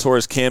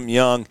 Zalatoris, Cam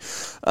Young.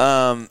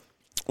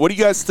 What do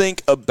you guys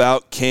think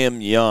about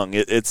Cam Young?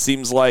 It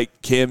seems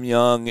like Cam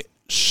Young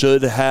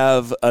should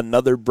have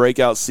another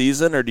breakout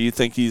season, or do you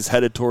think he's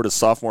headed toward a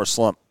sophomore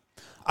slump?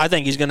 I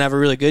think he's going to have a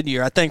really good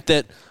year. I think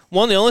that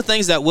one of the only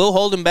things that will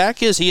hold him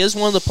back is he is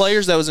one of the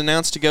players that was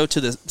announced to go to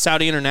the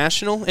Saudi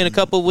International in a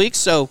couple of weeks,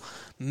 so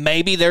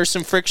maybe there's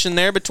some friction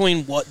there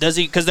between what does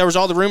he, because there was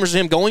all the rumors of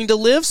him going to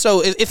live.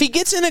 So if he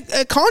gets in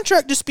a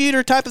contract dispute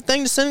or type of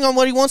thing, depending on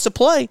what he wants to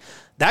play,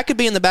 that could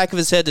be in the back of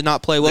his head to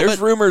not play well. There's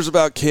rumors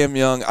about Cam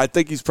Young. I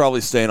think he's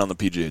probably staying on the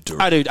PGA Tour.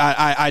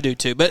 I do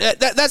too. But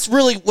that's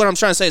really what I'm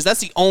trying to say is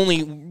that's the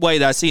only way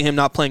that I see him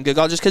not playing good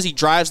golf, just because he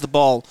drives the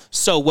ball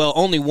so well.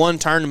 Only one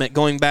tournament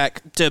going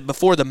back to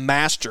before the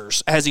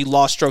Masters has he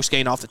lost strokes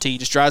gained off the tee. He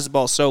just drives the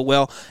ball so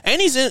well. And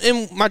he's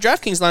in my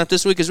DraftKings lineup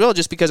this week as well,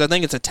 just because I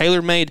think it's a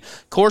tailor-made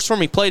course for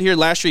him. He played here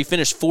last year. He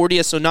finished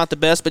 40th, so not the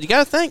best. But you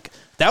got to think,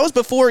 that was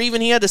before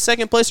even he had the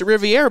second place at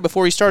Riviera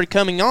before he started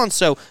coming on.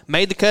 So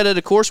made the cut at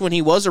a course when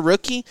he was a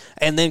rookie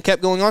and then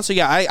kept going on. So,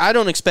 yeah, I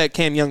don't expect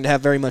Cam Young to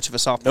have very much of a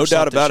sophomore. No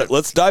doubt about it.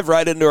 Let's dive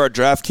right into our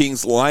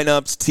DraftKings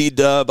lineups.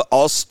 T-Dub,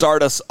 I'll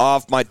start us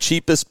off. My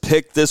cheapest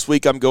pick this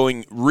week, I'm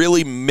going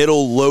really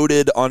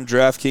middle-loaded on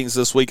DraftKings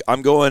this week.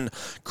 I'm going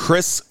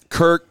Chris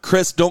Kirk.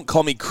 Chris, don't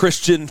call me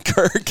Christian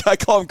Kirk. I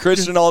call him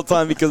Christian all the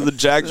time because of the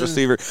Jags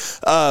receiver.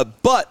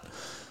 But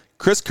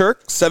Chris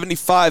Kirk,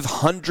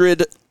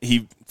 7,500.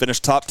 He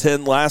finished top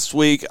 10 last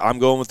week. I'm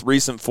going with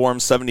recent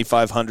form,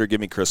 7,500. Give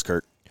me Chris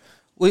Kirk.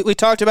 We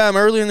talked about him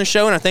earlier in the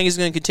show, and I think he's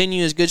going to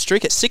continue his good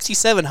streak at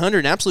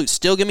 6,700. Absolute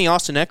still. Give me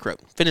Austin Eckroat.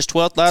 Finished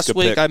 12th last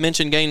week. Pick. I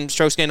mentioned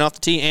strokes gained off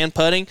the tee and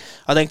putting.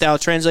 I think that will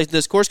translate to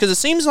this course because it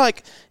seems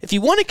like if you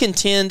want to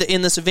contend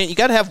in this event, you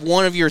got to have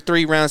one of your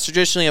 3 rounds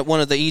traditionally at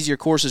one of the easier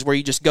courses where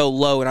you just go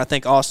low, and I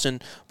think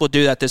Austin will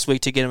do that this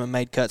week to get him a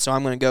made cut. So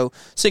I'm going to go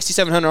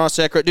 6,700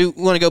 Austin Eckroat. Do you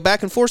want to go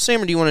back and forth,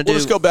 Sam, or do you want to do? We'll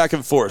just go back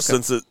and forth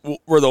since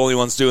we're the only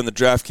ones doing the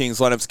DraftKings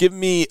lineups. Give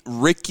me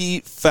Ricky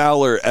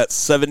Fowler at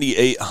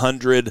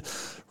 7,800.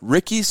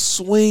 Ricky's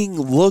swing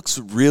looks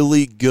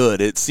really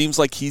good. It seems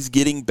like he's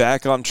getting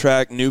back on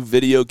track. New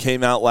video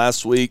came out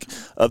last week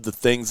of the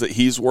things that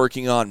he's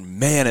working on.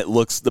 Man, it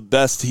looks the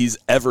best he's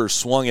ever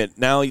swung it.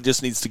 Now he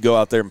just needs to go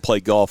out there and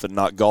play golf and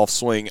not golf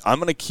swing. I'm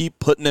going to keep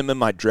putting him in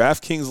my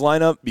DraftKings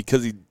lineup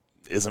because he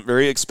isn't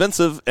very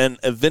expensive, and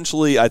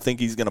eventually I think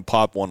he's going to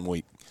pop one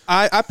week.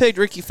 I picked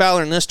Ricky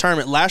Fowler in this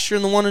tournament last year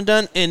in the one and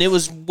done, and it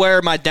was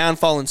where my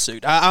downfall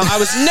ensued. I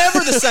was never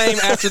the same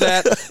after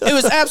that. It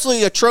was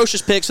absolutely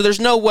atrocious pick, so there's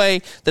no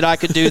way that I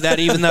could do that,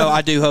 even though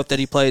I do hope that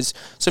he plays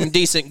some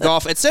decent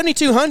golf. At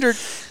 7,200,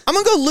 I'm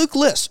going to go Luke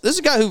List. This is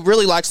a guy who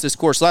really likes this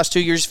course. Last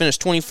 2 years, he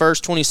finished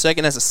 21st,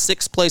 22nd, has a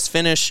sixth-place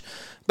finish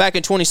back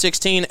in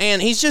 2016,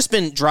 and he's just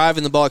been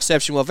driving the ball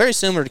exceptionally well, very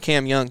similar to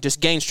Cam Young, just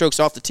gain strokes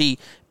off the tee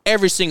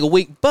every single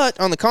week. But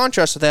on the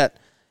contrast of that,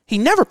 he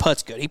never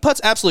putts good. He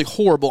putts absolutely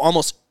horrible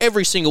almost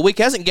every single week.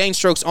 He hasn't gained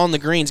strokes on the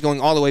greens going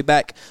all the way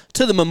back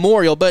to the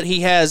Memorial, but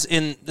he has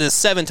in the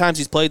 7 times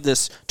he's played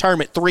this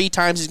tournament, 3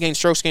 times he's gained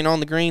strokes gained on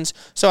the greens.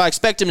 So I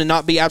expect him to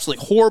not be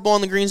absolutely horrible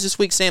on the greens this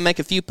week. Sam, make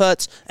a few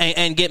putts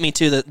and get me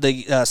to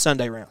the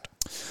Sunday round.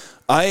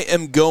 I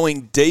am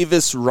going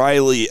Davis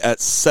Riley at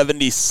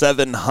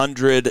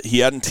 7,700. He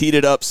hadn't teed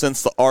it up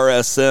since the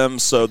RSM,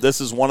 so this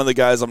is one of the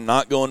guys I'm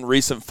not going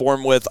recent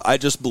form with. I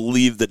just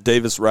believe that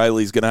Davis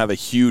Riley is going to have a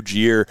huge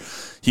year.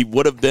 He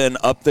would have been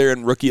up there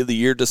in Rookie of the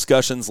Year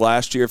discussions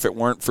last year if it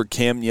weren't for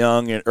Cam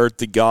Young and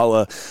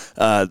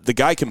Urthigala. The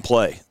guy can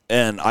play,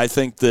 and I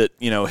think that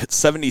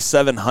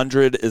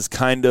 7,700 is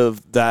kind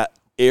of that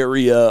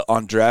area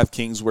on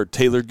DraftKings where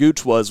Taylor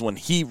Gooch was when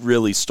he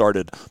really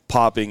started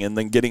popping, and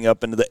then getting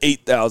up into the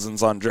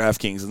 8,000s on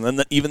DraftKings, and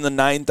then even the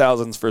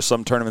 9,000s for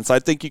some tournaments. I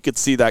think you could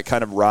see that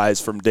kind of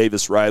rise from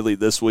Davis Riley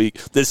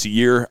this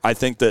year. I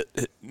think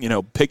that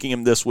picking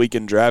him this week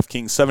in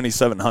DraftKings,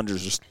 7,700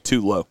 is just too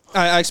low.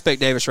 I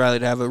expect Davis Riley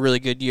to have a really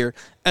good year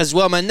as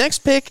well. My next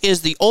pick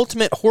is the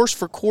ultimate horse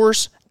for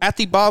course at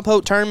the Bob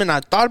Hope tournament. I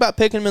thought about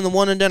picking him in the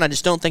one and done. I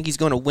just don't think he's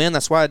going to win.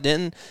 That's why I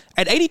didn't.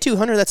 At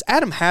 8,200, that's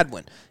Adam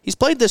Hadwin. He's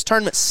played this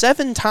tournament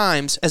 7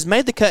 times, has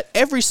made the cut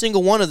every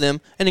single one of them,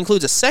 and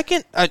includes a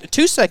second,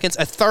 2 seconds,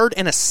 a third,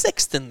 and a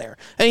sixth in there.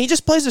 And he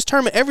just plays this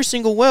tournament every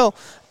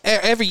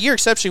year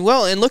exceptionally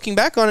well. And looking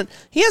back on it,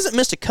 he hasn't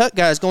missed a cut,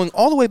 guys, going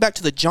all the way back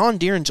to the John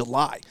Deere in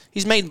July.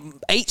 He's made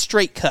 8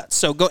 straight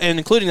cuts, and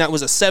including that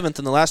was a 7th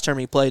in the last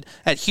tournament he played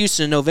at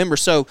Houston in November.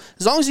 So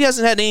as long as he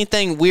hasn't had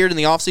anything weird in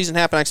the offseason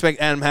happen, I expect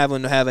Adam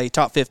Hadwin to have a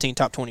top 15,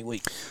 top 20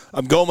 week.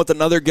 I'm going with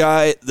another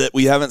guy that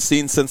we haven't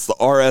seen since the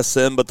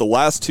RSM, but the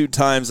last 2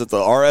 times at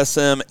the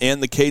RSM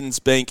and the Cadence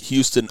Bank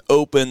Houston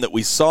Open that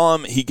we saw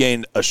him, he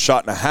gained a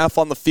shot and a half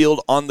on the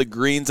field on the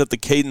greens at the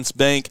Cadence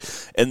Bank,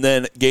 and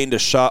then gained a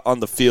shot on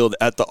the field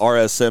at the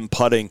RSM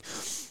putting.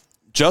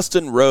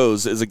 Justin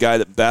Rose is a guy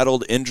that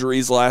battled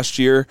injuries last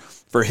year.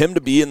 For him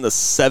to be in the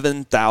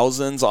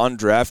 7,000s on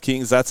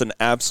DraftKings, that's an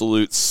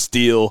absolute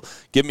steal.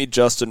 Give me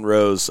Justin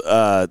Rose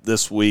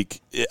this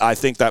week. I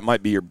think that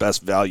might be your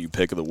best value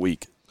pick of the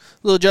week.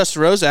 Little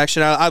Justin Rose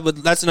action.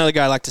 That's another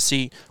guy I like to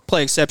see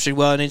play exceptionally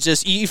well, and it's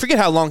just you forget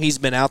how long he's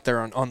been out there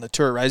on the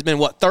tour, right? It's been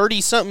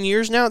 30-something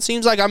years now, it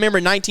seems like. I remember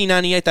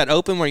 1998, that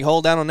Open where he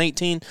holed down on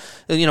 18.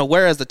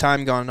 Where has the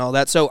time gone and all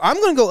that? So I'm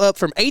going to go up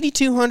from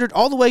 8,200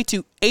 all the way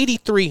to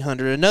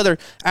 8,300. Another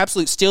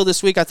absolute steal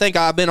this week. I think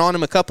I've been on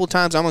him a couple of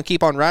times. I'm going to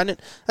keep on riding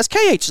it. That's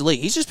KH Lee.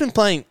 He's just been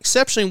playing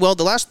exceptionally well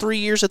the last 3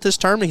 years at this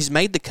tournament. He's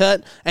made the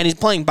cut, and he's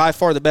playing by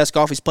far the best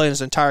golf he's played in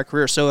his entire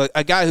career. So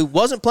a guy who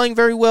wasn't playing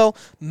very well,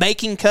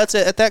 making cuts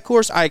at that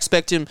course, I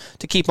expect him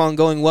to keep on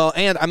going well.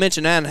 And I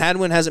mentioned Adam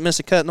Hadwin hasn't missed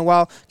a cut in a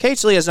while.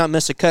 KH Lee has not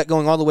missed a cut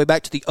going all the way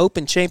back to the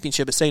Open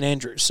Championship at St.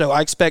 Andrews. So I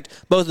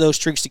expect both of those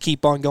streaks to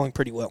keep on going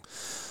pretty well.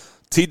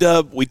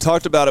 T-Dub, we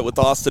talked about it with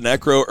Austin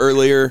Eckrow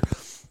earlier.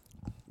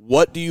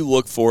 What do you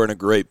look for in a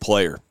great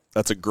player?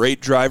 That's a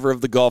great driver of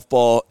the golf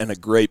ball and a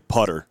great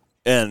putter.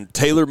 And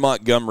Taylor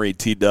Montgomery,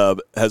 T-Dub,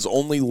 has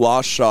only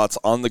lost shots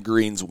on the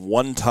greens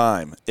 1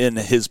 time in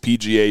his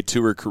PGA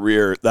Tour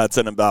career. That's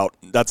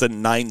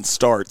in 9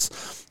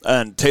 starts.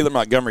 And Taylor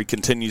Montgomery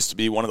continues to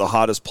be one of the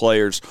hottest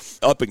players,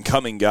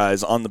 up-and-coming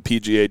guys on the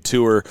PGA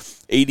Tour.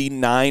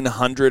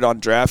 8,900 on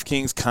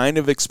DraftKings, kind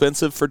of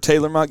expensive for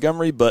Taylor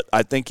Montgomery, but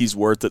I think he's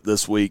worth it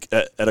this week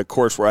at a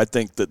course where I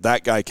think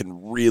that guy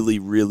can really,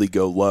 really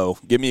go low.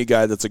 Give me a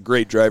guy that's a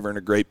great driver and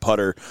a great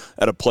putter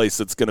at a place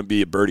that's going to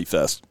be a birdie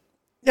fest.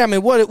 Yeah, I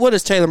mean, what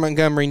is Taylor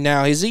Montgomery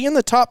now? Is he in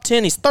the top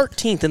 10? He's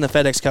 13th in the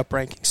FedEx Cup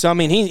ranking. So, I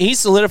mean, he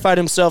solidified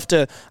himself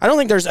to – I don't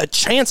think there's a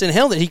chance in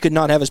hell that he could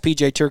not have his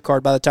PGA Tour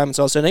card by the time it's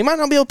all said. He might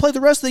not be able to play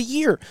the rest of the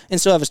year and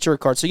still have his tour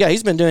card. So, yeah,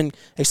 he's been doing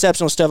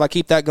exceptional stuff. I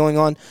keep that going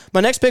on. My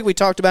next pick, we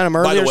talked about him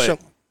earlier. By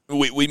the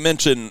way, we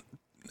mentioned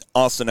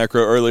Austin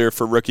Eckrow earlier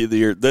for Rookie of the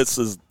Year. This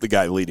is the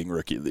guy leading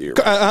Rookie of the Year.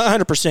 Right?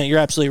 100%. You're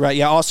absolutely right.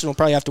 Yeah, Austin will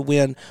probably have to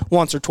win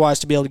once or twice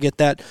to be able to get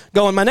that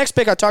going. My next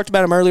pick, I talked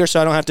about him earlier,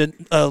 so I don't have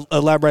to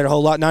elaborate a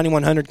whole lot.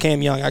 9,100,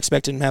 Cam Young. I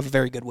expect him to have a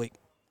very good week.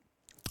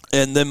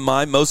 And then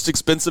my most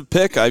expensive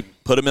pick, I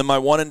put him in my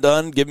one and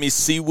done. Give me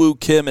Siwoo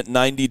Kim at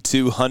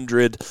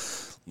 9,200.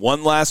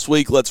 One last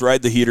week. Let's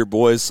ride the heater,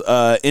 boys.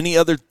 Any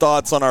other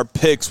thoughts on our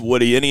picks,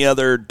 Woody? Any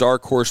other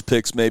dark horse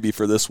picks maybe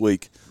for this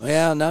week?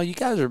 Well, no, you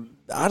guys are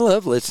 – I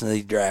love listening to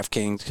these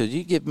DraftKings because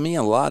you give me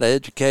a lot of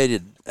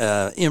educated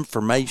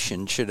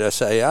information, should I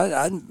say.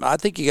 I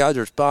think you guys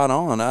are spot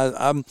on.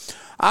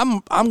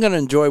 I'm going to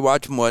enjoy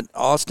watching what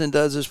Austin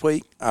does this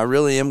week. I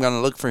really am going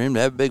to look for him to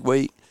have a big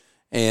week.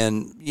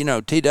 And,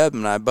 T-Dub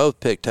and I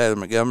both picked Taylor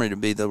Montgomery to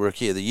be the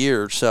Rookie of the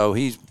Year, so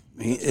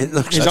it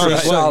looks pretty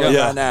solid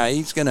right now.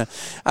 He's going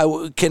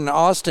to can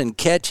Austin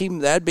catch him?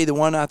 That'd be the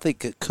one I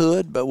think it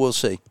could, but we'll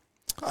see.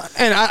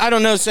 And I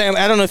don't know, Sam.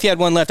 I don't know if you had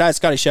one left. I had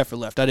Scotty Scheffler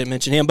left. I didn't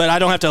mention him, but I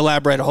don't have to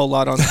elaborate a whole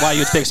lot on why you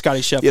would pick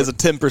Scotty Scheffler. He has a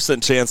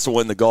 10% chance to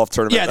win the golf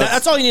tournament. Yeah,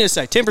 that's all you need to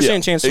say.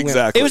 10% chance to win.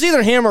 Exactly. It was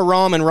either him or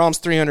Rahm, and Rahm's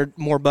 $300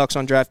 more bucks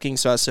on DraftKings.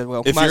 So I said,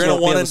 well, if you're in a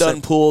one and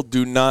done pool,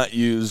 do not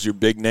use your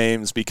big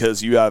names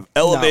because you have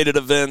elevated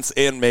events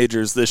and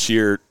majors this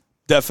year.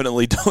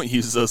 Definitely don't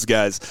use those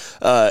guys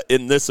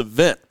in this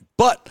event.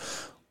 But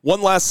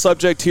one last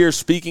subject here.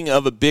 Speaking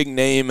of a big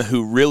name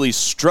who really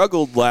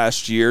struggled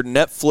last year,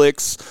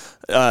 Netflix.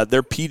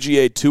 Their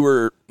PGA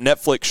Tour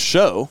Netflix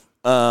show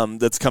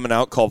that's coming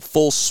out called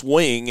Full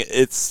Swing.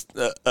 It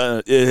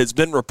has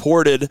been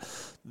reported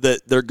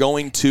that they're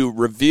going to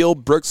reveal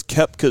Brooks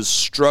Koepka's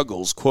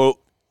struggles. Quote,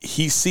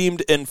 he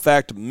seemed, in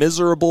fact,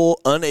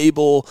 miserable,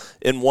 unable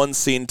in one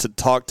scene to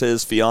talk to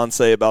his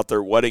fiancée about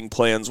their wedding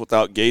plans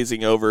without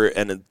gazing over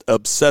and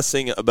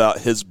obsessing about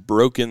his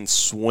broken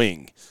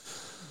swing.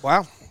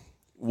 Wow.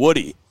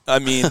 Woody, I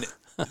mean,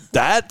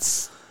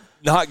 that's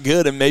not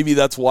good, and maybe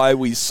that's why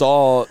we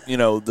saw,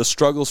 the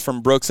struggles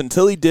from Brooks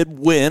until he did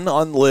win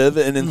on LIV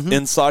and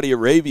in Saudi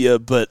Arabia.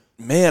 But,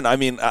 man, I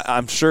mean,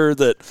 I'm sure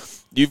that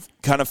you've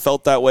kind of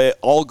felt that way.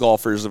 All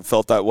golfers have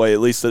felt that way, at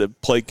least that have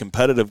played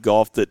competitive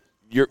golf, that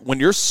when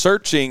you're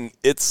searching,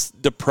 it's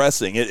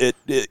depressing. It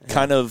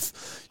kind of,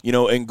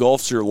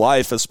 engulfs your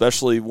life,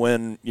 especially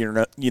when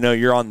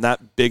you're on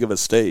that big of a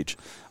stage.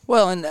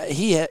 Well, and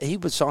he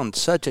was on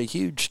such a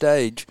huge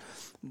stage.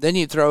 Then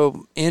you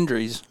throw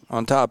injuries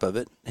on top of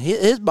it.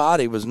 His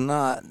body was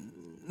not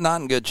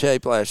in good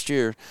shape last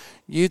year.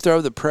 You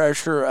throw the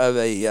pressure of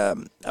a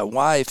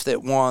wife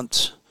that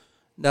wants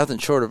nothing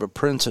short of a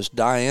Princess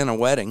Diana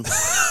wedding,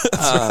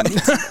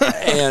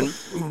 and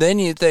then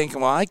you think,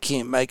 well, I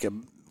can't make a.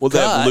 Was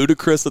that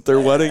ludicrous at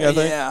their wedding? I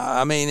think.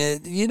 Yeah, I mean,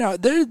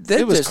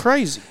 it was just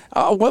crazy.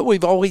 What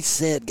we've always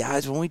said,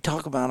 guys, when we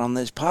talk about on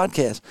this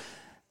podcast.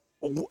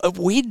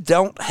 We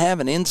don't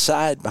have an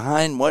insight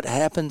behind what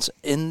happens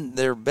in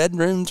their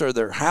bedrooms or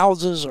their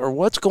houses or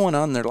what's going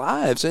on in their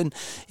lives. And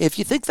if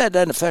you think that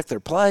doesn't affect their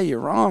play,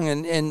 you're wrong.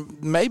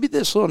 And maybe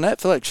this little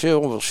Netflix show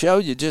will show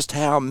you just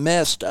how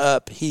messed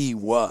up he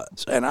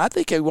was. And I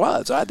think he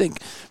was. I think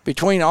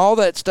between all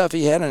that stuff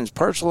he had in his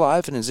personal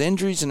life and his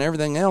injuries and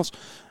everything else,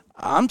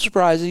 I'm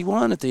surprised he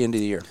won at the end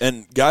of the year.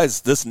 And,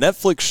 guys, this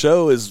Netflix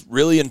show is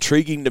really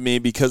intriguing to me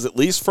because at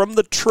least from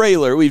the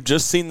trailer, we've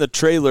just seen the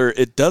trailer,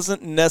 it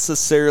doesn't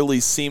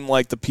necessarily seem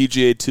like the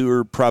PGA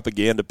Tour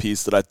propaganda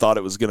piece that I thought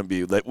it was going to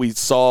be. That we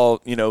saw,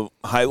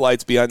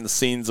 highlights behind the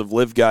scenes of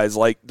LIV guys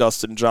like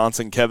Dustin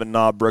Johnson, Kevin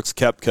Na, Brooks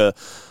Koepka.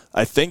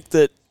 I think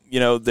that,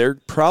 they're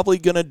probably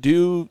going to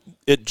do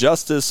it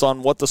justice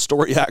on what the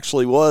story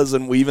actually was,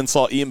 and we even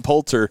saw Ian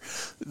Poulter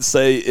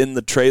say in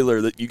the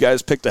trailer that you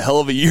guys picked a hell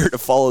of a year to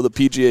follow the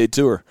PGA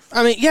Tour.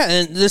 I mean, yeah,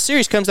 and the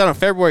series comes out on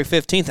February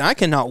 15th, and I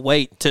cannot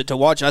wait to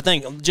watch it. I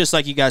think, just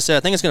like you guys said,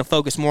 I think it's going to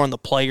focus more on the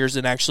players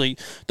than actually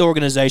the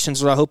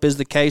organizations, what I hope is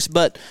the case.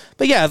 But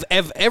yeah,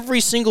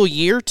 every single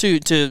year to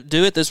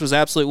do it, this was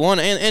absolute one.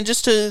 And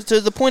just to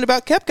the point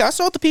about Koepka, I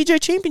saw at the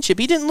PGA Championship,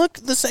 he didn't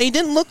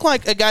look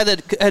like a guy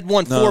that had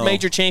won four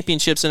major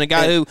championships and a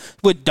guy who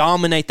would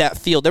dominate that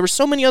field. There were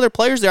so many other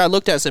players there I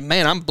looked at and said,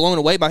 man, I'm blown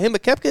away by him,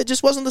 but Koepka, it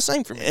just wasn't the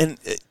same for me. And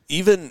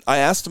even I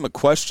asked him a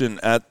question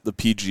at the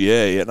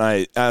PGA, and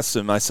I asked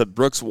him, I said,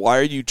 Brooks, why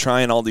are you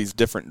trying all these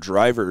different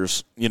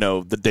drivers,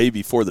 the day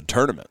before the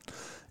tournament?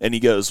 And he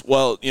goes,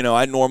 well,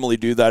 I normally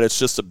do that. It's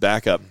just a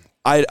backup.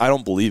 I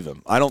don't believe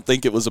him. I don't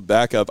think it was a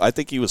backup. I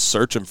think he was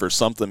searching for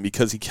something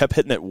because he kept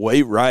hitting it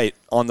way right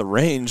on the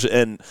range.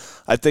 And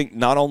I think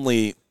not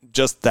only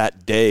just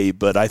that day,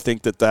 but I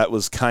think that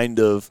was kind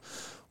of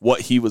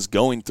what he was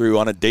going through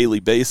on a daily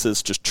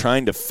basis, just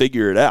trying to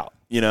figure it out,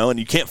 and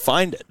you can't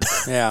find it.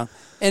 Yeah.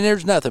 And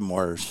there's nothing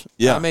worse.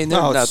 Yeah. I mean,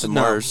 there's nothing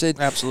worse.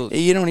 Absolutely.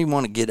 You don't even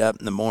want to get up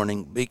in the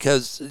morning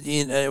because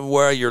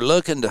where you're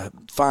looking to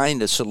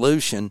find a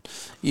solution,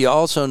 you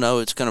also know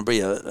it's going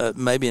to be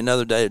maybe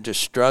another day of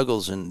just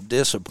struggles and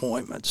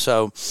disappointment.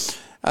 So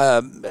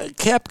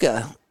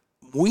Koepka,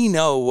 we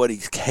know what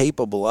he's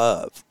capable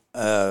of.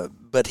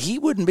 But he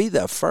wouldn't be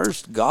the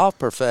first golf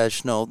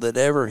professional that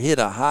ever hit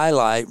a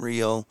highlight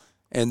reel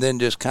and then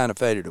just kind of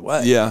faded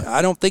away. Yeah.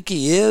 I don't think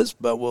he is,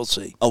 but we'll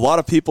see. A lot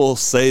of people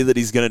say that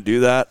he's going to do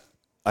that.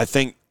 I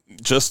think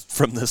just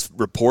from this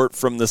report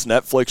from this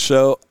Netflix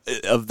show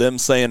of them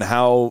saying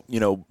how,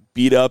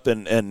 beat up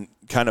and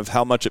kind of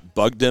how much it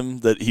bugged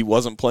him that he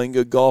wasn't playing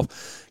good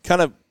golf,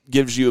 kind of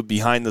gives you a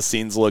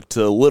behind-the-scenes look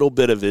to a little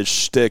bit of his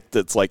shtick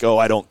that's like, oh,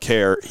 I don't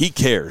care. He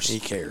cares.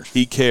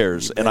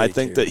 And I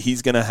think that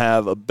he's going to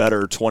have a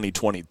better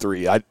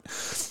 2023. I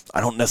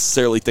don't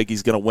necessarily think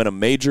he's going to win a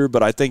major,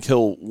 but I think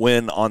he'll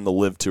win on the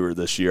Live Tour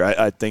this year.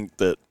 I think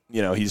that,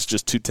 he's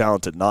just too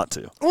talented not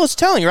to. Well, it's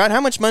telling you, right? How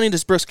much money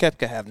does Brooks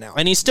Koepka have now?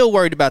 And he's still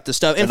worried about this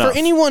stuff. And for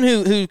anyone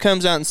who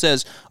comes out and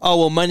says, oh,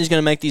 well, money's going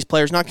to make these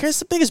players not care, it's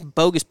the biggest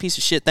bogus piece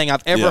of shit thing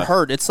I've ever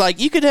heard. It's like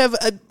you could have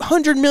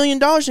 $100 million in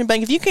the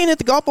bank. If you can't hit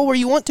the golf ball where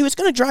you want to, it's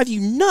going to drive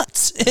you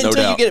nuts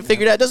until you get it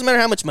figured out. It doesn't matter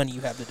how much money you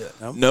have to do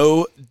it.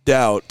 No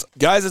doubt.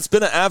 Guys, it's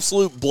been an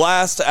absolute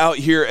blast out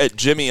here at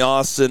Jimmie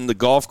Austin. The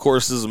golf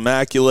course is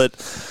immaculate.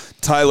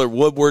 Tyler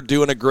Woodward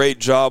doing a great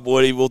job,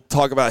 Woody. We'll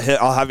talk about him.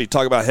 I'll have you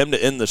talk about him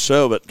to end the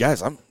show. But,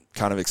 guys, I'm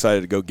kind of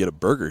excited to go get a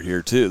burger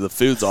here, too. The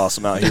food's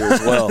awesome out here as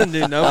well.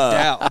 Dude, no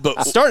doubt. But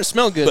it's starting to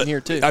smell good in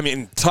here, too. I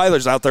mean,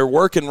 Tyler's out there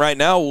working right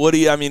now.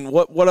 Woody, I mean,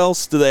 what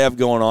else do they have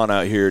going on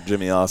out here at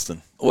Jimmie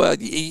Austin? Well,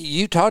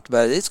 you talked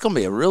about it. It's going to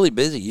be a really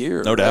busy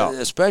year. No doubt.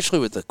 Especially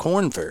with the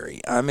Corn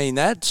Ferry. I mean,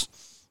 that's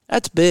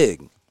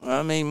big.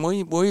 I mean,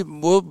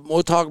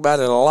 we'll talk about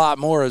it a lot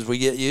more as we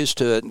get used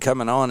to it and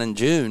coming on in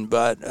June.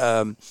 But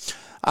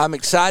I'm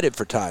excited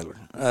for Tyler.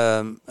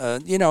 And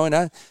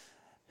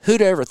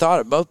who'd ever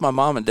thought it? Both my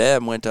mom and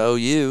dad went to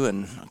OU,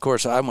 and of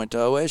course I went to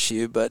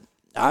OSU. But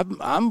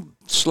I'm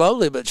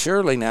slowly but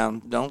surely now.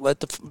 Don't let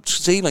the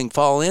ceiling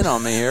fall in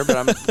on me here, but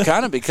I'm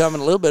kind of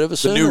becoming a little bit of a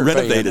Sooner fan. The new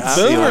renovated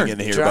ceiling in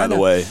here, by the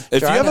way.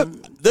 If you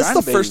haven't, this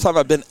is the first time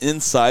I've been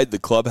inside the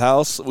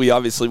clubhouse. We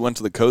obviously went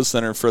to the Coast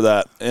Center for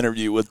that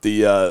interview with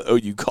the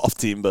OU golf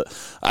team, but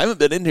I haven't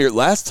been in here.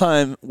 Last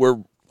time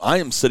where I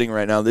am sitting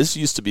right now, this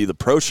used to be the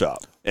pro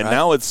shop, and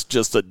now it's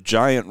just a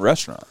giant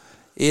restaurant.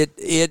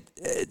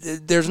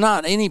 There's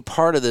not any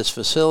part of this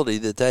facility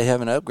that they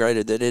haven't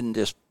upgraded that isn't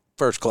just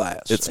first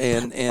class.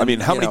 And I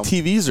mean, how many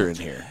TVs are in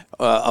here?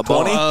 A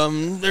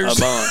bunch. There's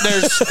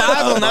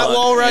 5 on that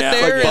wall right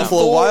there. Like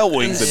Buffalo Wild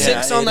Wings. And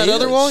 6 on that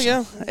other wall,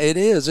 It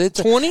is.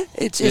 It's 20?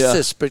 It's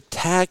a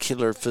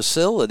spectacular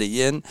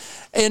facility. And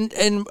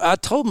I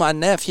told my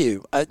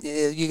nephew,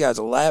 you guys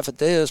will laugh at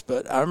this,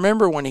 but I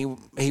remember when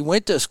he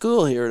went to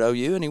school here at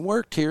OU and he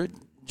worked here at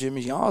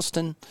Jimmie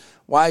Austin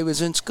while he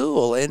was in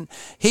school. And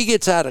he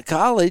gets out of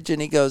college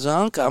and he goes,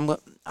 Unc, I want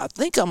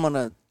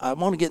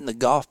to get in the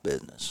golf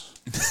business.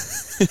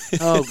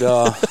 Oh,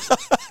 God.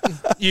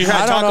 You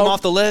had to talk him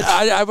off the ledge?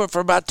 I for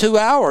about 2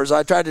 hours,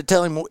 I tried to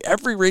tell him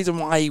every reason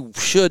why he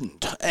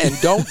shouldn't. And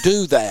don't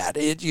do that.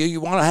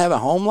 You want to have a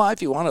home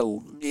life. You want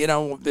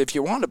to, if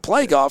you want to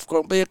play golf,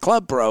 go be a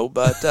club pro.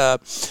 But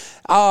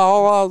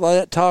all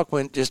that talk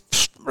went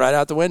just right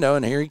out the window,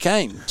 and here he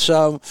came.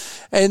 So,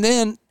 and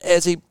then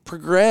as he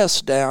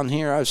progressed down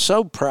here, I was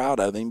so proud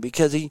of him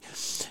because he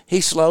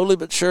slowly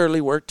but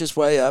surely worked his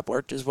way up.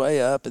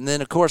 And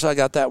then, of course, I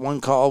got that one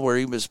call where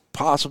he was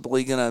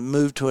possibly going to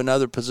move to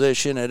another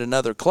position at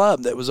another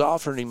club that was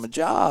offering him a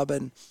job.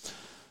 And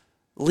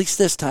at least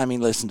this time he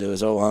listened to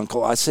his old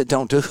uncle. I said,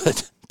 don't do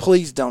it.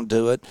 Please don't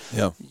do it.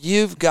 Yeah.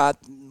 You've got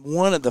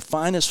one of the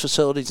finest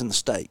facilities in the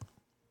state.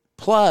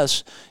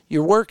 Plus,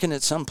 you're working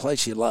at some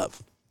place you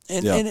love.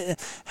 And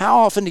how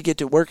often do you get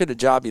to work at a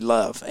job you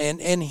love?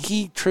 And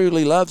he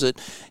truly loves it.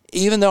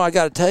 Even though I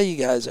got to tell you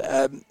guys,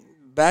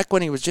 back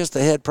when he was just the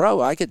head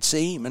pro, I could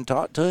see him and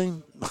talk to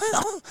him.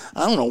 I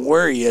don't know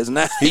where he is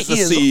now. He's the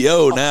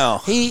CEO now.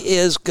 He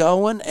is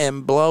going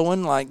and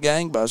blowing like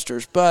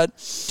gangbusters.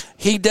 But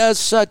he does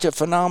such a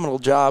phenomenal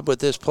job with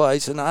this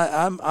place. And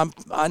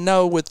I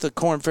know with the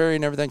Corn Ferry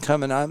and everything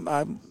coming,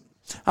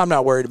 I'm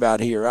not worried about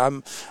here.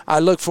 I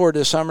look forward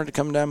to summer to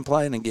come down and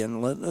playing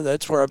again.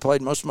 That's where I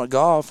played most of my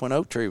golf when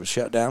Oak Tree was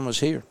shut down, was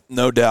here.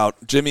 No doubt.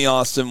 Jimmie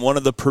Austin, one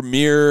of the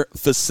premier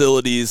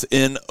facilities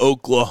in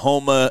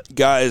Oklahoma.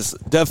 Guys,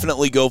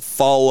 definitely go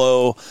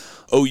follow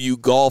OU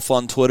Golf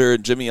on Twitter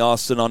and Jimmie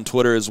Austin on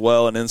Twitter as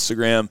well and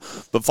Instagram.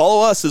 But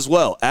follow us as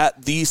well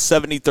at the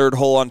 73rd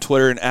Hole on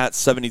Twitter and at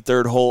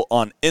 73rd Hole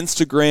on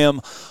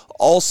Instagram.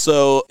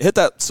 Also, hit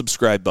that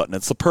subscribe button.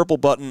 It's the purple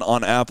button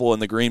on Apple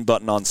and the green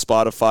button on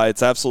Spotify.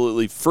 It's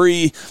absolutely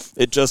free.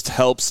 It just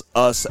helps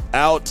us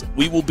out.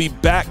 We will be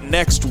back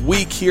next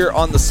week here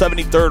on the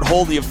 73rd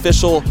Hole, the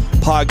official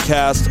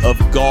podcast of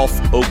Golf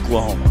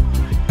Oklahoma.